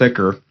little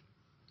thicker.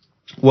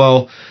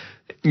 Well,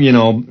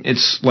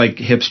 it's like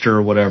hipster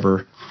or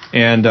whatever,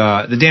 and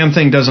the damn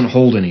thing doesn't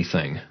hold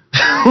anything.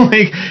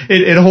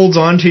 It holds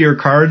on to your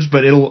cards,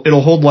 but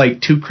it'll hold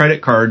 2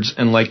 credit cards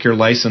and your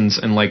license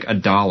and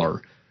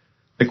 $1.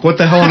 What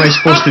the hell am I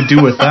supposed to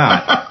do with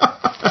that?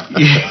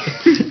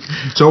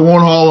 So it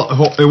won't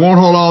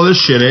hold all this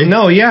shit, eh?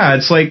 No, yeah,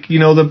 it's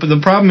the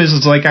problem is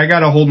it's I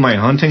gotta hold my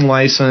hunting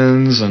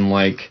license and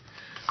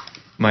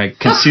my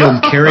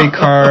concealed carry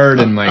card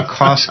and my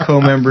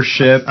Costco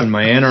membership and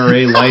my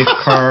NRA life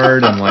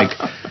card and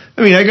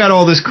I got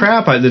all this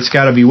crap that's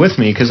got to be with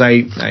me because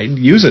I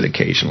use it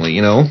occasionally,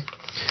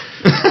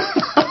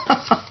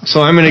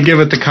 So I'm going to give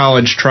it the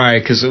college try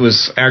because it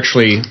was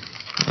actually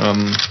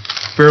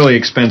fairly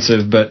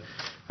expensive, but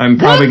I'm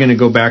probably going to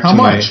go back to How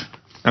much?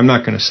 I'm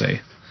not going to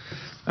say.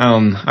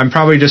 I'm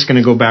probably just going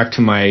to go back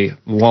to my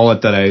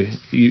wallet that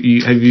have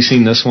you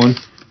seen this one?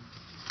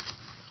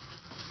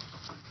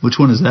 Which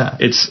one is that?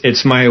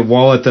 It's my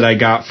wallet that I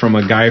got from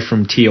a guy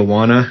from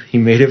Tijuana. He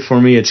made it for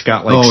me. It's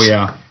got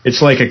like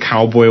it's like a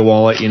cowboy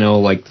wallet,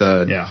 like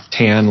the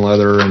tan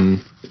leather,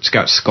 and it's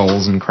got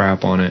skulls and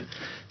crap on it.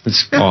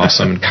 It's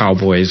awesome, and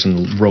cowboys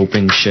and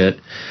roping shit.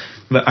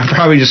 But I'm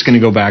probably just going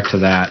to go back to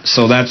that.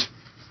 So that's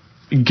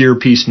gear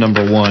piece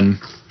number 1.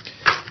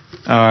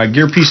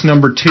 Gear piece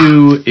number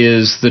 2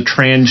 is the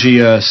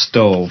Trangia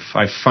stove.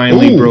 I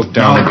finally broke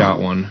down and got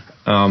one.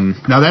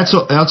 Now that's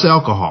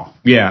alcohol.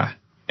 Yeah,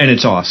 and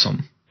it's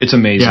awesome. It's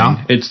amazing.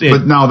 Yeah,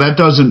 but now that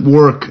doesn't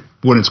work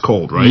when it's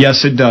cold, right?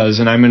 Yes, it does,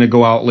 and I'm going to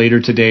go out later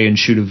today and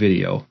shoot a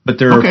video. But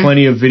there are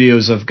plenty of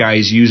videos of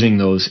guys using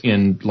those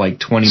in like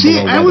 20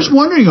 below weather. I was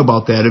wondering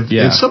about that.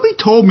 If somebody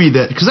told me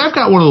that, because I've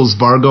got one of those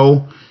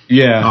Vargo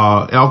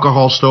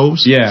alcohol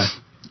stoves. Yeah.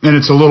 And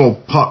it's a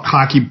little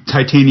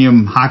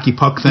titanium hockey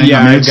puck thing.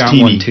 Yeah, I've got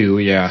teeny. one too,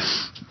 yeah.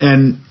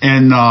 And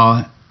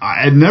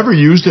I'd never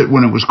used it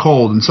when it was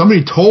cold. And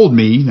somebody told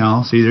me,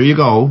 now, see, there you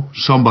go,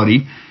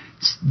 somebody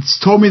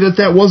told me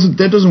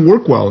that doesn't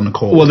work well in the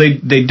cold. Well,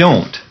 they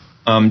don't.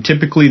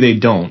 Typically they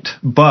don't.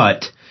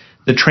 But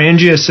the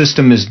Trangia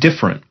system is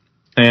different.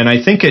 And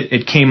I think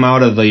it came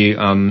out of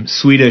the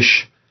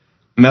Swedish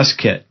mess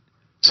kit.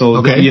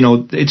 So,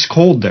 it's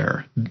cold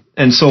there.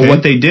 And so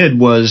what they did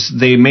was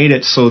they made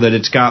it so that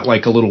it's got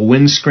like a little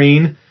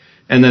windscreen,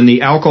 and then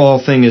the alcohol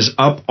thing is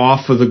up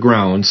off of the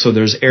ground, so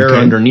there's air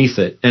underneath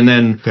it. And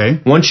then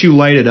once you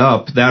light it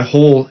up, that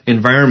whole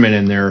environment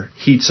in there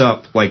heats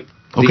up like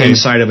the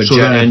inside of a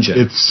jet engine.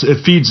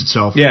 It feeds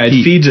itself. Yeah,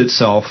 it feeds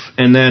itself.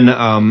 And then,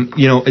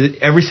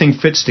 everything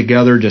fits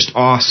together just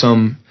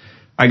awesome.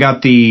 I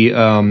got the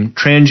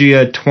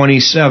Trangia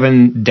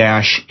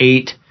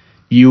 27-8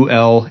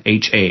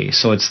 ULHA.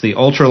 So it's the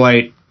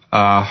ultralight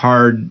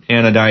hard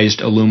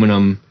anodized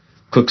aluminum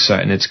cook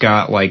set, and it's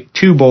got like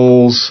 2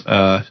 bowls,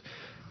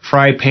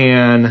 fry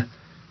pan,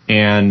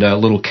 and a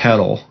little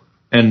kettle.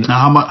 And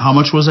now how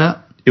much was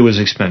that? It was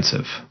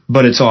expensive,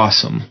 but it's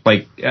awesome.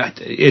 Like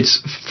it's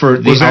for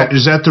the.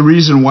 Is that the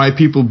reason why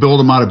people build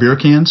them out of beer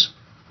cans?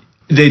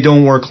 They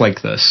don't work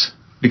like this.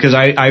 Because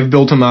I've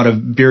built them out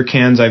of beer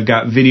cans. I've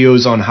got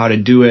videos on how to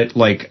do it.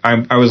 Like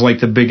I was like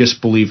the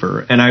biggest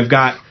believer, and I've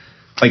got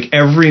like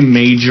every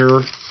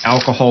major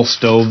alcohol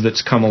stove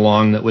that's come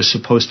along that was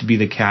supposed to be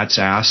the cat's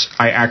ass.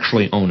 I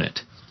actually own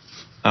it,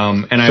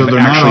 and so I've they're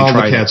actually not all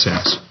tried the cat's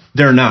ass.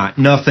 They're not.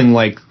 Nothing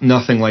like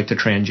the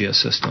Trangia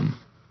system.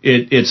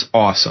 It's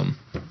awesome.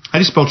 How do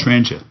you spell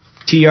Trangia?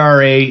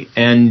 Trangia,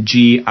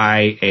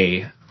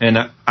 and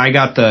I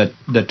got the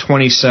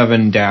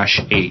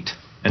 27-8,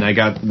 and I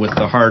got with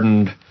the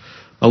hardened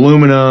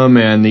aluminum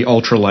and the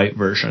ultralight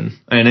version,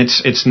 and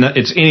it's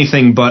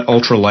anything but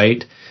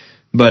ultralight.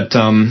 But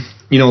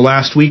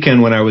last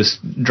weekend when I was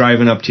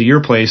driving up to your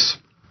place,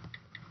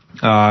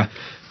 I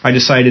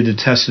decided to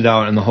test it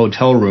out in the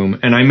hotel room,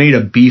 and I made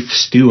a beef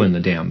stew in the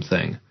damn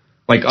thing.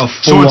 Like a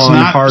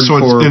full-on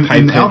hardcore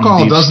pipe and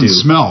alcohol doesn't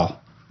stew. smell.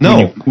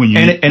 No,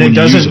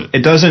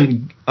 it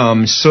doesn't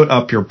soot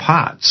up your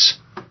pots.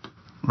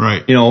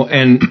 Right.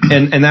 And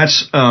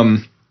that's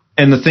and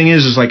the thing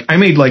is like I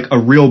made like a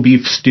real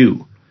beef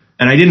stew,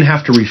 and I didn't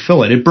have to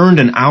refill it. It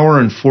burned an hour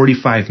and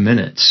 45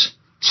 minutes.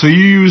 So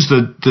you use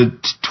the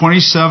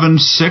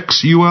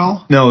 27.6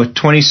 UL? No,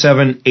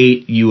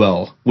 27.8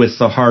 UL with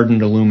the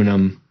hardened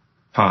aluminum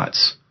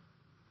pots.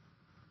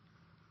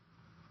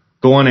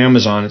 Go on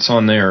Amazon; it's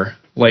on there.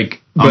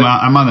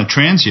 I'm on the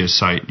Transia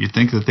site. You'd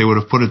think that they would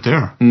have put it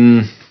there.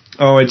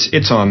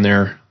 It's on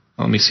there.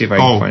 Let me see if I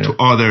can find it.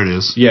 Oh, there it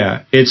is.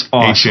 Yeah, it's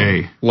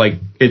awesome. HA.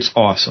 It's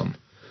awesome.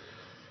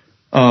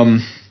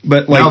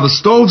 But now the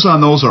stoves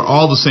on those are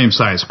all the same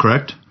size,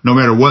 correct? No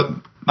matter what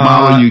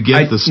model you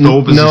get, the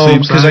stove is the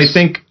same size? No, because I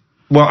think,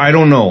 I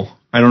don't know,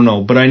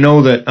 but I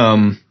know that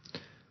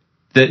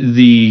that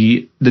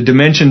the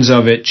dimensions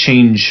of it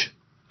change.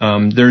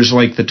 There's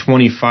like the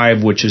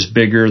 25, which is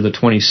bigger, the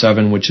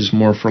 27, which is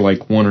more for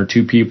like 1 or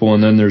 2 people,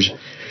 and then there's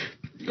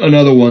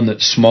another one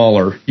that's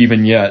smaller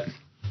even yet.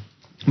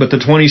 But the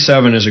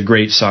 27 is a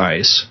great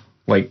size,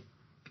 and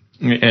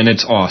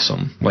it's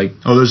awesome.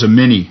 There's a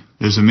mini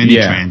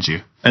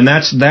Trangia. And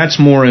that's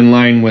more in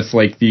line with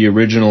like the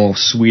original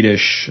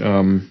Swedish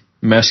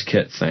mess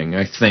kit thing,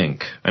 I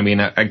think. I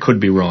mean, I could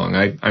be wrong.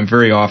 I'm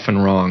very often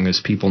wrong, as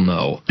people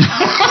know.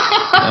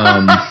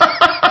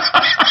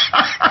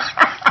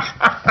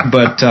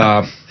 But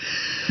I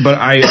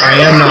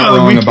am not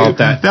wrong about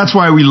that. That's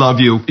why we love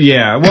you.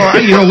 Yeah. Well,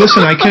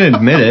 listen, I can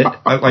admit it.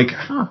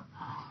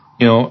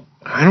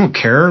 I don't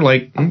care.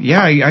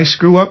 I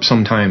screw up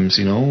sometimes.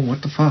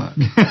 What the fuck?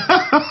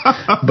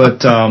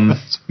 But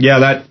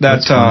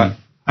that's I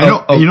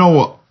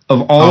know.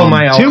 Of all of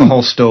my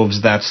alcohol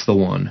stoves, that's the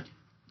one.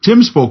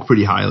 Tim spoke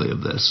pretty highly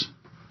of this.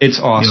 It's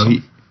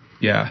awesome.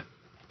 Yeah.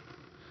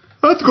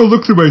 I have to go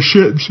look through my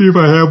shit and see if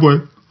I have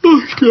one.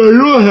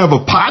 I have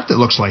a pot that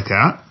looks like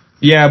that.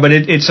 Yeah, but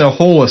it's a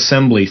whole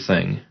assembly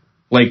thing.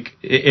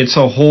 It's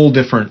a whole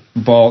different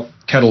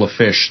kettle of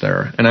fish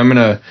there. And I'm going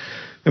to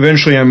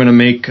Eventually, I'm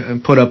going to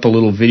put up a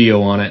little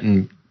video on it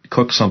and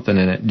cook something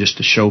in it just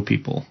to show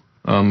people.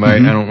 I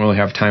don't really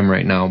have time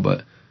right now,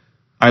 but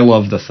I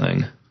love the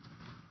thing.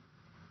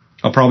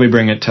 I'll probably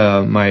bring it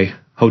to my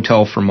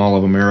hotel for Mall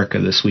of America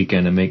this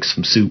weekend and make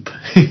some soup.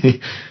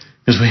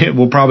 Because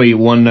we'll probably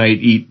one night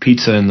eat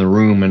pizza in the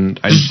room, and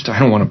I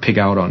don't want to pig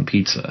out on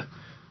pizza.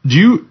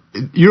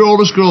 Your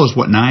oldest girl is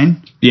what,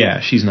 9?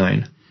 Yeah, she's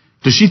 9.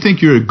 Does she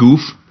think you're a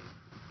goof?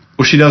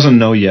 Well, she doesn't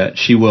know yet.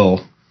 She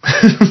will.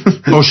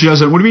 Oh, she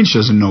doesn't? What do you mean she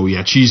doesn't know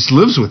yet? She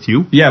lives with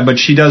you. Yeah, but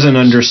she doesn't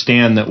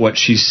understand that what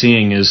she's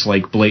seeing is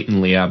like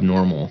blatantly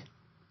abnormal.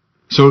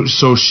 So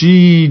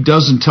she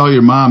doesn't tell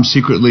your mom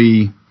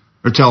secretly,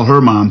 or tell her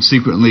mom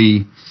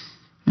secretly,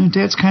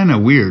 Dad's kind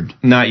of weird.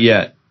 Not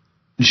yet.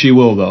 She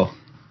will, though.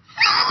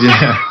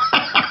 Yeah.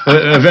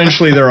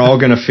 Eventually, they're all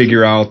going to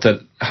figure out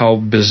that how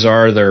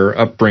bizarre their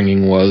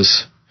upbringing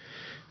was,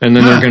 and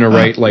then they're going to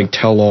write like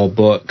tell-all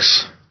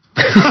books.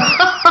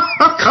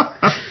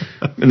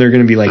 And they're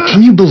going to be like,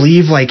 can you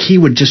believe like he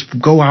would just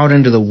go out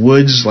into the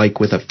woods like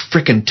with a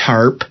frickin'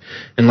 tarp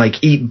and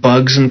like eat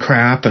bugs and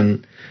crap,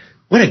 and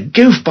what a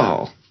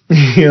goofball.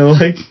 You know,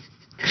 like.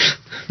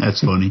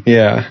 That's funny.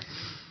 Yeah.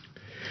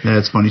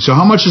 That's funny. So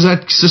how much does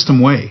that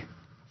system weigh?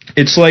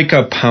 It's like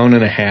 1.5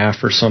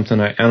 pounds or something.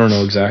 I don't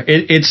know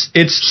exactly.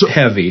 It's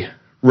heavy,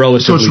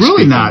 relatively. So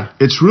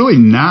it's really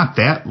not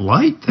that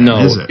light then,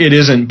 no, is it? It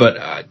isn't,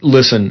 but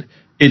listen,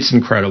 it's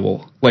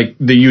incredible. Like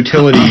the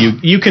utility,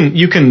 you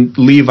can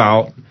leave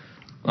out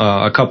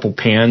a couple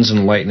pans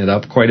and lighten it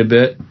up quite a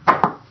bit.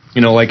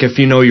 You know, like if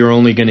you know you're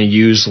only going to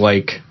use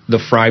like the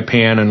fry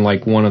pan and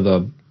like one of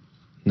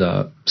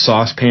the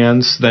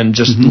saucepans, then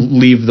just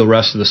leave the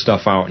rest of the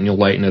stuff out and you'll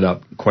lighten it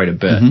up quite a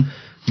bit.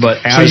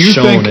 But as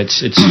shown,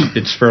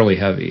 it's fairly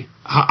heavy.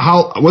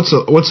 What's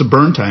the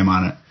burn time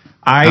on it?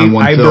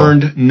 I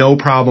burned no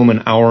problem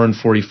 1 hour and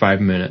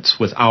 45 minutes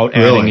without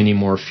adding any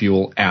more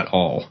fuel at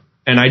all.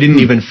 And I didn't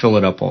even fill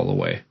it up all the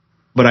way.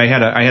 But I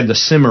had the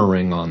simmer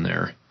ring on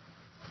there.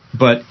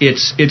 But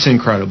it's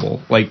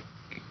incredible. Like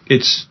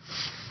it's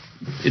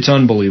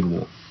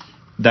unbelievable.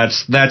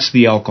 That's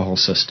the alcohol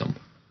system.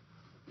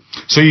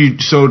 So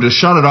to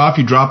shut it off,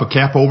 you drop a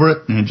cap over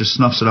it and it just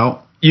snuffs it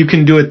out? You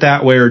can do it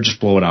that way or just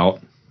blow it out.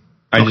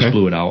 I just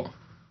blew it out.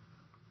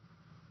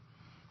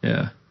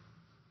 Yeah.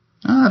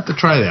 I'll have to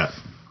try that.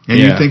 And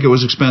you think it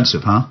was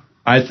expensive, huh?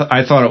 I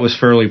thought it was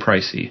fairly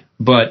pricey,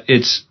 but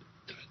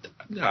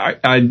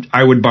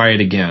I would buy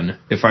it again.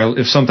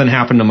 If something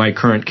happened to my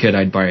current kid,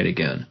 I'd buy it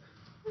again.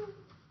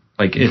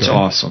 Like, it's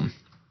awesome.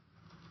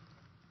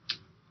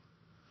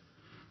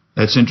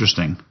 That's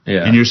interesting.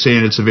 Yeah. And you're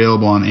saying it's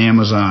available on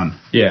Amazon.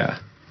 Yeah.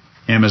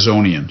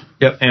 Amazonian.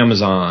 Yep,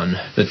 Amazon.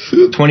 The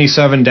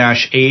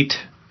 27-8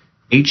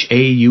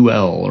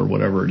 HAUL or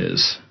whatever it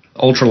is.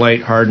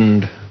 Ultralight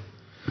hardened,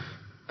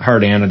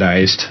 hard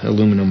anodized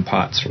aluminum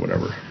pots or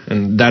whatever.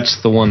 And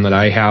that's the one that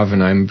I have,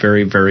 and I'm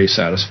very, very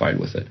satisfied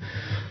with it.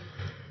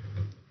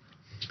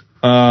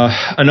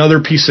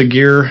 Another piece of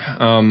gear,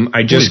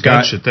 I just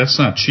got... Shit, that's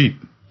not cheap.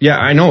 Yeah,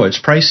 I know, it's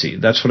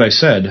pricey. That's what I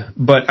said.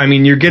 But, I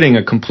mean, you're getting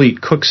a complete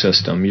cook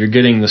system. You're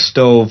getting the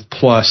stove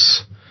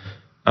plus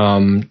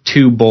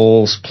 2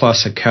 bowls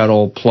plus a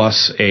kettle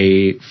plus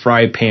a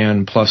fry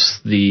pan plus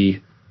the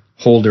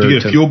holder. Do you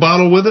get a fuel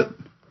bottle with it?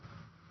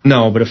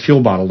 No, but a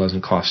fuel bottle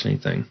doesn't cost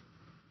anything.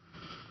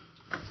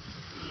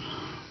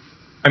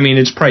 I mean,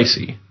 it's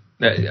pricey.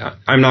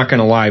 I'm not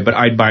going to lie, but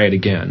I'd buy it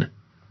again.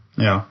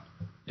 Yeah.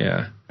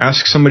 Yeah.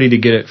 Ask somebody to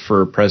get it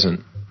for a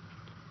present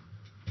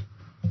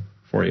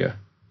for you.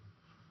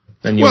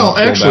 Then you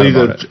actually,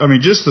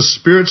 just the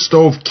Spirit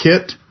Stove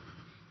kit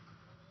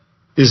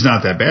is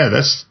not that bad.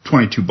 That's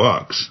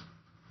 $22.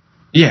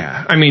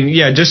 Yeah, I mean,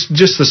 yeah, just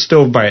the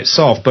stove by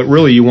itself, but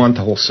really you want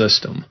the whole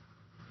system.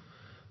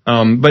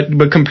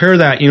 But compare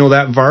that,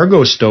 that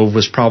Vargo stove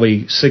was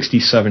probably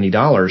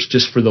 $60-$70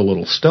 just for the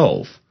little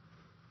stove.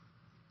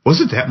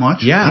 Was it that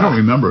much? Yeah. I don't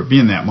remember it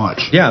being that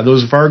much. Yeah,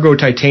 those Vargo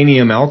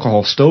titanium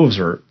alcohol stoves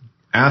are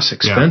ass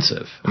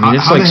expensive. Yeah. I mean,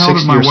 it's like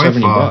 $60 or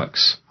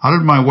 $70. How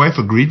did my wife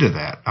agree to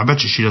that? I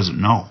bet you she doesn't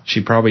know.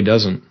 She probably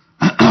doesn't.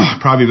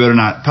 Probably better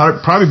not.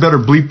 Probably better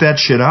bleep that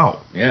shit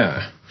out.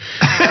 Yeah.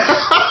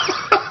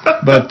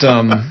 But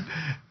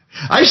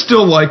I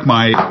still like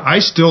my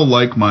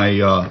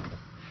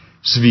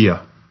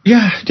Svea.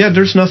 Yeah.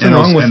 There's nothing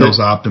wrong with those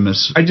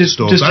Optimus. I just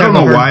stoves. have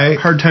a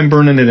hard time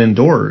burning it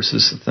indoors.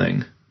 Is the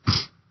thing.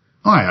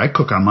 Oh, I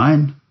cook on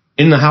mine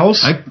in the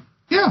house.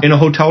 Yeah. In a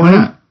hotel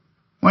room.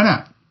 Why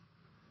not?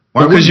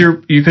 Because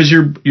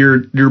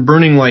you're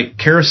burning like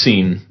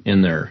kerosene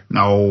in there.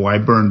 No, I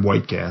burn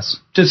white gas.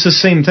 It's the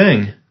same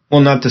thing. Well,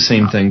 not the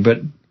same thing, but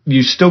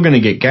you're still going to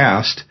get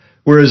gassed.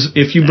 Whereas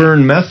if you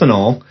burn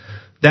methanol,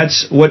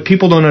 that's what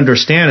people don't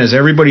understand is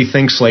everybody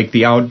thinks like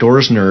the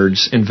outdoors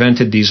nerds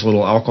invented these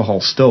little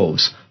alcohol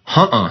stoves.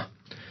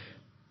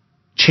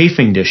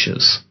 Chafing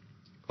dishes.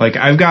 Like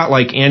I've got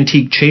like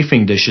antique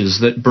chafing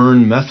dishes that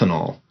burn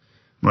methanol.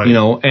 Right.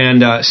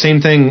 And same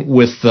thing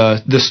with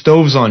the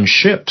stoves on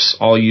ships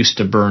all used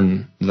to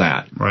burn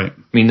that. Right. I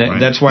mean,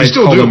 that's why it's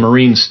called a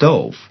marine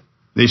stove.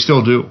 They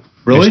still do.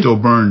 Really? They still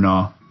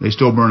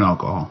burn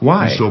alcohol.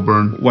 Why? They still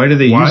burn. Why do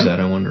they use that,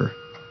 I wonder?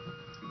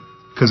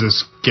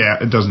 Because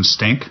it doesn't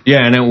stink.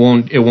 Yeah, and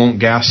it won't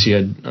gas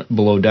you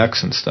below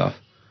decks and stuff.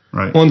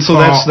 Right. Well, and so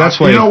that's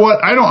why. You know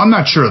what? I'm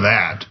not sure of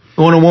that.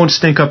 Well, it won't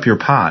stink up your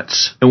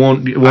pots. It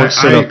won't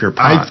sit up your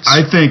pots.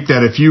 I think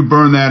that if you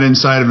burn that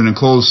inside of an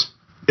enclosed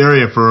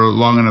area for a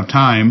long enough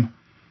time,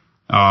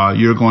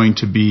 you're going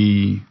to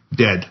be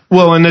dead.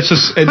 Well, and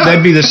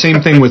that'd be the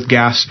same thing with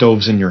gas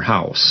stoves in your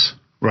house.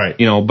 Right.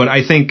 But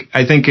I think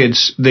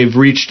they've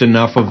reached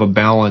enough of a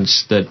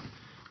balance that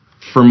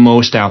for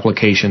most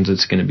applications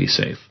it's going to be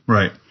safe.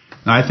 Right.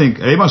 And I think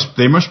they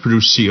must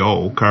produce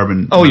CO,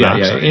 carbon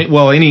monoxide. Yeah.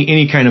 Well,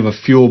 any kind of a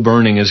fuel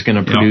burning is going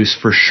to produce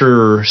for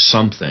sure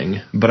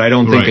something, but I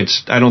don't think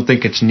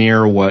it's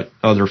near what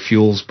other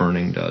fuels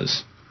burning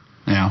does.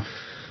 Yeah.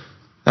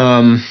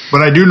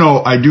 But I do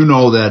know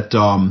that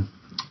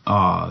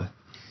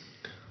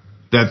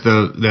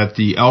that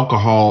the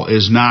alcohol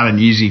is not an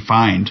easy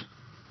find.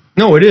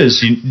 No, it is.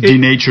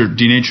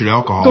 Denatured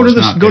alcohol. Go to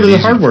the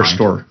hardware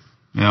store.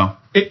 Yeah.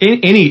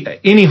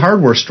 Any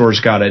hardware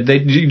store's got it.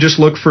 You just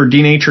look for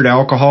denatured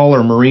alcohol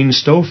or marine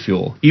stove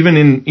fuel. Even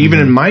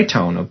in my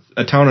town,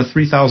 a town of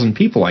 3,000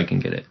 people, I can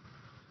get it.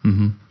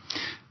 Mm-hmm.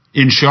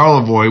 In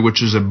Charlevoix,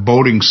 which is a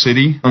boating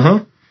city,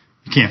 you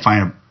can't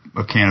find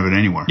a can of it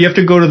anywhere. You have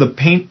to go to the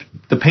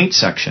paint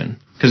section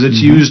because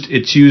it's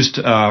used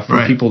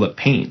for people that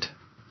paint.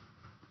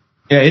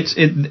 Yeah,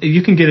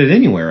 you can get it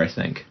anywhere, I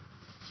think.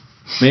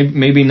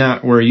 Maybe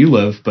not where you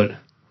live, but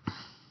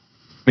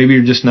maybe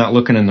you're just not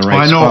looking in the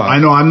right spot. I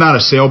know I'm not a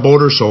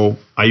sailboater, so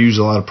I use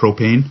a lot of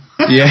propane.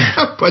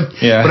 Yeah. But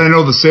I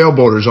know the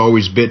sailboaters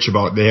always bitch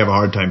about they have a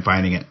hard time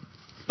finding it.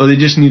 Oh, they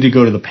just need to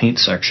go to the paint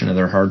section of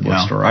their hardware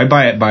store. I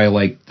buy it by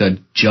like the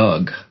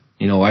jug.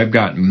 I've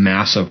got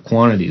massive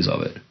quantities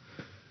of it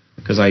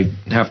because I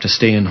have to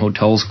stay in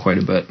hotels quite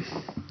a bit,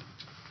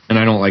 and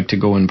I don't like to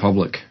go in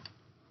public.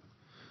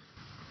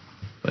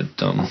 But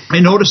I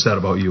noticed that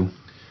about you.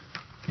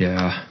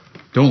 Yeah.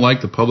 Don't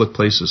like the public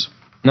places.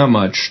 Not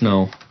much,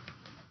 no.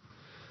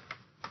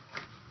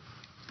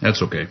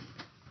 That's okay.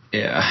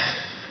 Yeah.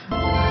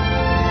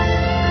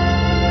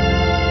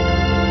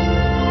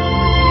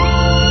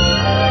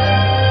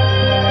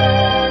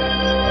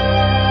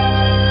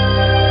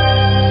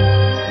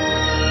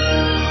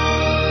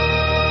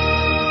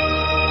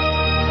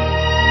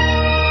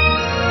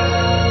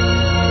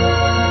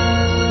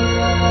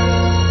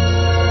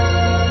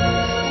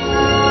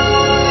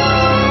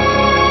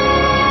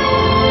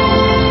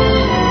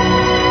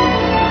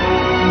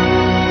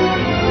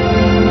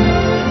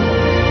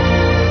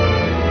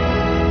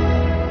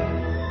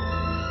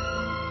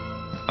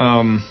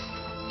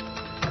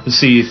 Let's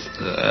see.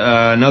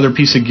 Another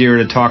piece of gear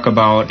to talk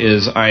about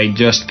is I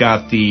just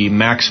got the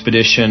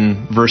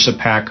Maxpedition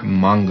VersaPack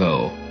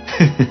Mongo.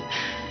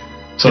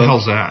 So what the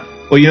hell's that?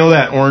 Well, you know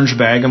that orange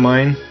bag of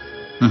mine?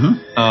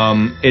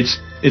 Mm-hmm.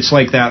 It's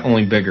like that,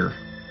 only bigger.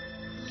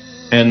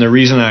 And the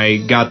reason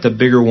I got the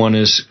bigger one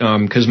is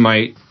because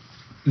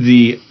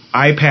the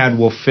iPad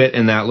will fit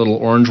in that little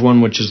orange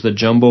one, which is the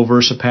Jumbo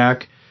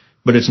VersaPack,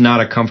 but it's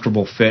not a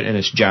comfortable fit and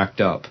it's jacked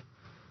up.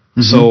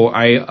 Mm-hmm. So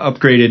I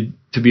upgraded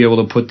to be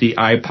able to put the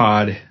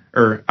iPad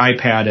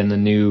in the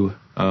new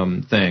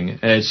thing.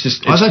 And it's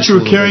just. I thought you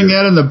were carrying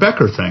that in the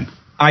Becker thing.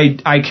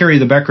 I carry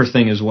the Becker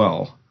thing as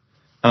well.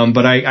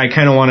 But I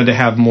kind of wanted to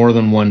have more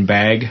than one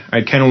bag.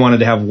 I kind of wanted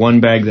to have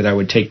one bag that I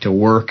would take to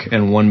work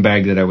and one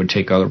bag that I would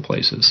take other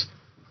places.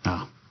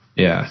 Oh.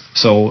 Yeah.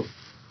 So,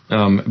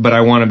 but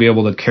I want to be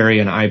able to carry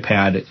an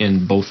iPad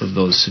in both of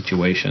those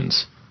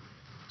situations.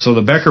 So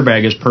the Becker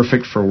bag is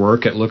perfect for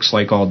work. It looks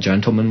like all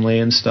gentlemanly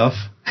and stuff.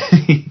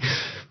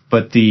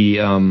 But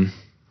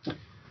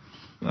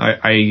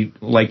I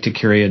like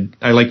to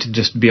I like to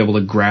just be able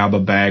to grab a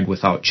bag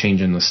without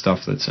changing the stuff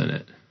that's in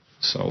it.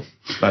 So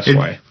that's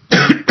why.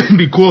 It'd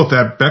be cool if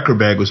that Becker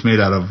bag was made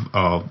out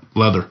of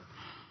leather.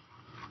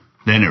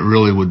 Then it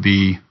really would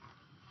be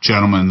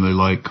gentlemanly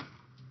like.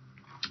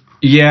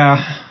 Yeah,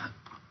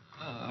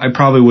 I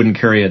probably wouldn't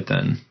carry it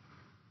then.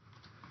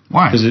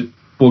 Why?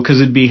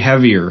 Because it'd be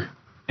heavier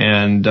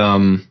and.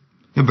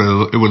 Yeah,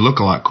 but it would look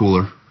a lot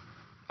cooler.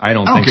 I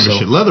don't think so. give a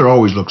shit. Leather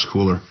always looks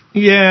cooler.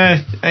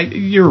 Yeah,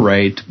 you're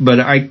right, but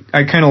I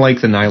kind of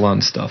like the nylon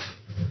stuff.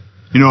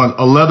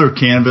 A leather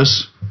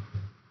canvas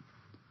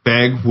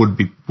bag would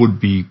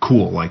be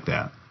cool like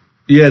that.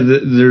 Yeah,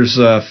 there's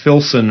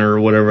Filson or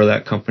whatever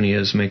that company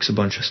is makes a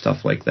bunch of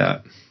stuff like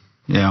that.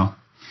 Yeah,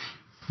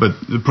 but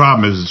the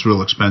problem is it's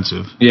real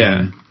expensive.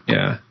 Yeah,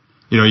 yeah.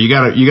 You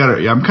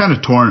gotta. I'm kind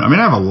of torn. I mean,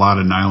 I have a lot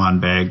of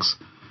nylon bags.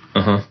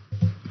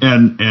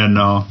 And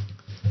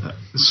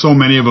so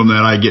many of them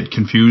that I get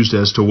confused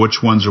as to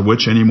which ones are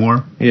which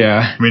anymore.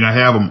 Yeah. I mean, I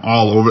have them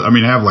all over. I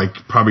mean, I have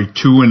like probably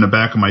 2 in the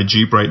back of my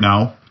Jeep right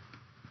now.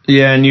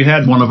 Yeah, and you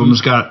had... One of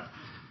them's got...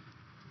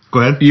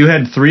 Go ahead. You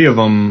had 3 of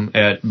them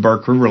at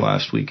Bark River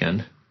last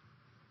weekend.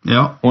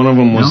 Yeah. One of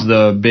them was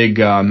the big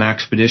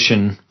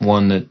Maxpedition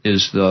one that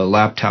is the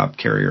laptop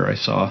carrier I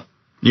saw.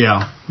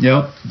 Yeah.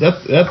 Yeah.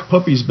 That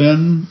puppy's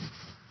been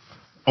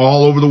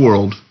all over the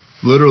world.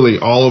 Literally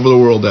all over the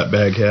world that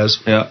bag has.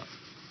 Yeah.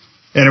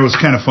 And it was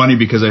kind of funny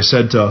because I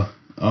said to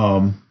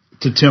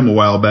Tim a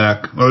while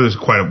back, it was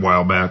quite a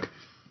while back,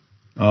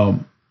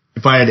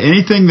 if I had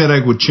anything that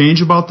I would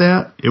change about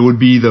that, it would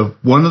be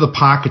one of the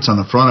pockets on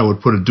the front. I would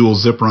put a dual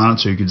zipper on it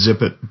so you could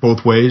zip it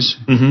both ways.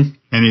 Mm-hmm.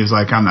 And he was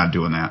like, "I'm not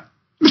doing that."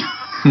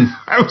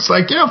 I was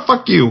like, "Yeah,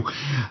 fuck you."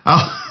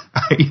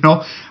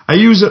 I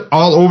use it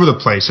all over the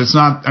place. It's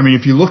not. I mean,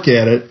 if you look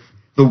at it,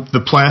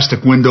 the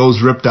plastic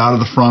windows ripped out of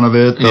the front of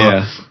it.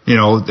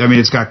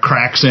 It's got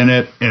cracks in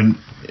it, and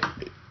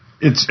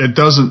it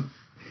doesn't.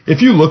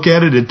 If you look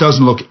at it, it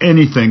doesn't look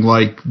anything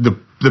like the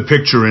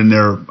picture in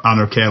on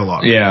their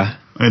catalog. Yeah.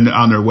 And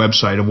on their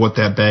website of what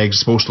that bag's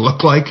supposed to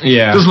look like.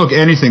 Yeah. It doesn't look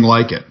anything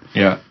like it.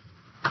 Yeah.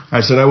 I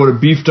said I would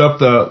have beefed up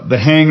the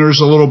hangers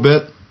a little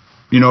bit,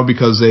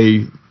 because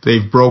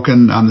they've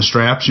broken on the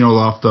straps,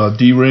 off the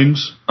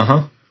D-rings.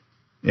 Uh-huh.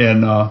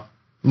 And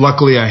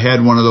luckily I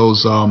had one of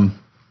those, what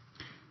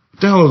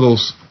the hell are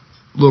those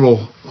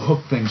little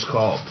hook things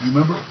called? You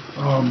remember?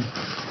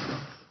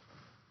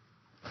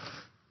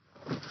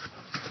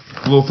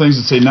 Little things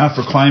that say not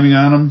for climbing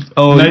on them.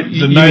 Oh,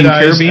 the Night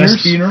Eyes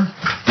S-Beaner?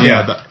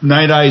 Yeah, the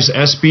Night Eyes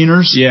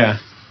S-Beaners. Yeah.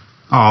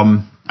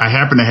 I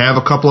happen to have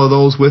a couple of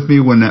those with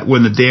me when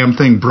the damn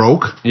thing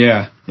broke.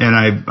 Yeah. And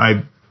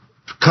I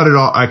cut it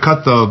off. I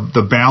cut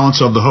the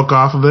balance of the hook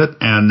off of it,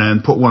 and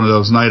then put one of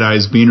those Night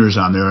Eyes Beaners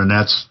on there, and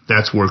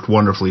that's worked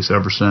wonderfully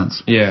ever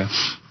since. Yeah.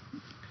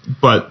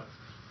 But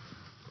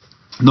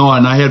no,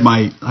 and I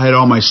had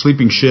all my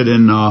sleeping shit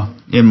in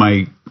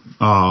my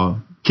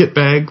kit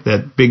bag,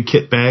 that big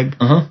kit bag.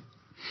 Uh-huh.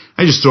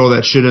 I just throw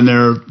that shit in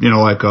there,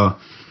 like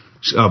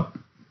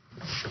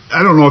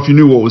I don't know if you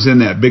knew what was in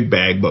that big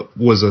bag, but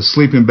was a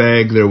sleeping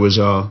bag. There was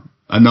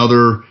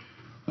another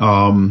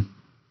one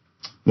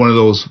of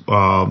those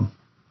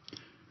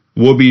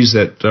whoobies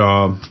that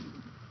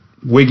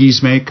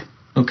Wiggies make.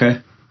 Okay.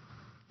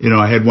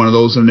 I had one of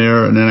those in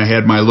there, and then I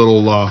had my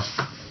little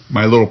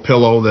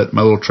pillow,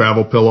 my little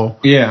travel pillow.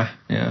 Yeah,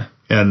 yeah.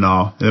 And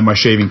then my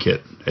shaving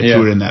kit. I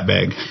threw it in that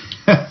bag.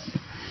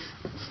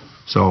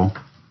 So,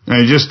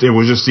 it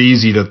was just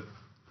easy to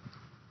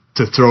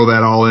throw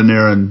that all in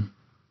there, and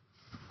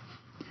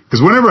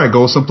because whenever I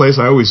go someplace,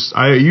 I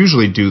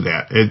usually do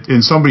that.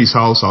 In somebody's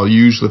house,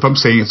 if I'm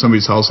staying at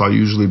somebody's house, I'll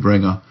usually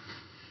bring a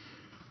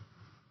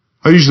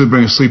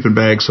sleeping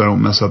bag so I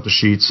don't mess up the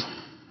sheets.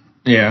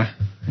 Yeah.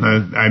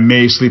 I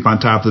may sleep on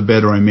top of the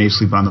bed or I may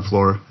sleep on the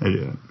floor,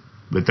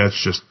 but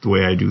that's just the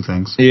way I do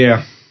things.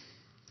 Yeah. A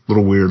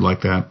little weird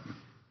like that.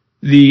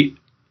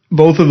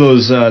 Both of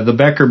those, the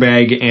Becker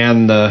bag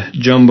and the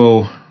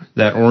Jumbo,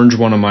 that orange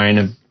one of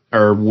mine,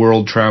 are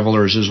World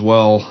Travelers as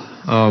well.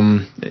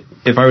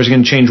 If I was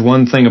going to change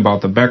one thing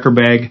about the Becker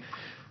bag,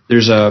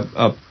 there's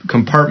a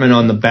compartment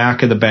on the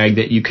back of the bag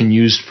that you can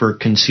use for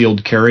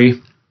concealed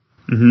carry.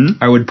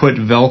 Mm-hmm. I would put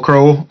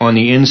Velcro on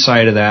the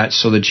inside of that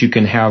so that you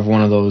can have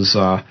one of those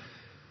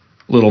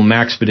little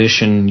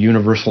Maxpedition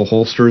universal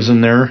holsters in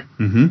there.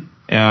 Mm-hmm.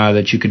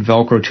 That you could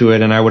Velcro to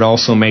it, and I would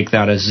also make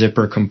that a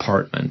zipper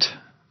compartment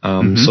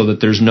so that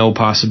there's no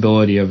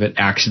possibility of it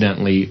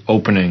accidentally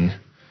opening.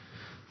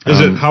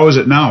 How is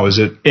it now?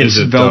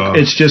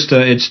 It's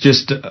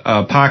just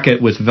a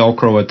pocket with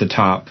Velcro at the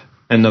top,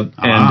 and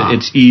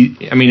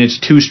it's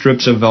two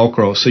strips of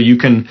Velcro, so you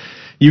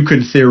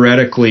could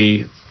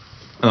theoretically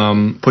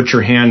put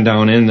your hand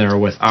down in there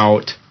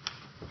without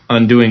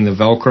undoing the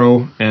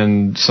Velcro,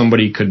 and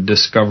somebody could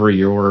discover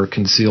your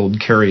concealed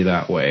carry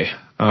that way.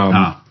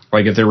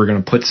 Like if they were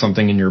going to put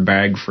something in your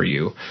bag for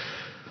you.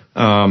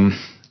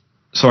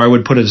 So I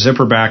would put a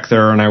zipper back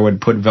there, and I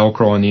would put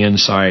Velcro on the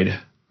inside.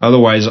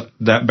 Otherwise,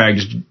 that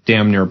bag's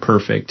damn near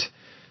perfect.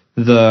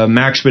 The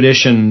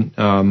Maxpedition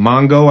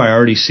Mongo, I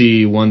already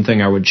see one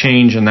thing I would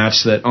change, and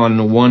that's that on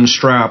the one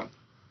strap,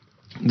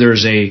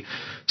 there's a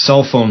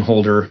cell phone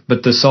holder,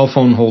 but the cell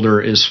phone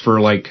holder is for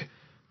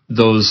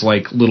those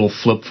little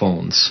flip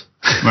phones.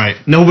 Right.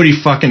 Nobody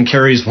fucking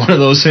carries one of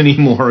those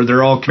anymore.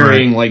 They're all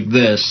carrying like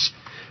this.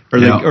 So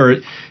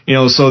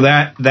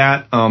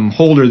that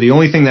holder, the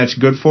only thing that's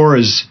good for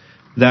is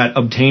that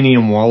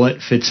Obtainium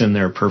wallet fits in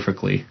there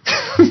perfectly.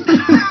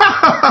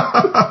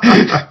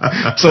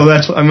 So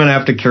I'm going to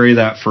have to carry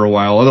that for a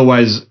while.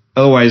 Otherwise,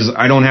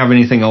 I don't have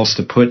anything else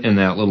to put in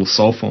that little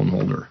cell phone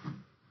holder.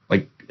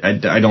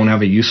 I don't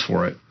have a use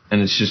for it,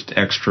 and it's just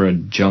extra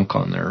junk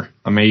on there.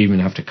 I may even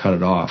have to cut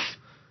it off.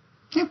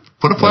 Yeah,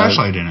 put a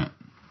flashlight in it.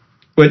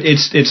 But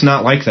it's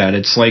not like that.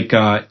 It's like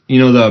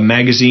the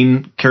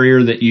magazine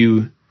carrier that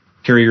you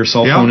carry your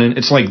cell phone in.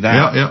 It's like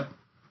that. Yeah.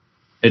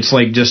 It's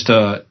like just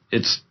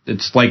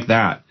it's like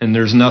that, and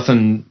there's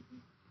nothing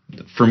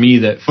for me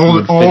that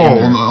would fit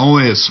in there.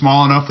 Only it's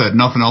small enough that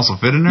nothing else will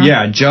fit in there?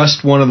 Yeah,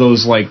 just one of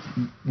those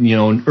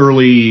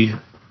early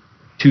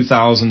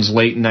 2000s,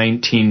 late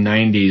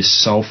 1990s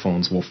cell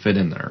phones will fit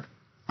in there.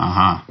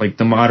 Uh-huh. Like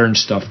the modern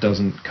stuff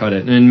doesn't cut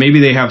it. And maybe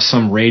they have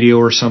some radio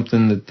or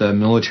something that the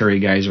military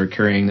guys are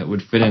carrying that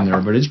would fit in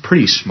there, but it's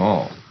pretty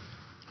small.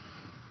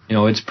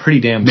 It's pretty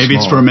damn small. Maybe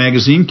it's for a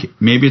magazine.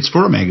 Maybe it's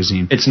for a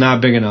magazine. It's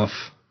not big enough.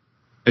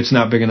 It's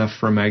not big enough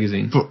for a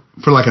magazine.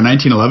 For like a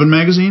 1911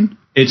 magazine?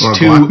 It's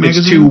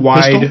too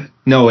wide. Pistol?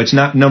 No, it's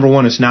not. Number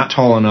one, it's not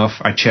tall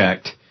enough. I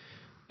checked.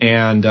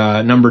 And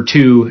number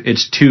two,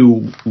 it's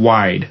too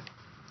wide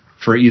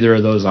for either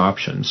of those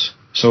options.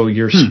 So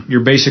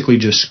you're basically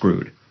just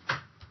screwed.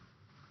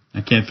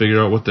 I can't figure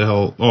out what the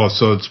hell. Oh,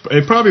 so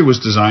it probably was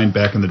designed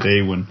back in the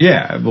day when.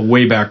 Yeah, but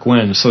way back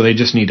when. So they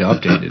just need to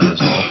update it as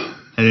well.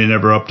 And they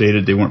never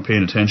updated. They weren't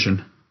paying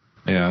attention.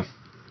 Yeah.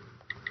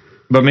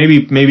 But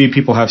maybe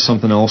people have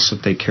something else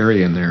that they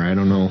carry in there. I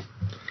don't know.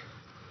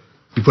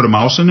 You put a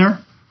mouse in there?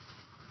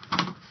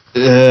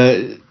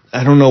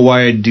 I don't know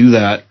why I'd do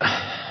that.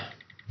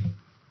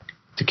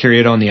 To carry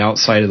it on the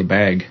outside of the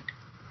bag.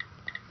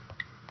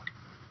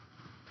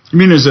 You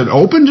mean, is it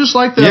open just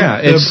like the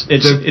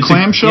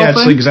clamshell thing? Yeah,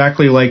 it's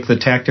exactly like the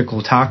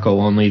Tactical Taco,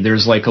 only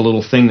there's like a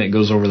little thing that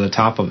goes over the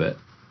top of it.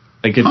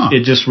 Like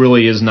it just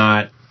really is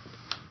not.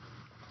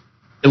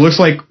 It looks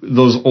like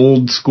those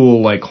old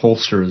school like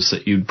holsters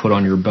that you'd put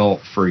on your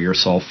belt for your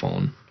cell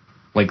phone,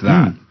 like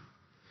that.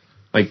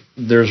 Like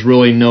there's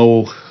really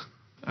no.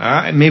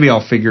 Maybe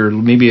I'll figure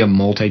maybe a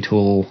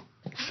multi-tool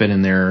will fit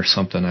in there or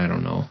something. I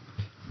don't know.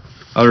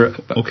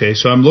 Okay,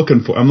 so I'm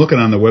looking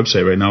on the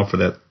website right now for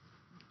that.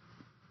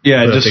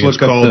 Yeah, just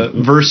look up the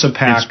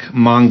VersaPack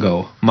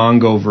Mongo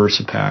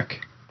VersaPack.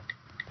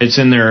 It's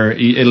in there.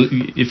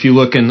 If you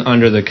look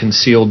under the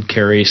concealed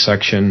carry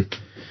section,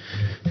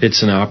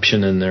 it's an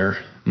option in there.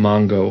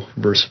 Mongo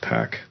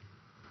VersaPack.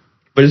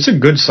 But it's a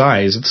good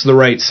size. It's the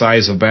right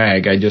size of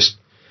bag.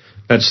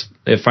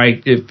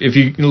 If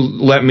you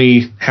let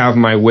me have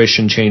my wish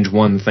and change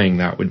one thing,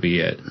 that would be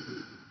it.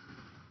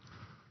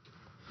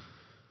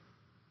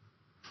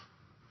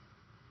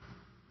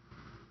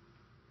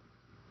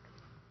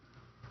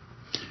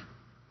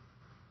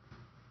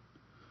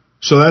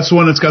 So that's the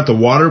one that's got the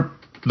water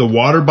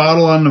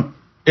bottle on the.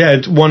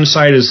 Yeah, one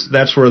side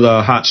that's where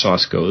the hot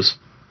sauce goes.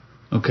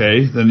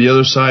 Okay, then the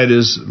other side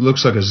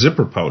looks like a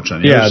zipper pouch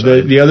on the other side.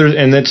 Yeah, the other,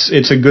 and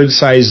it's a good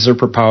size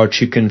zipper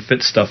pouch. You can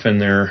fit stuff in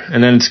there,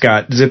 and then it's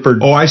got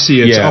zippered. Oh, I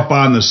see. It's up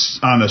on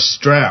a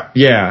strap.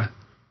 Yeah.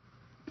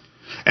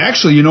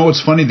 Actually, you know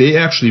what's funny? They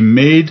actually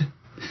made.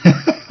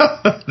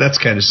 That's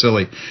kind of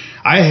silly.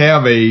 I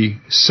have a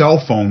cell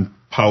phone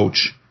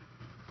pouch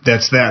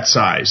that's that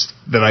size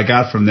that I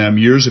got from them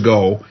years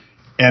ago.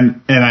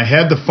 And I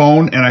had the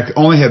phone, and I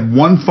only had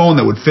one phone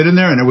that would fit in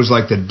there, and it was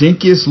like the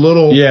dinkiest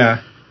little.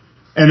 Yeah.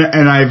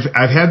 And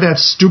I've had that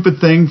stupid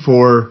thing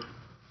for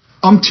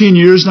umpteen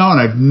years now,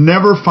 and I've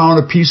never found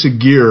a piece of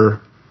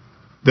gear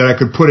that I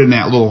could put in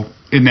that little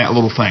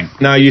thing.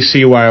 Now you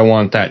see why I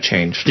want that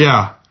changed.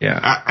 Yeah.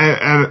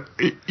 Yeah.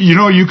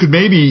 You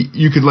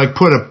could like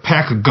put a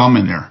pack of gum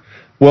in there.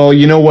 Well,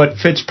 you know what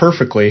fits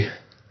perfectly?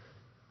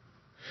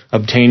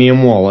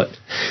 Obtainium wallet.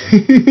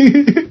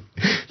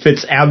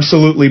 Fits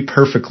absolutely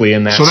perfectly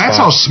in that spot. So that's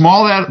how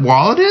small that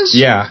wallet is?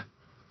 Yeah.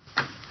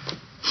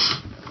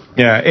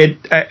 Yeah,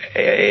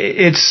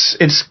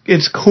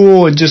 it's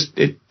cool.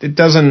 It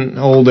doesn't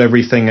hold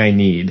everything I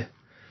need.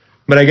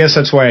 But I guess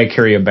that's why I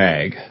carry a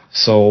bag.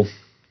 So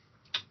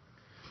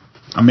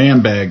a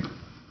man bag.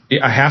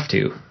 Yeah, I have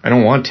to. I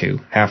don't want to.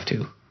 Have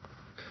to.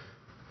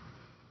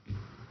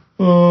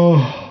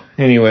 Oh,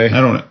 anyway. I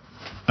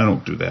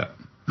don't do that.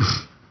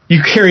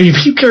 You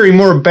carry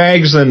more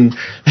bags than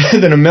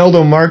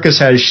Imeldo Marcos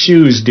has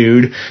shoes,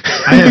 dude.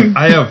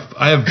 I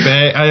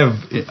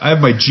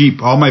have my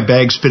Jeep. All my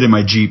bags fit in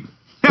my Jeep.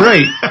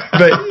 Right,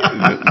 but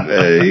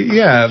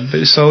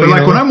so. But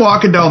like when I'm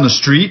walking down the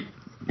street,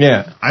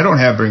 yeah, I don't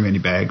have very many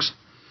bags.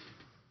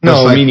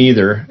 No, me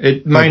neither.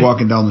 Like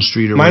walking down the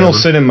street or mine whatever. will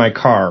sit in my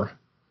car,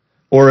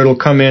 or it'll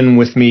come in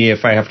with me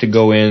if I have to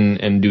go in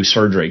and do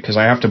surgery because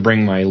I have to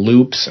bring my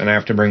loops and I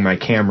have to bring my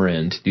camera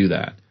in to do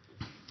that.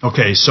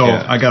 Okay, so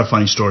I got a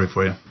funny story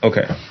for you.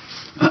 Okay.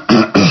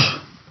 A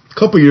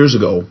couple years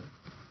ago,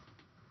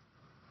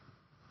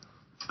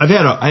 I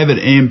have an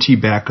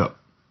AMT backup.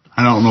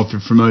 I don't know if you're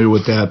familiar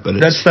with that, but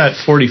that's that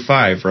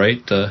 45,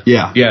 right?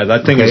 Yeah. Yeah,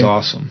 that thing is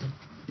awesome.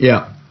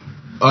 Yeah.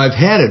 I've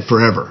had it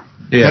forever.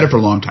 Yeah. Had it for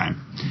a long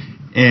time.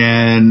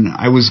 And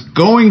I was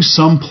going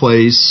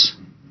someplace,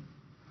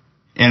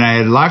 and I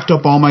had locked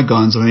up all my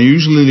guns, and I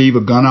usually leave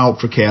a gun out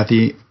for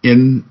Kathy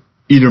in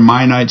either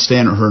my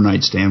nightstand or her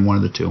nightstand, one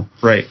of the two.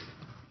 Right.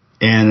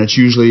 And it's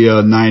usually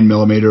a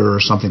 9mm or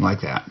something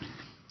like that.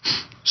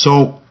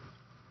 So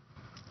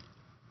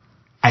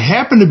I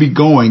happened to be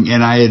going,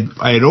 and I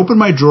had opened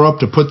my drawer up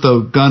to put the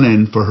gun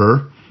in for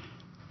her,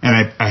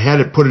 and I had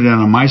it put it in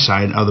on my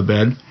side of the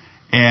bed,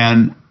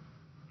 and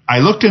I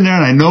looked in there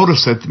and I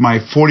noticed that my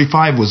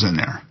 45 was in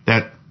there.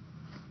 That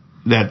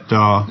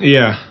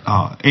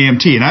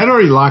AMT, and I'd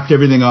already locked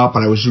everything up,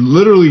 and I was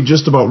literally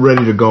just about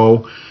ready to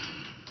go.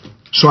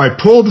 So I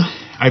pulled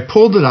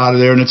it out of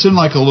there, and it's in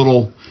like a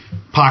little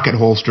pocket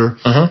holster.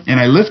 And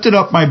I lifted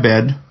up my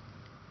bed,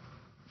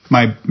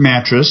 my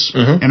mattress,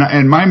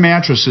 and my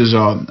mattress is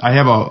I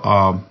have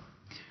a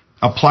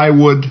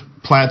plywood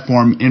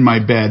platform in my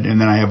bed,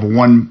 and then I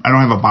don't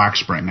have a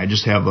box spring. I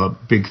just have a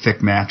big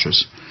thick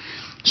mattress.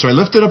 So I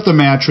lifted up the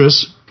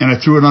mattress and I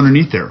threw it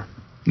underneath there.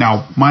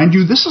 Now, mind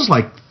you, this is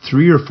like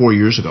 3 or 4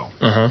 years ago.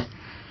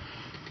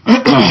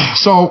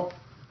 So,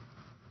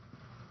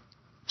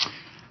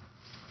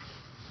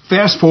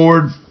 fast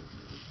forward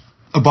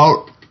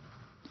about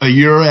a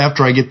year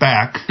after I get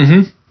back,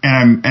 and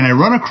I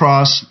run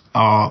across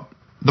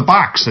the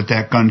box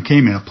that gun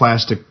came in, a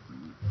plastic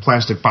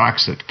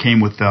box that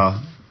came with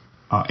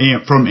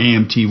from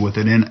AMT with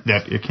it in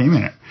that it came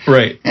in it,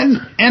 right?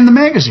 And the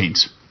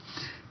magazines,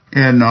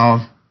 and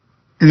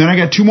then I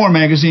got 2 more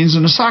magazines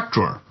in a sock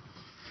drawer,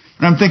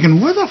 and I'm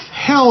thinking, where the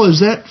hell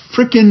is that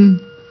frickin'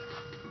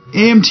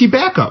 AMT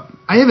backup?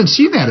 I haven't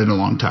seen that in a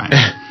long time.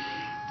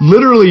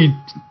 Literally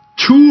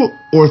 2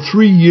 or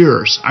 3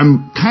 years,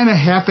 I'm kind of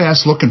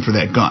half-assed looking for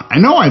that gun. I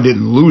know I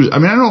didn't lose it. I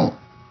mean, I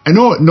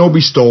know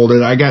nobody stole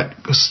it. I got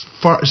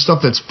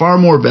stuff that's far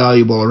more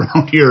valuable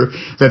around here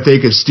that they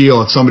could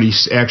steal if somebody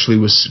actually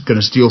was going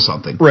to steal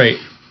something. Right.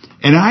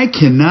 And I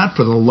cannot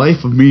for the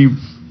life of me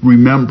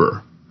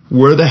remember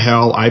where the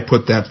hell I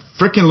put that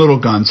frickin' little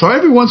gun. So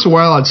every once in a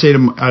while I'd say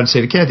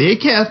to Kathy, "Hey,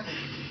 Kath,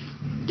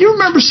 you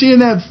remember seeing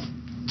that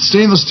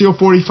stainless steel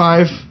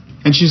 45?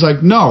 And she's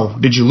like, "No.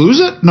 Did you lose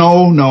it?"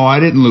 No, I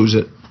didn't lose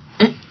it.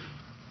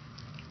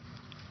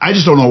 I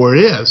just don't know where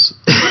it is.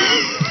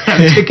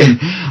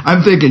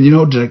 I'm thinking,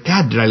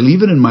 did I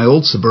leave it in my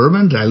old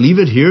Suburban? Did I leave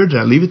it here? Did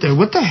I leave it there?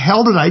 What the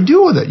hell did I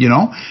do with it,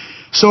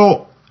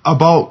 So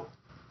about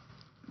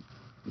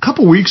a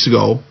couple weeks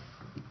ago,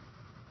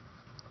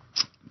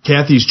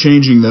 Kathy's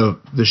changing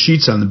the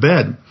sheets on the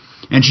bed,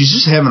 and she's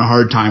just having a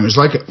hard time. It's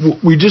like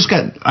we just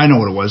got, I know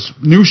what it was,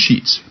 new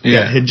sheets.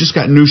 Yeah. Had just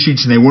got new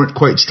sheets, and they weren't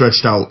quite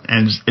stretched out.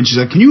 And she's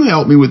like, "Can you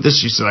help me with this?"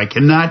 She said, "I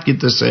cannot get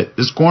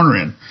this corner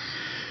in."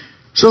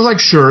 So I was like,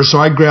 "Sure." So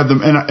I grabbed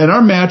them, and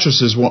our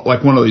mattress is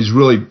like one of these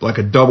really like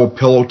a double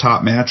pillow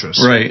top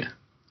mattress, right?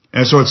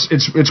 And so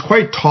it's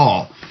quite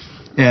tall.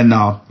 And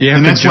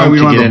and that's why we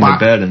don't have a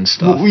bed and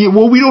stuff.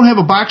 Well, we don't have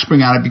a box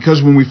spring on it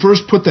because when we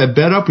first put that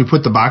bed up, we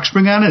put the box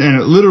spring on it, and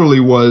it literally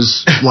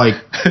was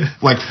like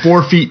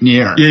 4 feet in the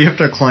air. Yeah, you have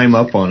to climb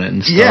up on it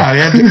and stuff. Yeah,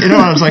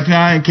 I was like,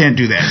 "Nah, I can't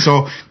do that."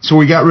 So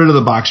we got rid of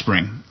the box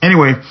spring.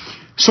 Anyway,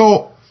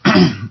 so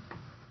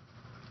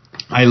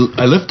I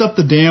lift up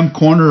the damn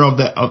corner of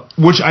that,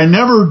 which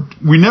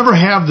we never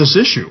have this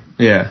issue.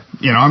 Yeah.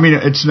 I mean,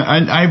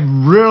 I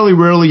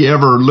rarely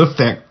ever lift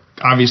that.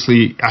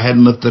 Obviously, I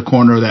hadn't lifted the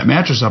corner of that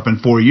mattress up in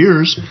 4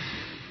 years.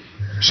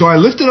 So I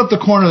lifted up the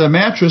corner of the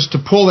mattress to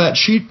pull that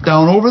sheet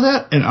down over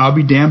that, and I'll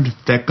be damned if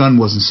that gun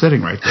wasn't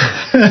sitting right there.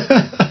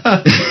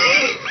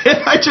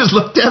 I just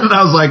looked at it, and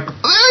I was like,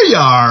 there you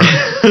are.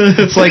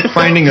 It's like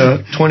finding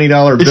a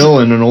 $20 bill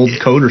in an old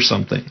coat or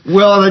something.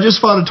 Well, and I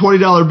just found a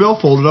 $20 bill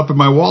folded up in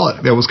my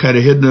wallet that was kind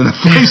of hidden in a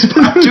place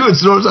spot, too. And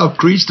so notice how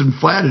creased and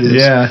flat it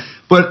is. Yeah.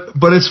 But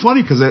it's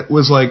funny because it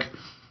was like...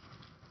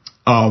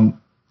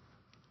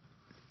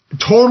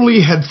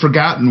 totally had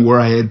forgotten where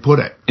I had put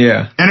it.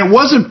 Yeah. And it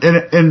wasn't,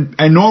 and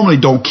I normally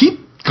don't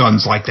keep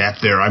guns like that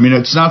there. I mean,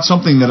 it's not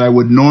something that I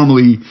would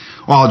normally,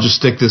 I'll just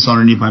stick this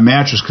underneath my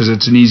mattress because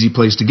it's an easy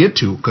place to get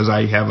to because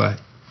I have a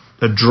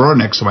drawer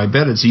next to my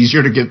bed. It's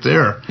easier to get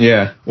there.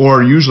 Yeah.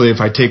 Or usually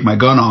if I take my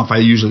gun off, I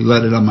usually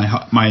let it on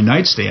my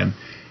nightstand.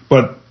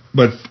 But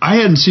I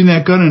hadn't seen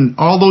that gun in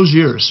all those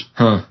years.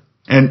 Huh.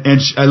 And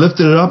I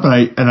lifted it up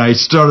and I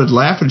started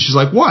laughing. She's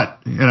like, "What?"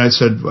 And I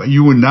said,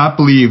 "You would not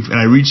believe." And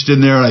I reached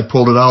in there and I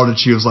pulled it out and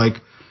she was like,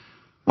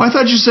 "Well, I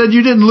thought you said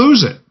you didn't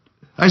lose it."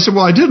 I said,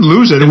 "Well, I didn't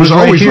lose it. It was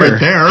always right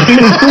there."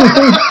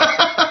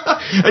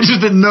 I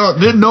just didn't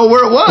know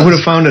where it was. I would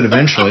have found it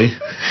eventually.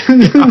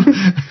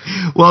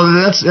 Yeah. Well,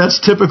 that's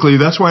typically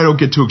why I don't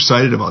get too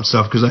excited about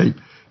stuff because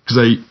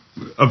I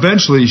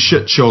eventually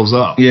shit shows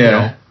up.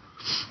 Yeah.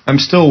 I'm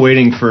still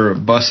waiting for a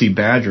Bussy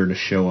Badger to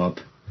show up.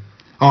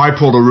 Oh, I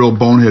pulled a real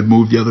bonehead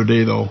move the other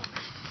day, though.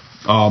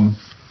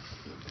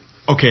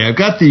 Okay, I've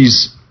got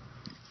these.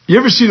 You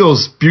ever see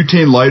those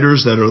butane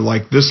lighters that are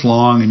like this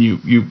long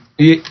and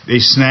they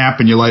snap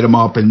and you light them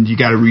up and you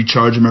got to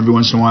recharge them every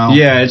once in a while?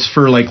 Yeah, it's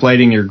for like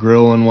lighting your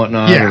grill and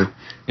whatnot. Yeah.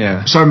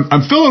 Yeah. So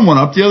I'm filling one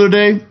up the other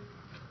day,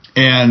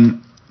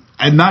 and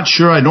I'm not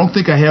sure. I don't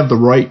think I have the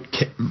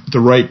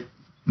right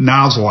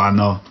nozzle on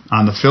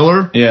the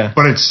filler. Yeah.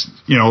 But it's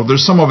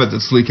there's some of it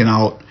that's leaking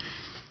out.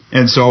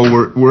 And so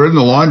we're in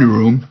the laundry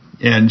room,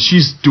 and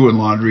she's doing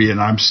laundry,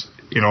 and I'm,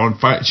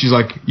 she's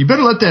like, "You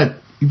better let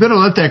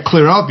that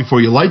clear out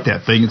before you light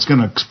that thing. It's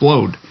going to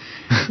explode."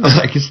 I was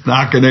like, "It's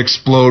not going to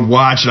explode.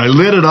 Watch." And I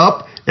lit it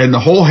up, and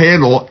the whole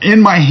handle in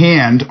my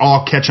hand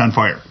all catch on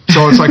fire.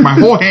 So it's like my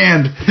whole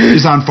hand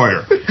is on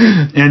fire.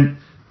 And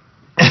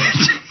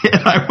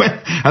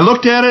I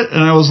looked at it,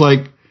 and I was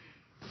like,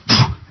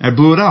 I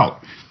blew it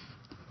out.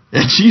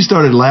 And she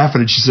started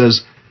laughing, and she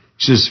says,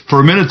 "For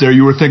a minute there,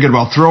 you were thinking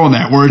about throwing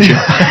that, weren't you?"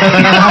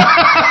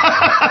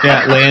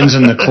 Yeah, it lands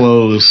in the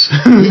clothes.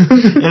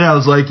 And I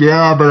was like,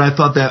 "Yeah, but I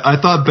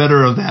thought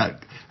better of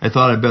that. I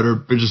thought I better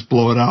just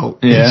blow it out."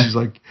 Yeah. And she's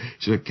like,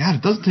 "God,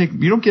 it doesn't take.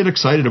 You don't get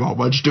excited about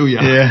much, do you?"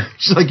 Yeah.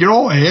 She's like, "Your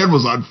whole hand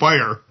was on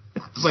fire."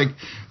 I was like,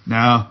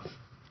 "No."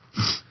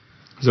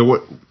 So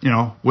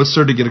what's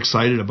there to get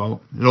excited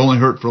about? It only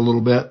hurt for a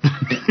little bit.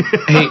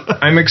 Hey,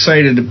 I'm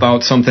excited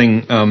about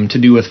something to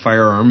do with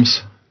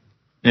firearms.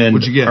 And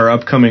what'd you get? Our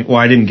upcoming,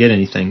 I didn't get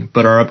anything,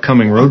 but our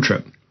upcoming road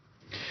trip.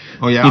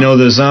 Oh, yeah?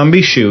 The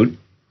zombie shoot,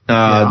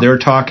 they're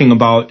talking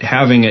about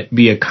having it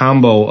be a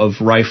combo of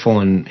rifle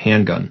and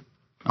handgun.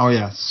 Oh,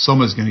 yeah.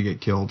 Someone's going to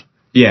get killed.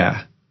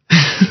 Yeah.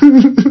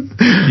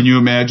 Can you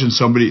imagine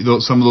some of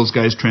those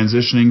guys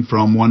transitioning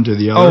from one to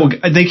the other?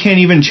 Oh, they can't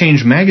even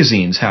change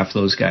magazines, half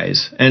those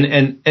guys.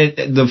 And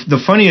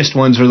the funniest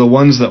ones are the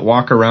ones that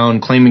walk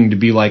around claiming to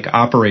be like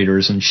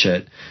operators and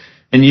shit.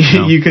 And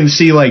you can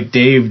see like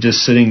Dave just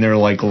sitting there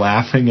like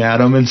laughing at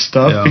them and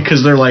stuff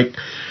because they're like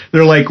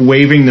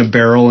waving the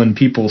barrel in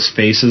people's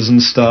faces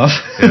and stuff.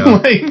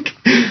 Yeah.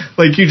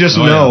 like you just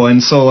know. Yeah.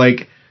 And so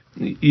like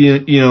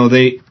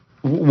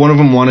one of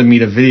them wanted me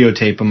to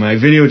videotape him. I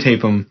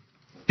videotape him.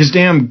 His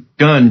damn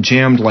gun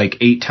jammed like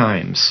 8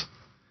 times.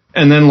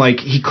 And then like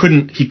he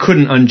couldn't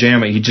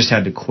unjam it. He just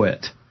had to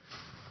quit.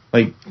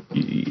 Like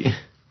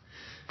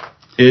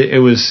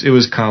it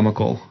was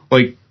comical.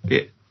 Like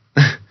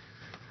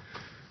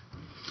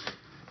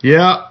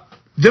yeah.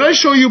 Did I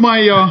show you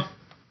my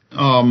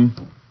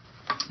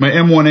my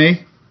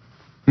M1A?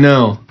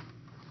 No.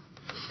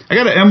 I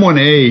got an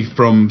M1A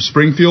from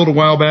Springfield a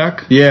while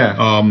back. Yeah.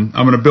 I'm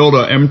going to build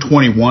a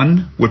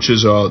M21, which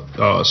is a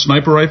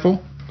sniper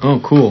rifle.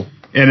 Oh, cool.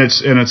 And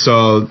it's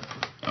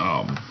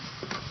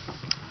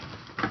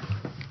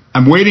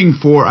I'm waiting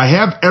for. I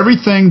have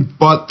everything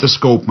but the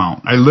scope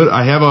mount.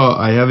 I have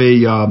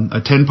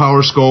a 10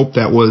 power scope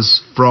that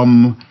was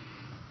from.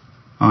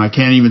 I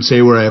can't even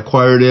say where I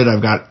acquired it.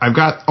 I've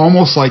got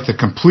almost like the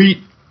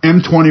complete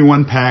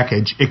M21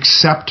 package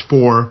except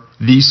for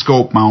the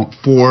scope mount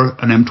for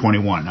an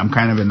M21. I'm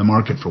kind of in the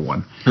market for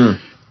one.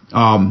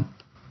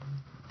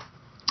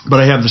 But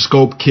I have the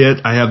scope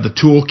kit, I have the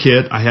tool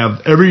kit, I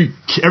have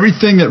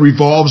everything that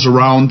revolves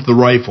around the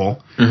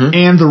rifle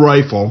and the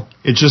rifle.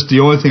 It's just the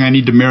only thing I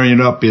need to marry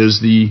it up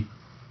is the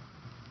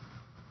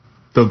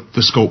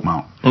scope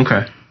mount.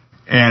 Okay.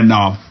 And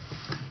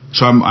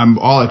so I'm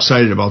all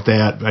excited about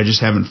that. I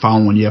just haven't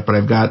found one yet, but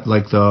I've got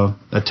like a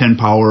 10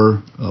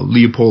 power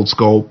Leupold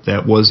scope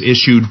that was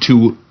issued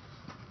to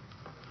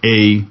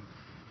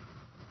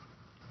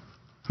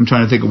I'm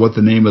trying to think of what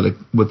the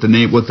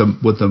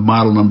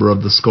model number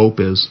of the scope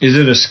is. Is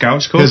it a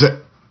scout scope?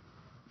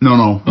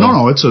 No,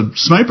 it's a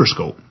sniper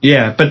scope.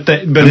 Yeah, but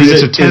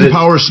it's a 10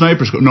 power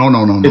sniper scope. No.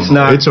 It's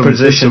not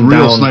positioned it's a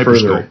real down sniper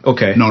further. scope.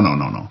 Okay. No.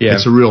 Yeah.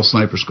 It's a real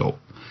sniper scope.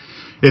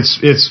 It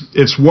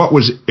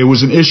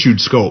was an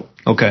issued scope.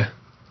 Okay.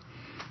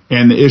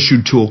 And the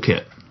issued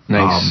toolkit.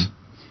 Nice.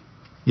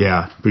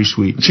 Yeah, pretty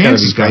sweet.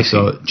 Chance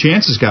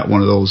has got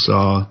one of those.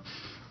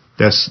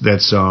 That's the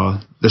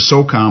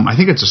SOCOM. I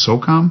think it's a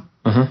SOCOM.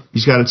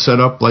 He's got it set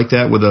up like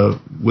that with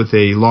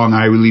a long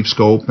eye relief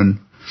scope and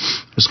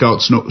a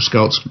scout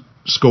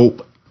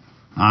scope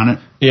on it.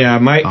 Yeah,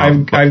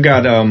 I've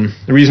got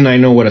the reason I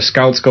know what a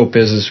scout scope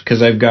is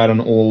because I've got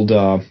an old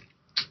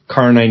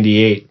Kar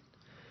 98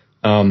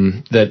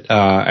 that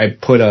I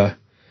put a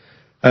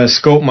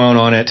scope mount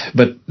on it,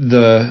 but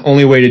the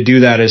only way to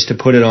do that is to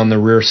put it on the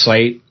rear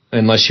sight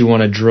unless you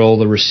want to drill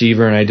the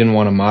receiver, and I didn't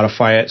want to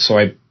modify it, so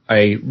I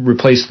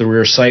replaced the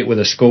rear sight with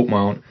a scope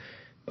mount,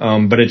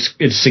 but it's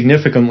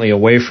significantly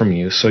away from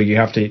you, so you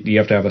have to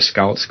have a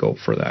scout scope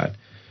for that.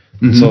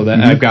 So that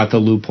I've got the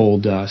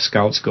Leupold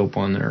scout scope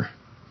on there,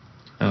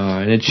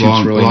 and it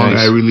shoots really nice. Long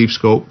eye relief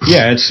scope.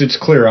 Yeah, it's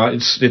clear.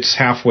 It's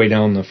halfway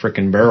down the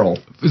frickin' barrel.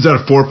 Is that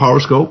a 4 power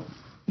scope?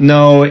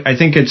 No, I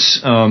think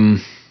it's.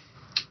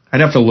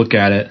 I'd have to look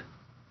at it.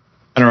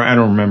 I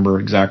don't remember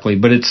exactly,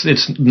 but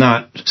it's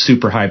not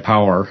super high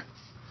power.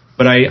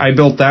 But I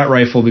built that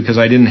rifle because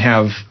I didn't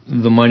have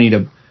the money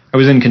to. I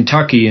was in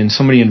Kentucky and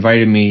somebody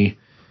invited me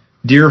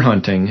deer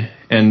hunting,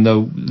 and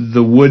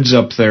the woods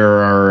up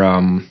there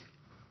are.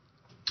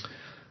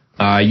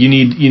 You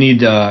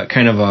need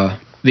kind of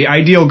the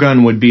ideal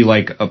gun would be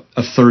like a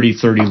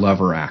 30-30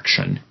 lever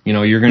action.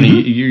 You're gonna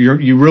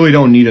you really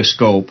don't need a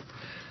scope.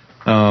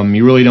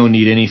 You really don't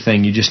need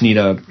anything. You just need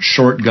a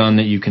short gun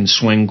that you can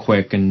swing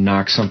quick and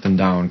knock something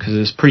down because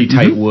it's pretty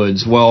tight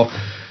woods. Well,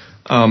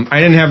 I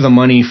didn't have the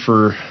money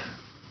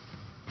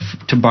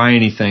to buy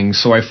anything,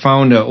 so I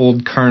found an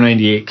old Kar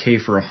 98K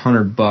for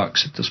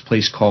 $100 at this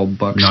place called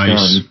Buck's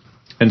Gun,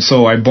 and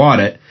so I bought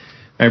it.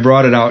 I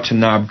brought it out to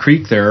Knob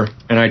Creek there,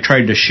 and I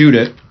tried to shoot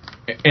it,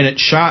 and it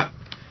shot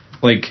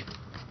like,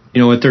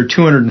 at their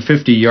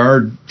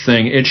 250-yard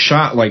thing, it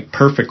shot like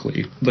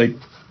perfectly, like.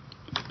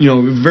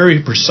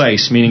 Very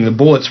precise, meaning the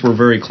bullets were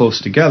very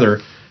close together.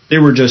 They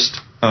were just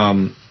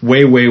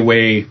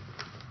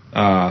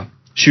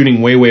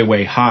shooting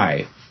way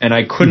high, and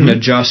I couldn't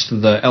adjust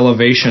the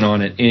elevation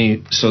on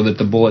it so that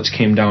the bullets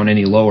came down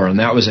any lower, and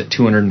that was at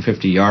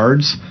 250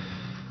 yards.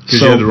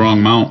 Because you had the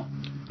wrong mount.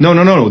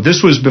 No.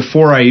 This was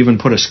before I even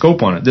put a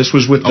scope on it. This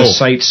was with the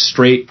sights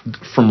straight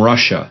from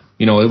Russia.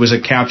 It was a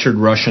captured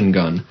Russian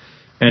gun,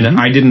 and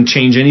I didn't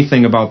change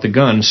anything about the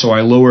gun, so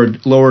I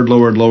lowered,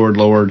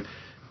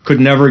 could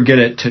never get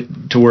it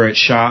to where it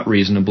shot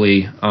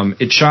reasonably.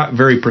 It shot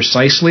very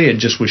precisely. It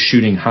just was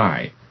shooting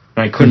high,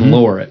 and I couldn't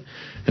lower it.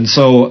 And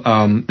so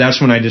that's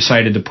when I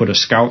decided to put a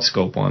scout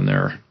scope on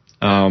there.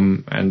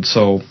 And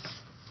so,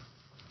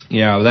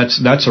 yeah,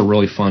 that's a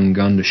really fun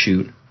gun to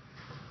shoot.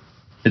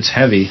 It's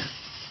heavy,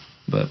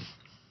 but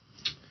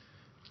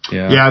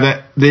yeah.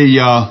 Yeah,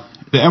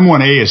 the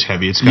M1A is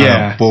heavy. It's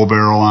got a bull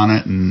barrel on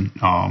it, and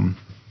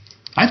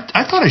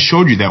I thought I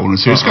showed you that one.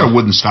 So it's got a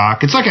wooden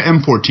stock. It's like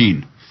an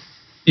M14.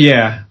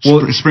 Yeah,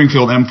 well,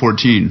 Springfield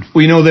M14.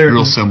 Well, they're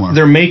real similar.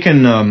 They're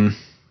making the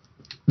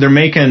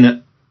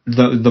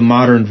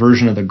modern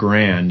version of the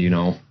Grand.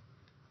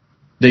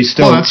 They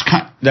still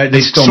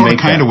they still make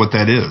kind of what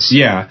that is.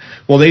 Yeah,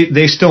 well,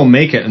 they still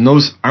make it, and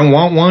those I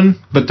want one,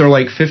 but they're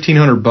like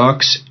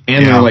 $1,500,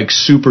 and they're like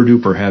super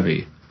duper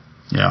heavy.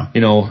 Yeah,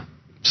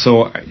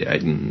 so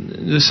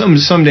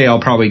someday I'll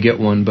probably get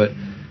one, but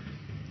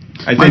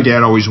I think my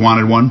dad always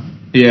wanted one.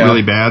 Yeah,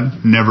 really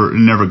bad.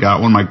 Never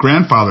got one. My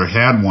grandfather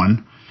had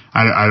one.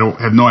 I don't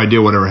have no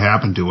idea whatever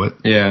happened to it.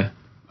 Yeah.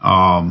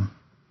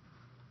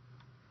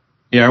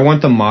 Yeah, I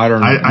want the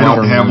modern. I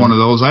don't have one of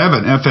those. I have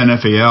an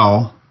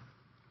FNFAL.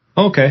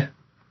 Okay.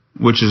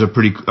 Which is that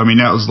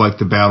was like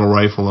the battle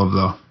rifle of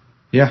the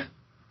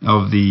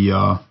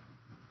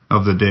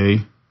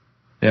day.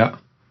 Yeah.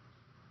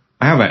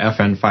 I have an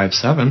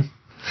FN57.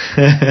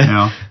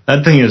 Yeah.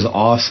 That thing is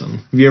awesome.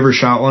 Have you ever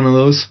shot one of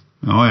those?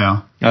 Oh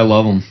yeah. I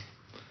love them.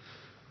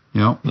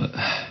 Yep.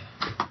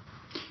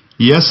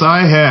 Yes,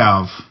 I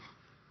have.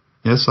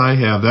 That's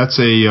kind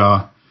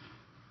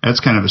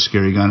of a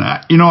scary gun.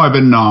 I've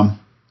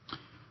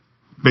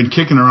been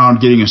kicking around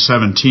getting a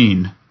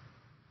 17.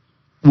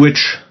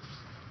 Which,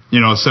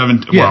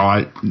 7.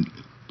 Yeah.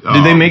 Well,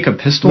 did they make a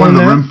pistol in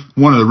that?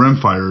 One of the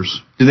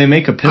rimfires. Did they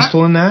make a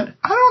pistol in that?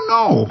 I don't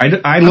know.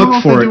 I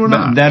looked for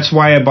it. That's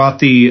why I bought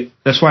the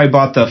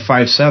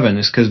 5.7.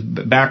 Is because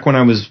back when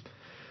I was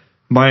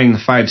buying the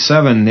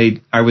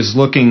 5.7, I was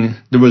looking.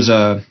 There was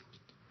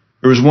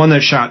one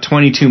that shot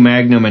 22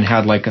 Magnum and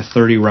had like a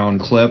 30 round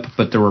clip,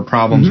 but there were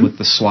problems with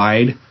the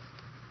slide.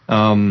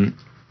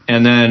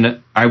 And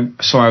then I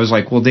was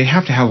like, well, they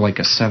have to have like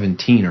a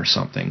 17 or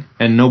something,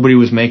 and nobody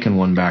was making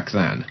one back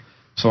then.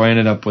 So I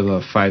ended up with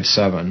a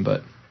 5.7,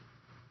 but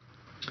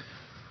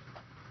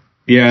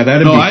yeah,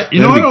 that'd be. I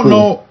don't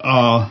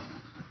know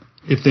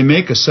if they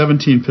make a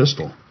 17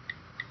 pistol.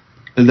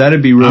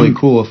 That'd be really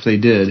cool if they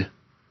did.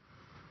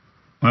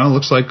 Well,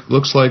 looks like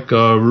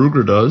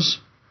Ruger does.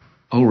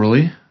 Oh,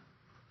 really?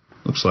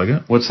 Looks like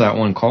it. What's that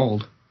one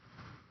called?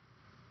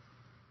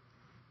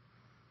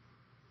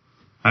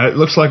 It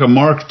looks like a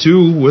Mark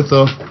II with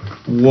a...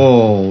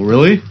 Whoa,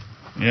 really?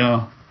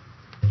 Yeah.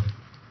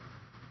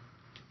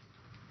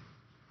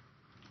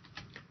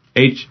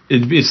 It's the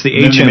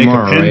HMR, they make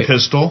a pin right?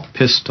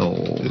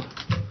 Pistol.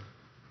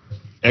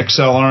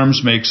 XL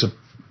Arms makes a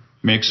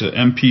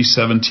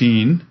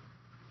MP17.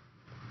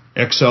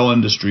 XL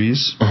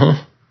Industries.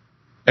 Uh-huh.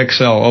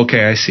 XL,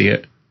 okay, I see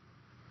it.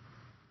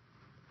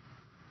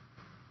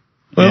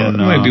 Well, it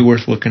might be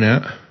worth looking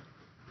at.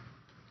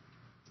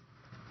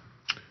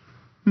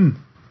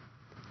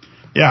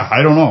 Yeah,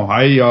 I don't know.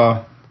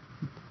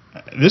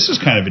 This is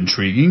kind of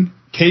intriguing.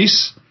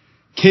 Cased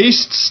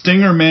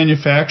Stinger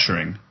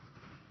Manufacturing,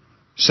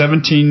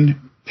 17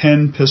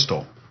 pen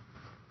pistol.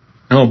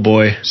 Oh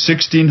boy,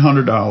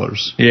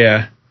 $1,600.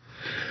 Yeah.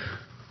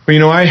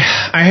 Well, I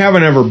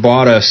haven't ever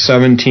bought a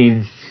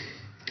 17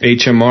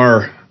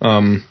 HMR,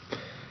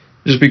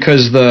 just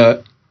because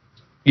the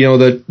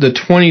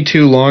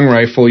 22 long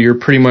rifle, you're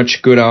pretty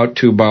much good out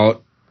to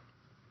about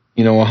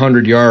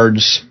 100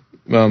 yards.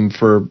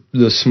 For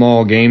the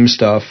small game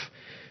stuff,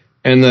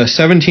 and the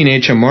 17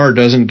 HMR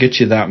doesn't get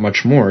you that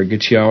much more. It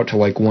gets you out to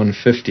like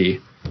 150.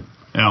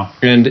 Yeah.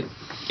 And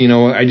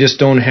I just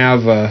don't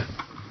have a.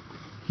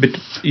 But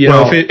if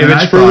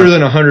it's further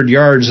than 100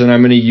 yards, then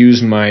I'm going to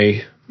use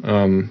my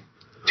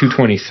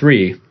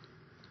 223.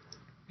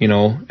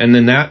 And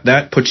then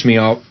that puts me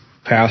out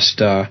past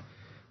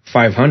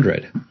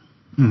 500.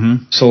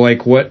 Mm-hmm. So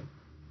like what?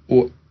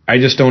 I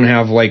just don't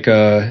have like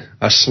a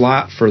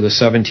slot for the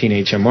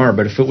 17 HMR,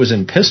 but if it was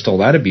in pistol,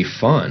 that'd be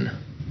fun.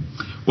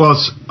 Well,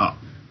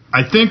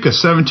 I think a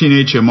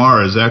 17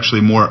 HMR is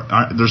actually more.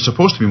 They're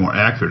supposed to be more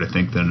accurate, I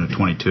think, than a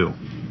 22.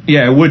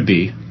 Yeah, it would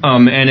be.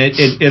 And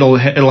it'll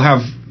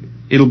have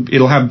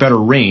better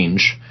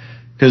range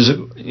because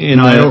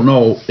I don't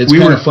know. It's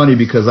kind of funny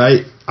because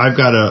I've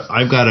got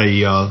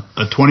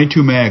a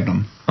 22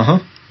 Magnum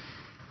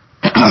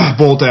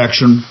bolt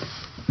action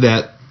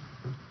that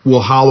will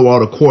hollow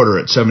out a quarter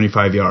at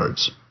 75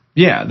 yards.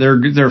 Yeah,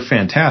 they're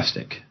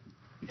fantastic.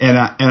 And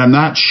I'm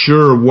not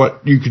sure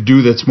what you could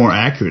do that's more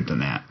accurate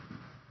than that.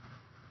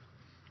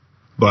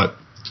 But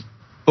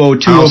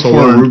 204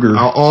 Ruger.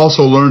 I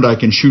also learned I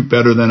can shoot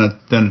better than a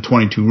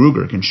 22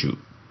 Ruger can shoot.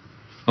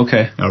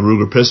 Okay. A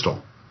Ruger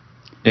pistol.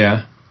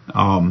 Yeah.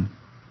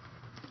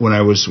 When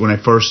I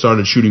first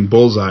started shooting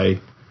bullseye,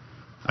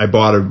 I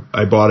bought a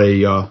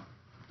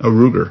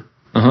Ruger.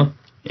 Uh-huh.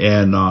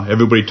 And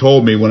everybody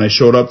told me when I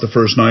showed up the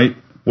first night,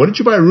 "What did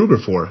you buy a Ruger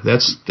for?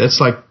 That's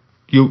like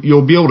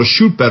you'll be able to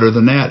shoot better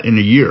than that in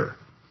a year.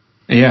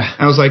 Yeah.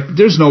 And I was like,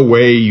 there's no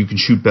way you can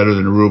shoot better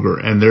than a Ruger.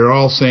 And they're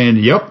all saying,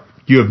 yep,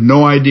 you have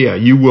no idea.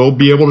 You will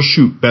be able to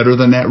shoot better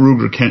than that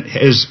Ruger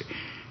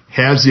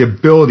has the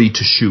ability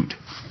to shoot.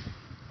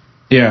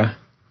 Yeah.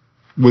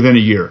 Within a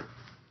year.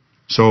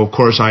 So, of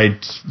course, I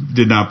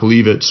did not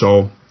believe it.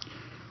 So,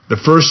 the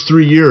first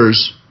 3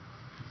 years,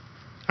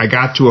 I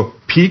got to a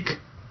peak,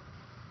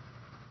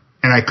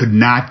 and I could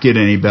not get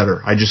any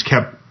better. I just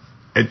kept,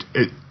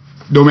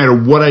 no matter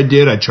what I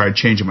did, I tried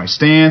changing my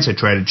stance, I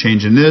tried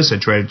changing this, I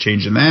tried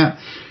changing that.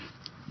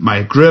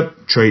 My grip,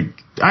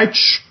 I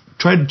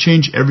tried to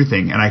change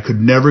everything, and I could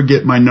never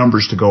get my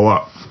numbers to go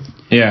up.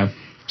 Yeah.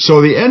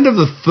 So, the end of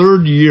the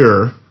third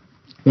year,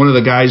 one of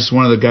the guys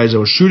I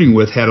was shooting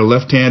with had a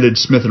left-handed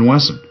Smith &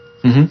 Wesson.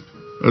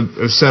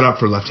 Mm-hmm. Set up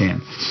for left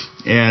hand.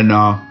 And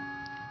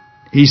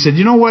he said,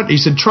 you know what? He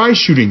said, try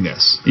shooting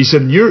this. He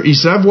said,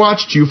 I've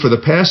watched you for the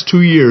past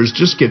 2 years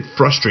just get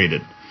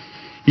frustrated.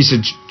 He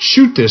said,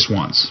 shoot this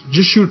once.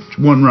 Just shoot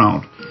one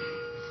round.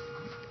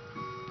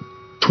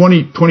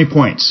 20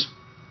 points.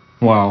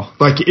 Wow.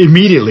 Like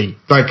immediately.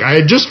 Like I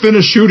had just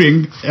finished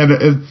shooting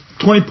and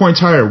 20 points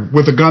higher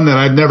with a gun that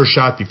I'd never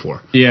shot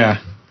before. Yeah.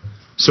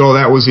 So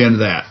that was the end of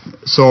that.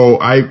 So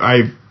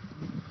I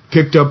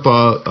picked up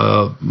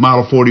a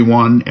Model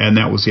 41, and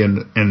that was the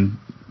end, and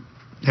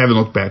haven't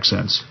looked back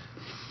since.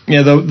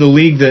 Yeah, the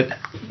league that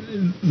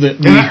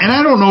and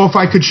I don't know if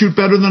I could shoot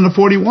better than the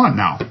 41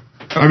 now.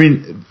 I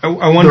mean,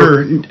 I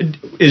wonder,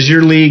 is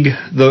your league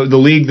the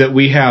league that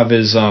we have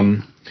is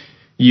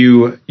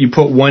you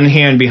put one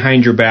hand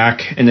behind your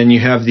back, and then you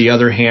have the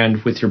other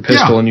hand with your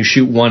pistol, and you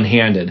shoot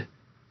one-handed.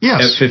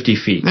 Yes. At 50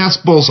 feet. That's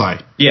bullseye.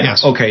 Yeah.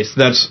 Yes. Okay.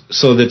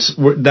 So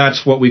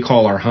that's what we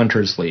call our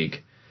Hunters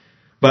League.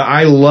 But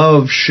I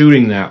love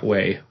shooting that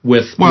way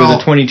with a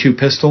 22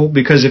 pistol,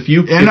 because if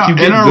you get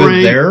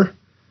good there,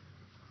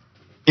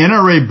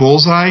 NRA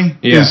Bullseye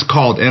is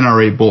called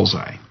NRA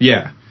Bullseye.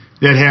 Yeah.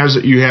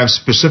 You have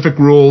specific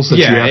rules that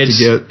you have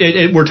to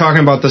get. We're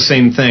talking about the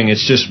same thing.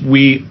 It's just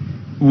we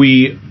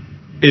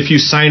if you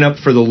sign up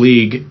for the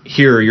league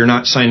here, you're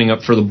not signing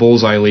up for the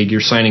Bullseye League,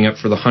 you're signing up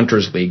for the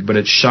Hunters League, but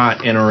it's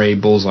shot NRA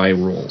Bullseye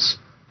rules.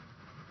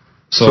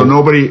 So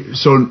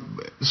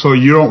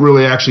you don't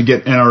really actually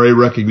get NRA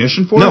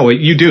recognition for it? No,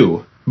 you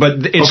do. But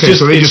it's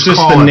just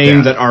the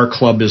name that our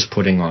club is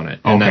putting on it,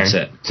 and that's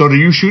it. So do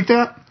you shoot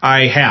that?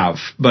 I have,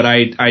 but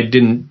I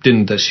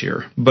didn't this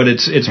year. But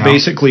it's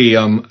basically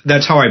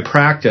that's how I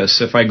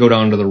practice. If I go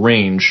down to the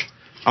range,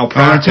 I'll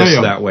practice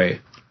that way.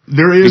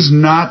 There is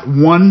not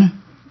one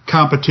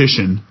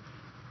competition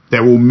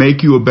that will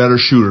make you a better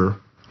shooter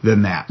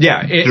than that.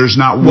 Yeah, there's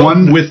not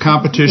one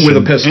competition with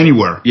a pistol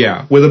anywhere.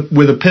 Yeah,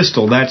 with a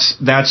pistol, that's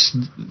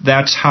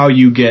how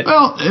you get.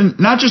 Well, and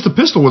not just a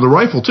pistol, with a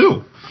rifle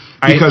too.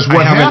 Because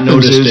what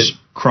happens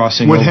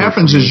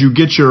is you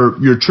get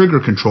your trigger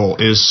control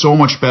is so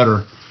much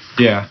better.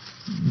 Yeah.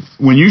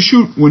 When you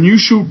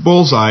shoot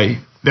bullseye,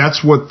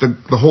 that's what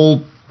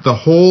the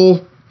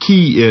whole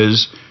key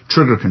is,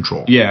 trigger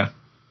control. Yeah.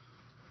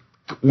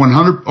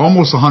 100,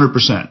 almost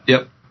 100%.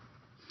 Yep.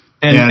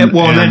 And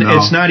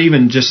it's not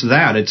even just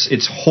that.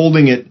 It's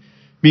holding it,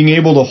 being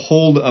able to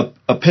hold a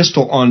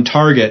pistol on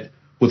target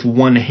with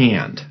one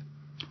hand.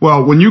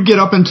 Well, when you get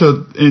up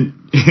into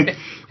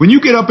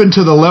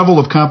the level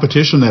of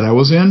competition that I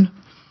was in,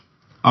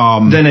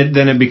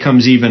 then it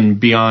becomes even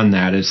beyond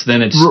that.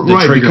 The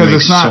trigger because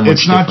makes so much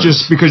it's not difference.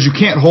 just because you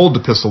can't hold the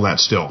pistol that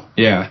still.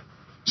 Yeah.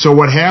 So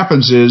what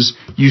happens is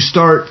you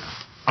start.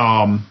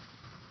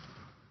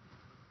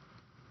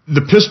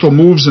 The pistol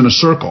moves in a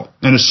circle,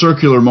 in a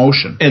circular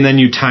motion, and then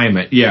you time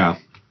it. Yeah.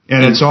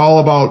 And it's all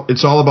about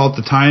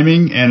the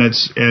timing and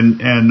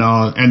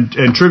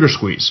trigger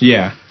squeeze.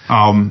 Yeah.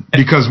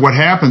 Because what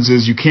happens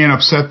is you can't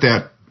upset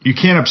that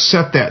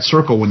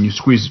circle when you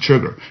squeeze the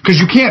trigger, because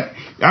you can't.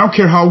 I don't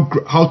care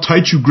how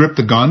tight you grip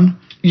the gun.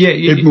 Yeah,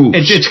 it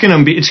moves.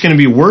 It's gonna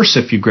be worse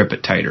if you grip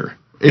it tighter,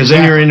 because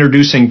then you're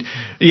introducing.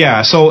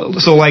 Yeah. So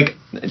like.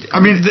 I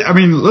mean,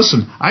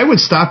 listen. I would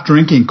stop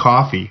drinking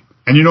coffee,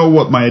 and you know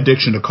what my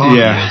addiction to coffee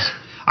is.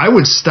 I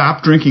would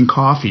stop drinking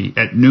coffee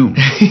at noon.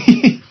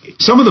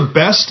 Some of the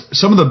best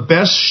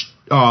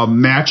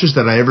matches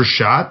that I ever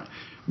shot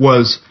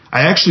was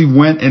I actually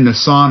went in the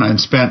sauna and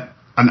spent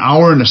an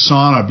hour in the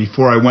sauna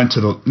before I went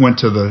to the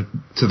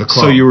club.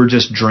 So you were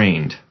just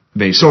drained,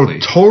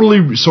 basically.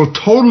 So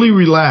totally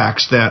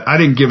relaxed that I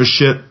didn't give a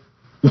shit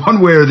one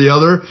way or the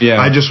other. Yeah.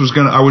 I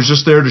was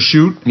just there to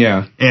shoot.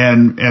 Yeah.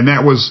 And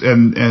that was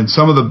and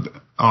some of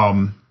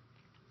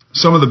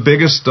the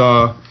biggest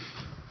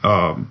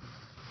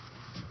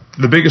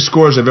the biggest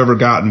scores I've ever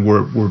gotten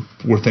were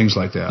things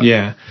like that.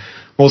 Yeah.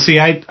 Well, see,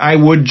 I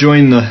would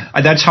join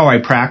that's how I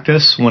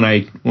practice when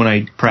I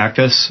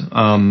practice.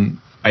 I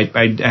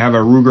have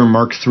a Ruger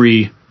Mark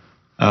III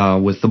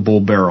with the bull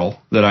barrel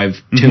that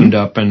I've tuned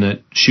up, and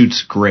it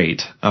shoots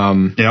great.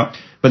 Yeah.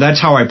 But that's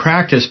how I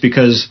practice,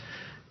 because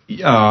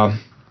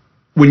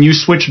when you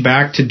switch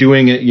back to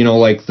doing it,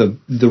 like the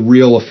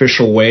real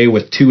official way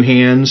with two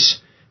hands,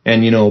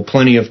 and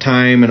plenty of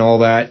time and all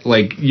that,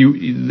 like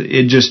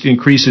it just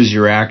increases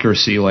your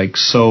accuracy like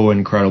so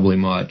incredibly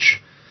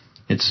much.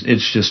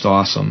 It's just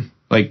awesome.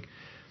 Like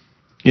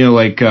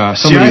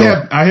somebody.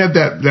 I have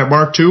that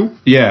Mark II.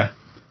 Yeah.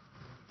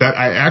 That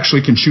I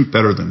actually can shoot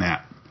better than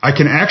that. I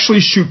can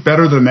actually shoot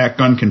better than that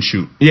gun can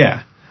shoot.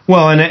 Yeah.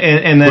 Well,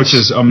 and that's which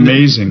is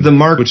amazing. The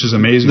Mark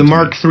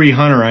III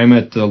Hunter, I'm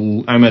at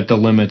the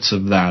limits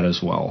of that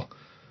as well.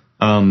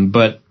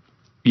 But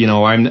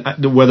I'm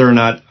whether or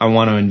not I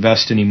want to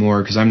invest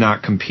anymore because I'm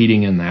not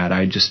competing in that.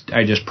 I just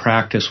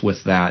practice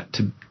with that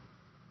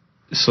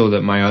so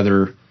that my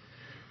other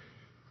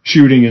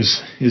shooting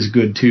is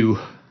good too.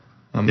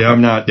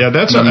 I'm not. Yeah,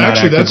 that's a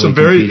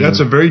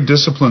very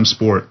disciplined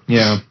sport.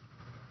 Yeah.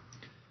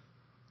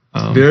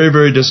 Very,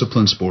 very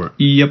disciplined sport.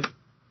 Yep.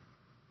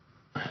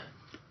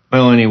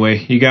 Well,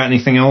 anyway, you got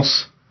anything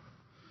else?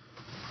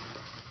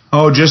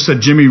 Oh, just that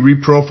Jimmy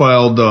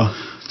reprofiled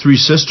Three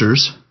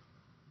Sisters.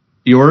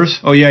 Yours?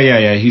 Oh,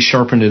 yeah. He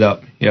sharpened it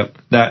up. Yep.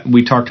 That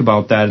we talked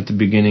about that at the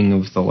beginning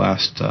of the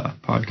last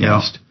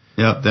podcast.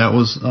 Yeah, that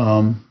was.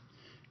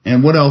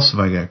 And what else have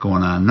I got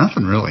going on?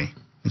 Nothing really.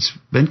 It's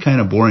been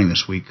kind of boring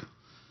this week.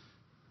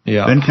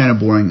 Yeah. Been kind of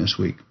boring this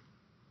week.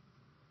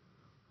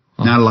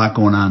 Not a lot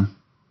going on.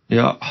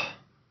 Yeah.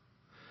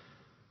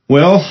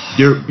 Well,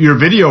 your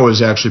video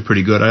is actually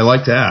pretty good. I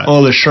like that.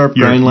 Oh, the sharp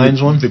grind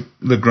lines one?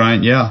 The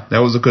grind, yeah. That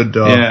was a good...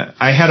 yeah,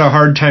 I had a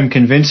hard time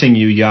convincing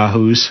you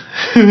yahoos.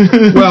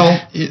 Well,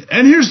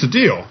 and here's the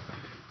deal.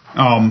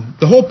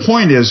 The whole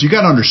point is, you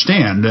got to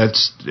understand,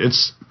 it's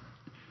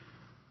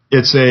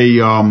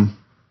a...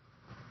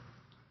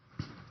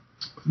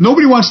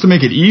 nobody wants to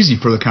make it easy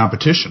for the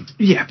competition.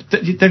 Yeah,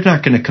 but they're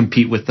not going to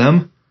compete with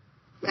them.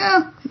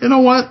 Yeah, you know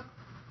what?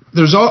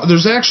 There's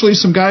actually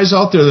some guys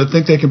out there that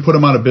think they can put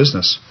them out of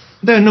business.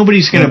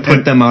 Nobody's going to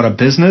put them out of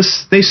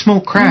business. They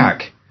smoke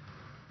crack.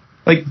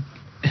 Like,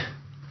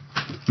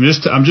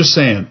 I'm just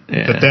saying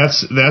that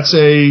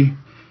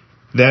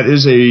that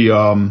is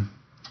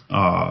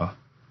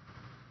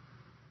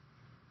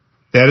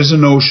a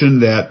notion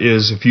that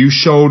is, if you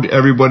showed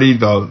everybody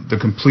the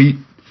complete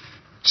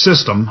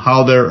system,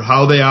 how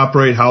they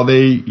operate, how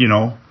they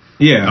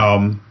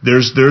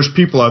there's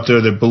people out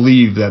there that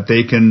believe that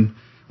they can.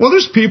 Well,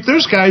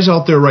 there's guys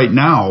out there right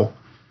now,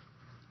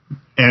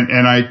 and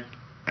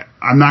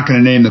I'm not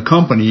going to name the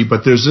company,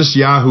 but there's this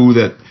Yahoo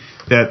that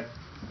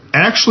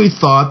actually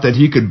thought that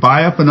he could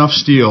buy up enough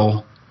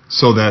steel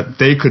so that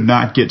they could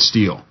not get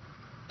steel.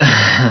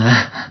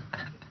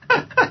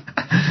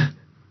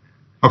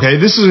 Okay,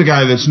 this is a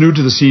guy that's new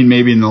to the scene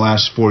maybe in the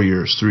last 4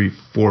 years, 4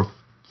 years.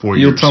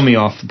 You'll tell me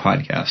off the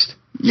podcast.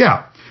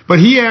 Yeah, but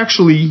he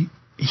actually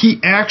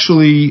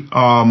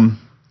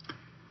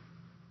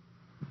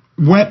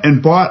went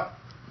and bought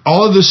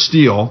all of this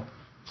steel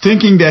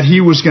thinking that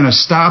he was going to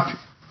stop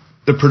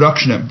the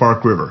production at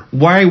Bark River.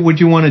 Why would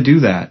you want to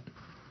do that?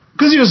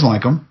 Because he doesn't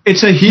like them.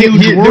 It's a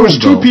huge world. There was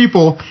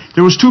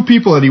two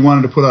people that he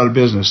wanted to put out of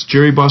business,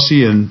 Jerry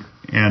Bussey and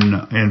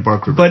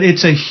Bark River. But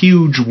it's a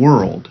huge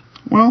world.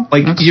 Well,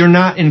 you're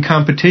not in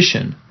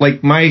competition.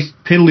 Like my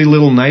piddly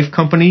little knife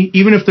company,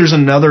 even if there's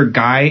another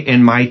guy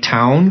in my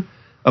town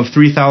of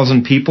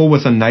 3,000 people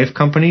with a knife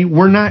company,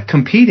 we're not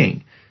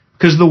competing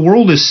because the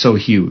world is so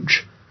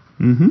huge.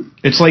 Mm-hmm.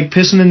 It's like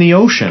pissing in the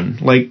ocean.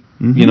 Like,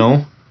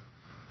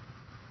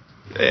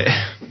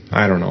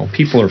 I don't know.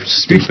 People are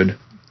stupid.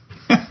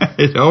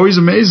 It always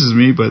amazes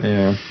me, but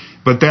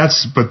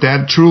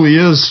that truly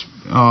is,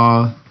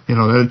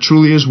 that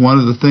truly is one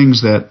of the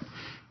things that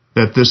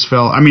this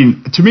fella. I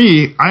mean, to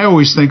me, I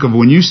always think of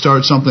when you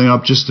start something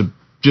up just to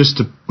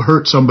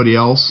hurt somebody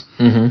else,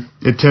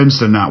 it tends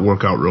to not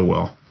work out real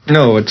well.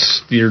 No,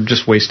 you're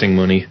just wasting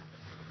money.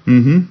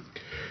 Mm-hmm.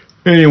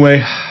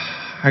 Anyway,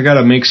 I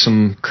gotta make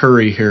some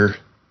curry here.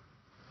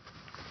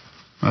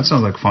 That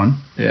sounds like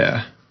fun.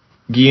 Yeah,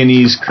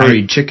 Guyanese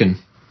curried chicken.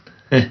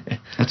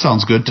 That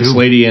sounds good too. This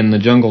lady in the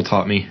jungle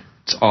taught me.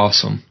 It's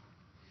awesome.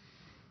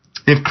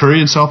 They have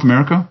curry in South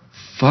America?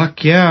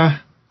 Fuck yeah.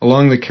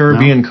 Along the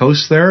Caribbean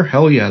coast there?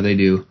 Hell yeah, they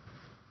do.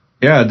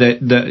 Yeah,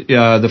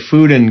 the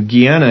food in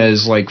Guyana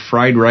is like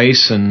fried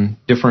rice and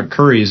different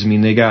curries. I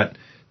mean, they've got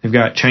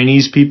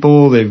Chinese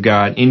people, they've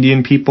got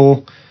Indian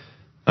people,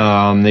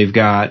 they've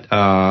got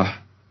so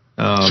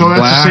that's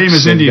blacks, the same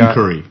as Indian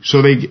curry.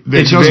 So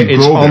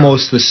it's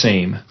almost the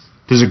same.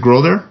 Does it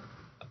grow there?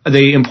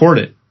 They import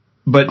it.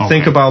 But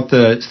think about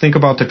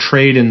the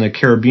trade in the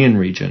Caribbean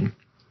region.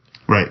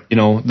 Right.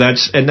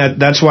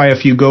 That's why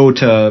if you go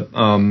to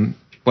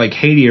like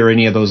Haiti or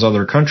any of those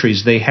other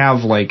countries, they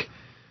have like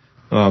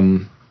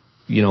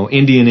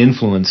Indian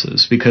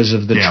influences because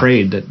of the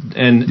trade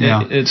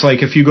it's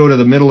like if you go to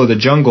the middle of the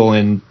jungle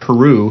in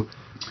Peru,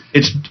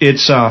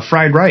 it's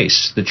fried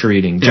rice that you're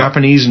eating,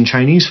 Japanese and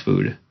Chinese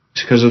food.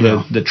 It's because of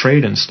the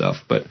trade and stuff.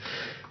 But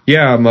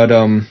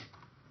I'm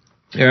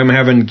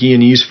having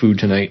Guyanese food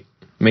tonight.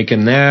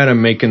 Making that,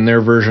 I'm making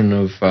their version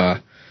of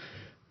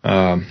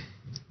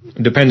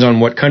depends on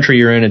what country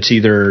you're in. It's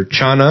either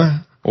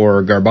chana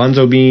or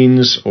garbanzo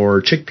beans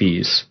or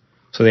chickpeas.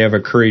 So they have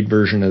a curried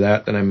version of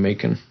that I'm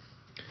making.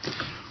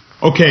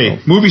 Okay,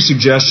 movie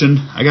suggestion.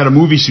 I got a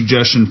movie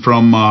suggestion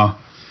from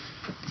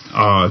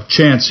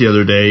Chance the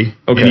other day,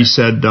 and he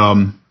said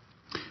the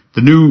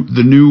new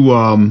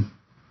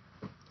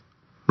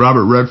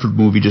Robert Redford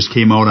movie just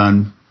came out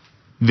on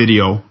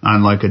video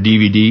on like a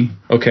DVD.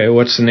 Okay,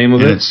 what's the name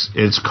of it?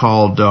 It's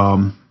called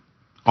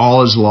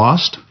All Is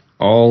Lost.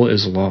 All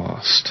Is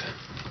Lost.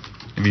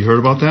 Have you heard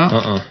about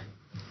that?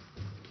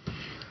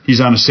 He's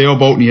on a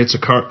sailboat and he hits a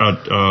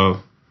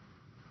cargo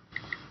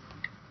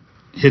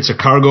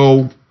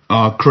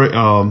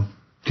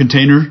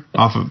container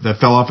that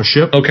fell off a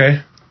ship.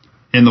 Okay.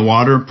 In the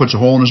water, puts a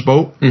hole in his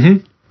boat.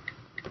 Mm-hmm.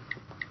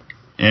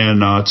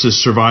 And it's a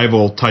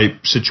survival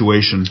type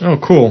situation. Oh,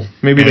 cool.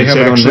 Maybe they have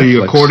it on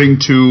Netflix.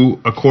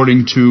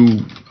 According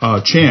to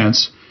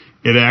Chance,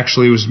 it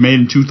actually was made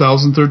in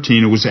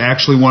 2013. It was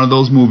actually one of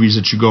those movies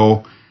that you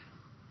go,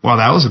 wow,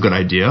 that was a good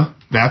idea.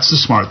 That's the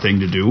smart thing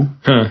to do.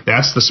 Huh.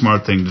 That's the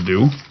smart thing to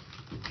do.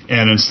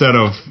 And instead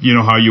of,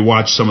 how you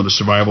watch some of the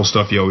survival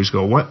stuff, you always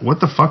go, what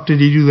the fuck did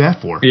he do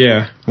that for?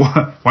 Yeah.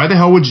 Why the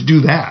hell would you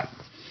do that?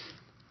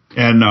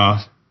 And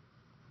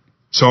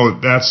so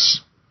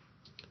that's...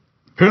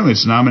 Apparently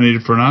it's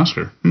nominated for an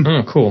Oscar.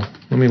 Oh, cool.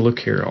 Let me look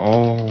here.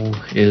 All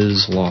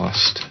Is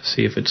Lost.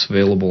 See if it's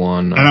available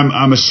on... And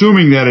I'm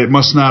assuming that it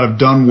must not have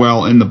done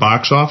well in the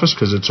box office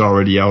because it's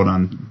already out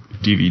on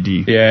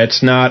DVD. Yeah,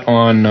 it's not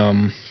on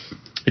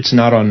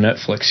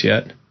Netflix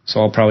yet,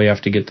 so I'll probably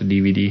have to get the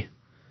DVD.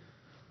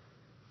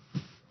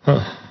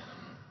 Huh.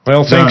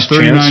 Well, thanks,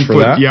 Chance, for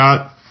that.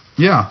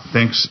 Yeah,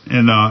 thanks.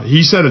 And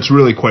he said it's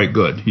really quite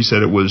good. He said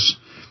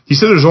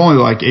there's only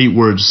like 8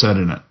 words said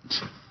in it.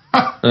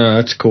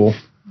 That's cool.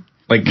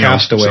 Like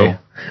Castaway.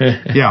 So,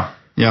 yeah,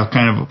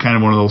 kind of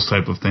one of those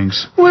type of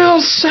things.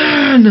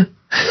 Wilson.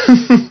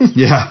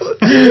 Yeah.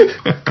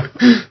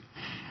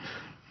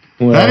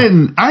 Well,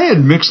 I had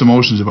mixed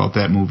emotions about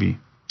that movie.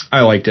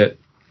 I liked it.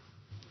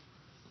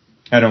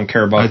 I don't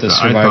care about the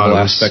survival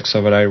aspects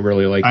of it. I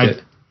really liked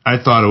it. I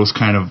thought it was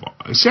kind of...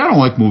 See, I don't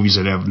like movies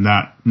that have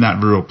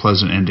not real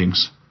pleasant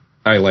endings.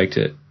 I liked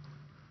it.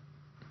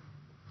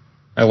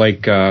 I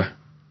like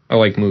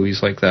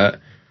movies like that.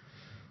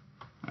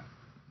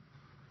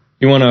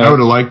 You want to? I would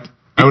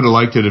have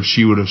liked it if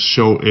she would have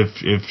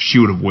if she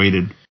would have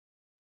waited.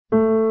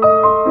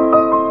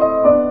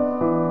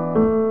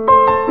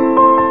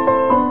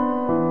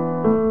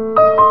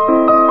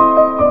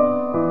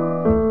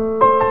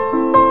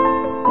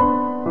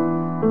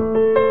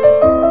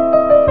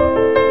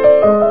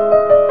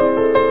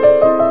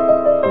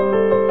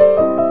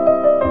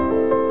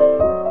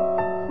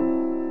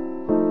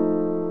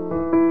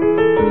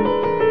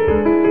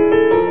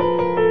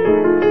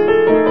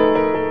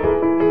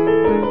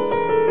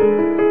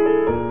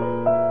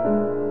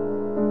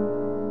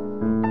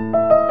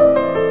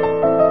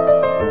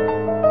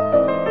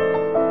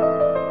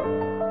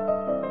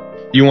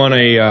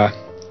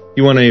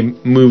 You want a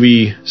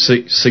movie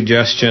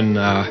suggestion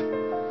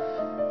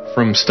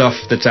from stuff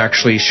that's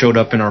actually showed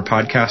up in our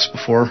podcast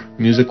before,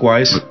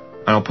 music-wise?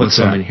 I'll put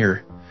some in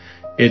here.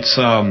 It's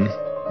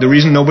the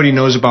reason nobody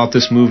knows about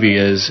this movie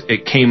is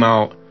it came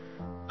out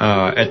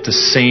at the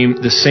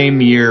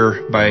same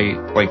year by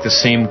like the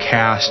same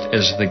cast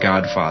as The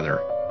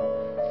Godfather.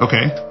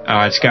 Okay.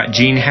 It's got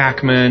Gene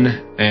Hackman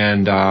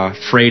and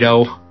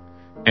Fredo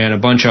and a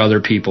bunch of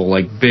other people,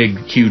 like big,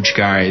 huge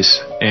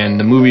guys. And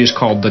the movie is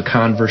called The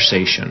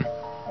Conversation.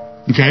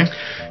 Okay.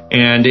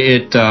 And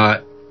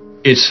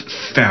it's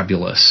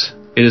fabulous.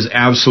 It is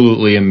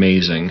absolutely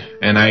amazing.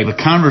 And The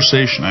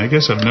Conversation. I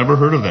guess I've never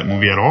heard of that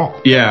movie at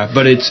all. Yeah,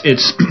 but it's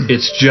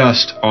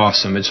just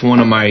awesome. It's one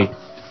of my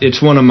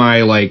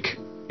like,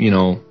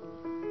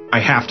 I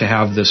have to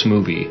have this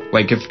movie.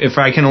 Like if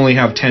I can only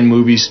have 10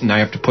 movies and I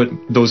have to put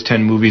those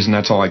 10 movies and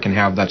that's all I can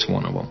have, that's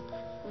one of them.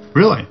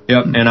 Really?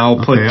 Yep, and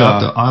I'll put...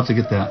 I'll have to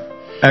get that.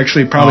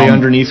 Actually, probably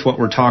underneath what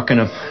we're talking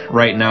of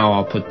right now,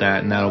 I'll put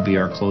that, and that'll be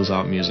our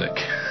closeout music.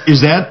 Is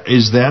that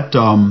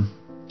on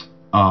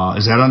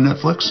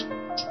Netflix?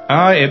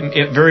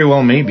 It very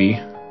well may be.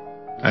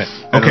 I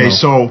don't know.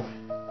 So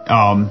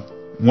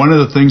one of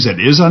the things that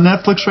is on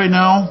Netflix right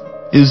now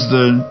is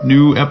the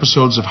new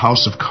episodes of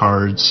House of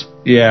Cards.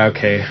 Yeah,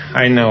 okay.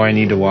 I know I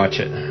need to watch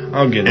it.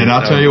 I'll get it. And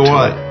I'll tell you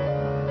what.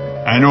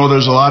 I know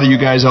there's a lot of you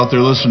guys out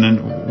there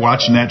listening,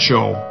 watching that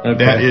show.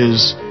 Okay. That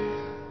is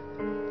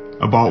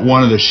about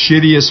one of the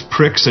shittiest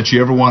pricks that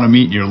you ever want to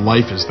meet in your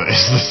life is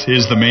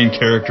the main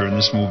character in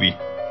this movie.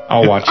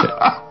 I'll watch it.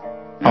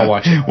 I'll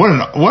watch it. What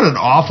an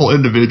awful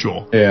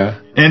individual. Yeah.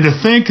 And to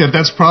think that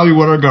that's probably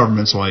what our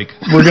government's like.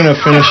 We're going to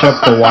finish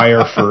up The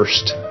Wire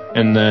first,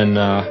 and then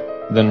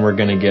we're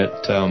going to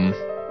get, then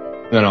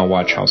I'll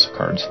watch House of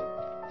Cards.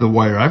 The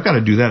Wire. I've got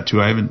to do that too.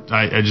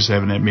 I just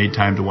haven't made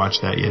time to watch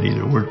that yet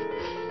either.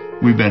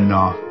 We've been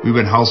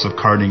House of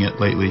Carding it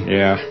lately.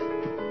 Yeah.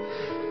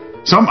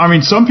 Some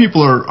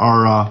people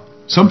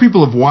some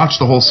people have watched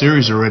the whole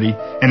series already,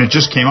 and it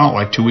just came out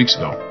like 2 weeks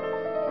ago.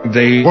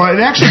 It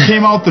actually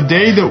came out the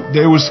day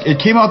it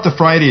came out the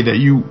Friday that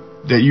you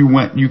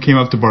came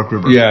up to Bark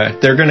River. Yeah,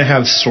 they're gonna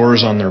have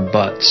sores on their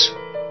butts.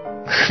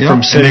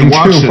 from sitting and they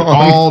watched too it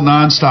long. all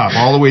nonstop,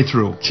 all the way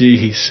through.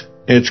 Jeez,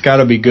 it's got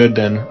to be good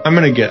then. I'm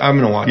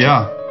gonna watch it.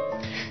 Yeah.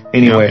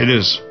 Anyway, it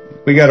is.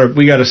 We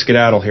gotta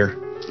skedaddle here.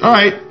 All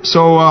right,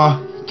 so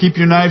keep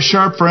your knives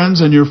sharp,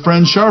 friends, and your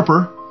friends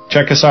sharper.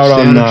 Check us out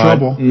on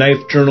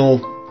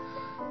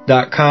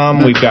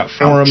knifejournal.com. We've got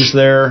forums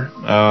there.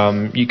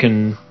 You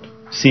can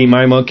see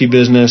my monkey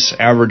business,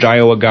 Average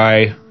Iowa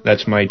Guy.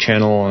 That's my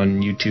channel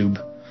on YouTube.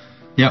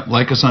 Yep,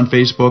 like us on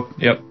Facebook.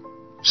 Yep.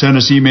 Send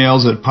us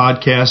emails at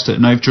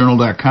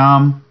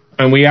podcast@knifejournal.com.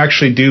 And we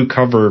actually do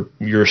cover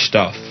your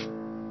stuff.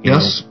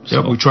 Yes,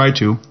 yep, we try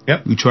to.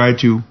 Yep. We try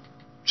to.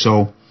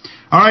 So,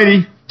 all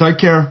righty, take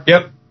care.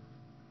 Yep.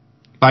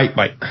 Bye.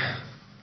 Bye.